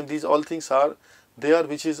handling time. These all things are there,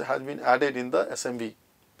 which has been added in the SMV.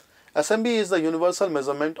 SMV is the universal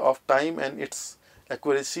measurement of time, and its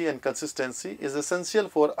accuracy and consistency is essential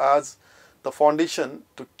for as the foundation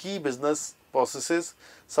to key business processes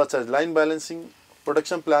such as line balancing,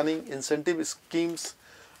 production planning, incentive schemes,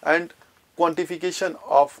 and quantification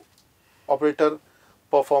of operator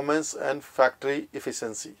performance and factory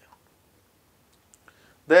efficiency.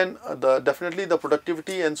 Then definitely the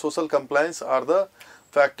productivity and social compliance are the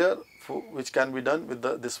factor which can be done with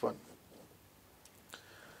this one.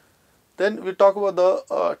 Then we talk about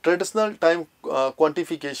the traditional time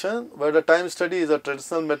quantification, where the time study is a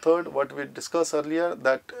traditional method, what we discussed earlier,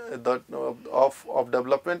 that of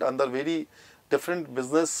development under very different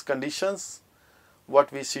business conditions.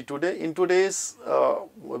 What we see today in today's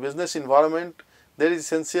business environment, there is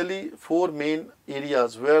essentially 4 main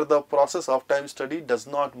areas where the process of time study does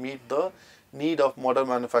not meet the need of modern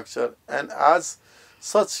manufacture, and as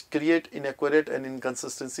such create inaccurate and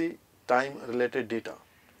inconsistency time related data.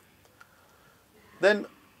 Then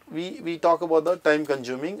we talk about the time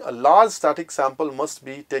consuming. A large static sample must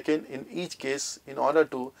be taken in each case in order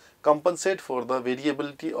to compensate for the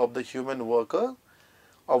variability of the human worker.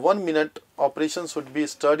 A 1 minute operation should be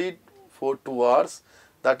studied for 2 hours,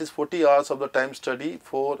 that is 40 hours of the time study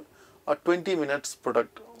for a 20 minutes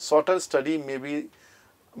product. Shorter study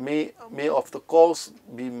may of the cost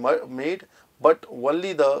be made, but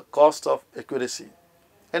only the cost of accuracy.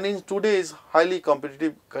 And in today's highly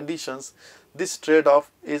competitive conditions, this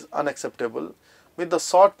trade-off is unacceptable. With the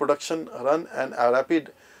short production run and a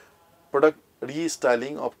rapid product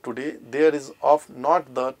restyling of today, there is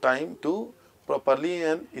not the time to properly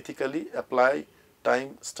and ethically apply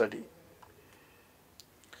time study.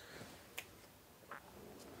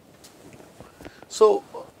 So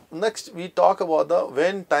next we talk about the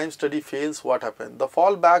when time study fails, what happens. The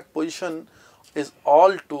fallback position is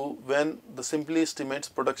all to when the simply estimates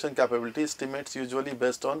production capability. Estimates usually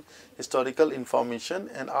based on historical information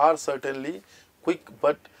and are certainly quick,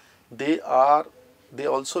 but they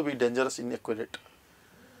also be dangerous inaccurate.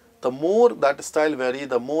 The more that style vary,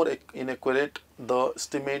 the more inaccurate the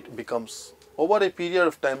estimate becomes. Over a period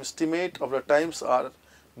of time, estimate of the times are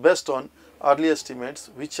based on early estimates,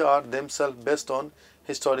 which are themselves based on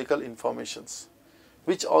historical informations,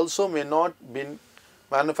 which also may not be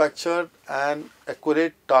manufactured an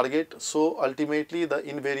accurate target. So ultimately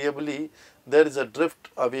invariably there is a drift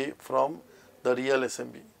away from the real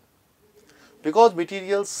SMB. Because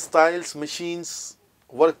materials, styles, machines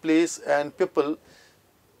workplace and people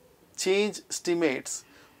change estimates,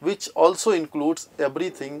 which also includes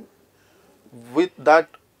everything with that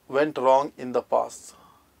went wrong in the past.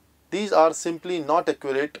 These are simply not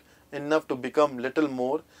accurate enough to become little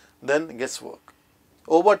more than guesswork.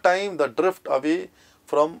 Over time, the drift away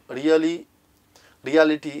from reality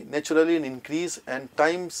naturally increase and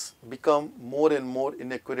times become more and more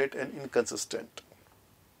inaccurate and inconsistent.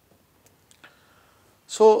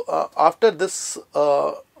 So, after this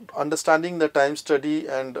understanding the time study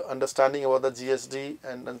and understanding about the GSD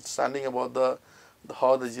and understanding about the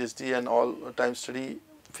how the GSD and all time study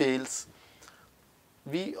fails,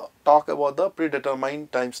 we talk about the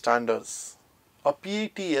predetermined time standards. A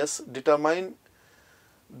PETS determine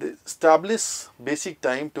the established basic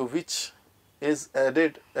time to which is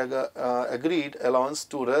added agreed allowance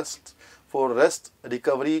to rest,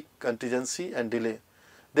 recovery, contingency and delay,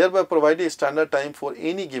 thereby providing a standard time for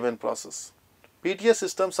any given process. PTS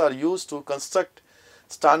systems are used to construct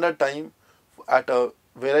standard time at a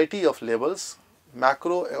variety of levels,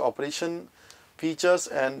 macro operation features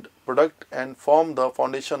and product, and form the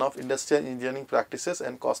foundation of industrial engineering practices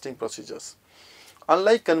and costing procedures.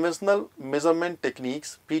 Unlike conventional measurement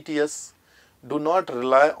techniques, PTS do not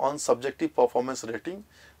rely on subjective performance rating.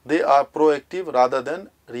 They are proactive rather than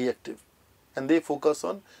reactive, and they focus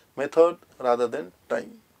on method rather than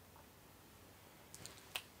time.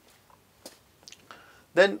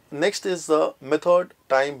 Then next is the method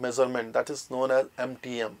time measurement, that is known as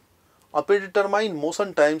MTM. A predetermined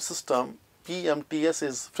motion time system, PMTS,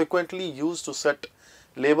 is frequently used to set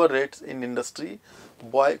labor rates in industry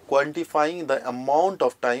by quantifying the amount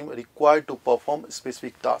of time required to perform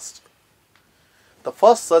specific tasks. The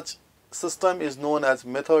first such system is known as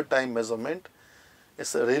method time measurement.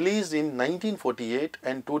 It's released in 1948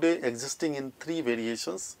 and today existing in 3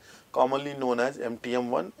 variations commonly known as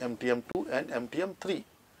MTM1, MTM2 and MTM3.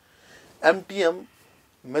 MTM,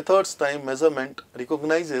 methods time measurement,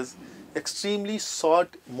 recognizes extremely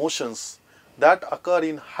short motions that occur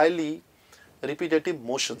in highly repetitive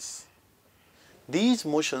motions. These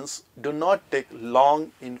motions do not take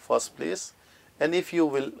long in first place, and if you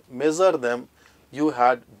will measure them, you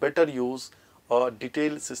had better use a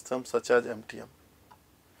detailed system such as MTM.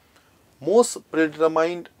 Most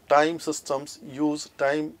predetermined time systems use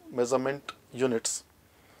time measurement units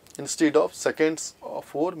instead of seconds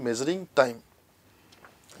for measuring time.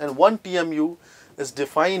 And 1 TMU is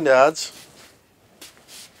defined as,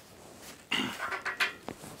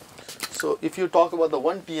 so if you talk about the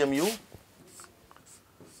 1 TMU,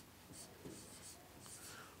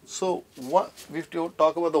 so if you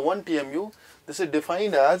talk about the 1 TMU, this is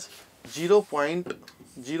defined as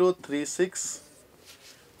 0.036.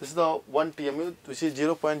 This is the 1 TMU, which is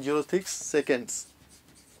 0.06 seconds.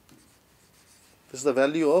 This is the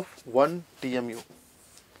value of 1 TMU.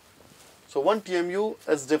 So 1 TMU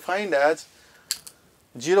is defined as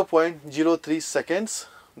 0.03 seconds.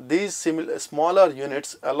 These smaller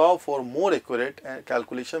units allow for more accurate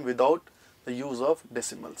calculation without the use of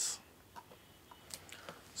decimals.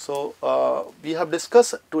 So we have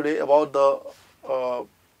discussed today about the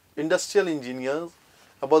industrial engineers,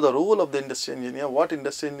 about the role of the industrial engineer, what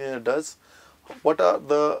industrial engineer does, what are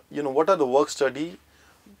the work study.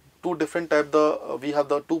 Two different type, we have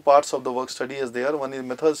the 2 parts of the work study is there. One is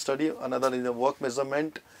method study, another is the work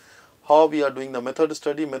measurement. How we are doing the method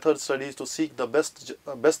study? Method study is to seek the best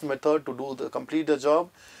method to complete the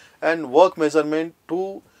job, and work measurement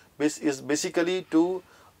is basically to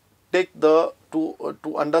take to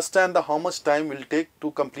understand how much time will take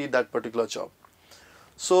to complete that particular job.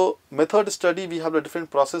 So method study, we have the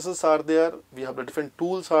different processes are there, we have the different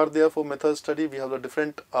tools are there for method study, we have the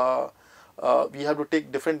different we have to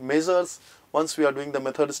take different measures once we are doing the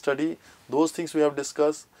method study. Those things we have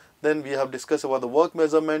discussed. Then we have discussed about the work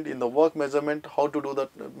measurement. In the work measurement, how to do the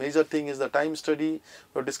major thing is the time study.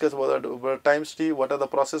 We have discussed about the time study, what are the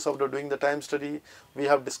process of doing the time study. We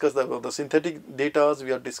have discussed about the synthetic data, we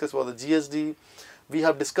have discussed about the GSD. We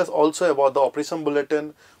have discussed also about the operation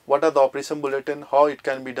bulletin, what are the operation bulletin, how it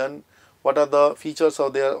can be done, what are the features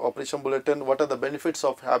of their operation bulletin, what are the benefits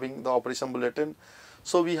of having the operation bulletin.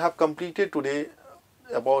 So we have completed today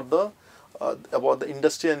about the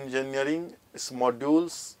industrial engineering, its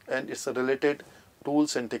modules and its related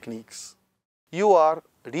tools and techniques. You are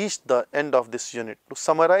reached the end of this unit. To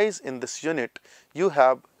summarize, in this unit, you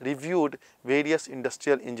have reviewed various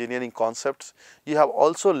industrial engineering concepts. You have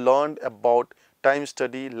also learned about time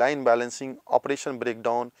study, line balancing, operation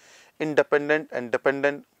breakdown, independent and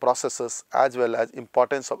dependent processes, as well as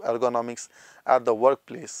importance of ergonomics at the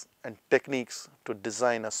workplace and techniques to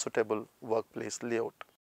design a suitable workplace layout.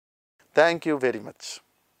 Thank you very much.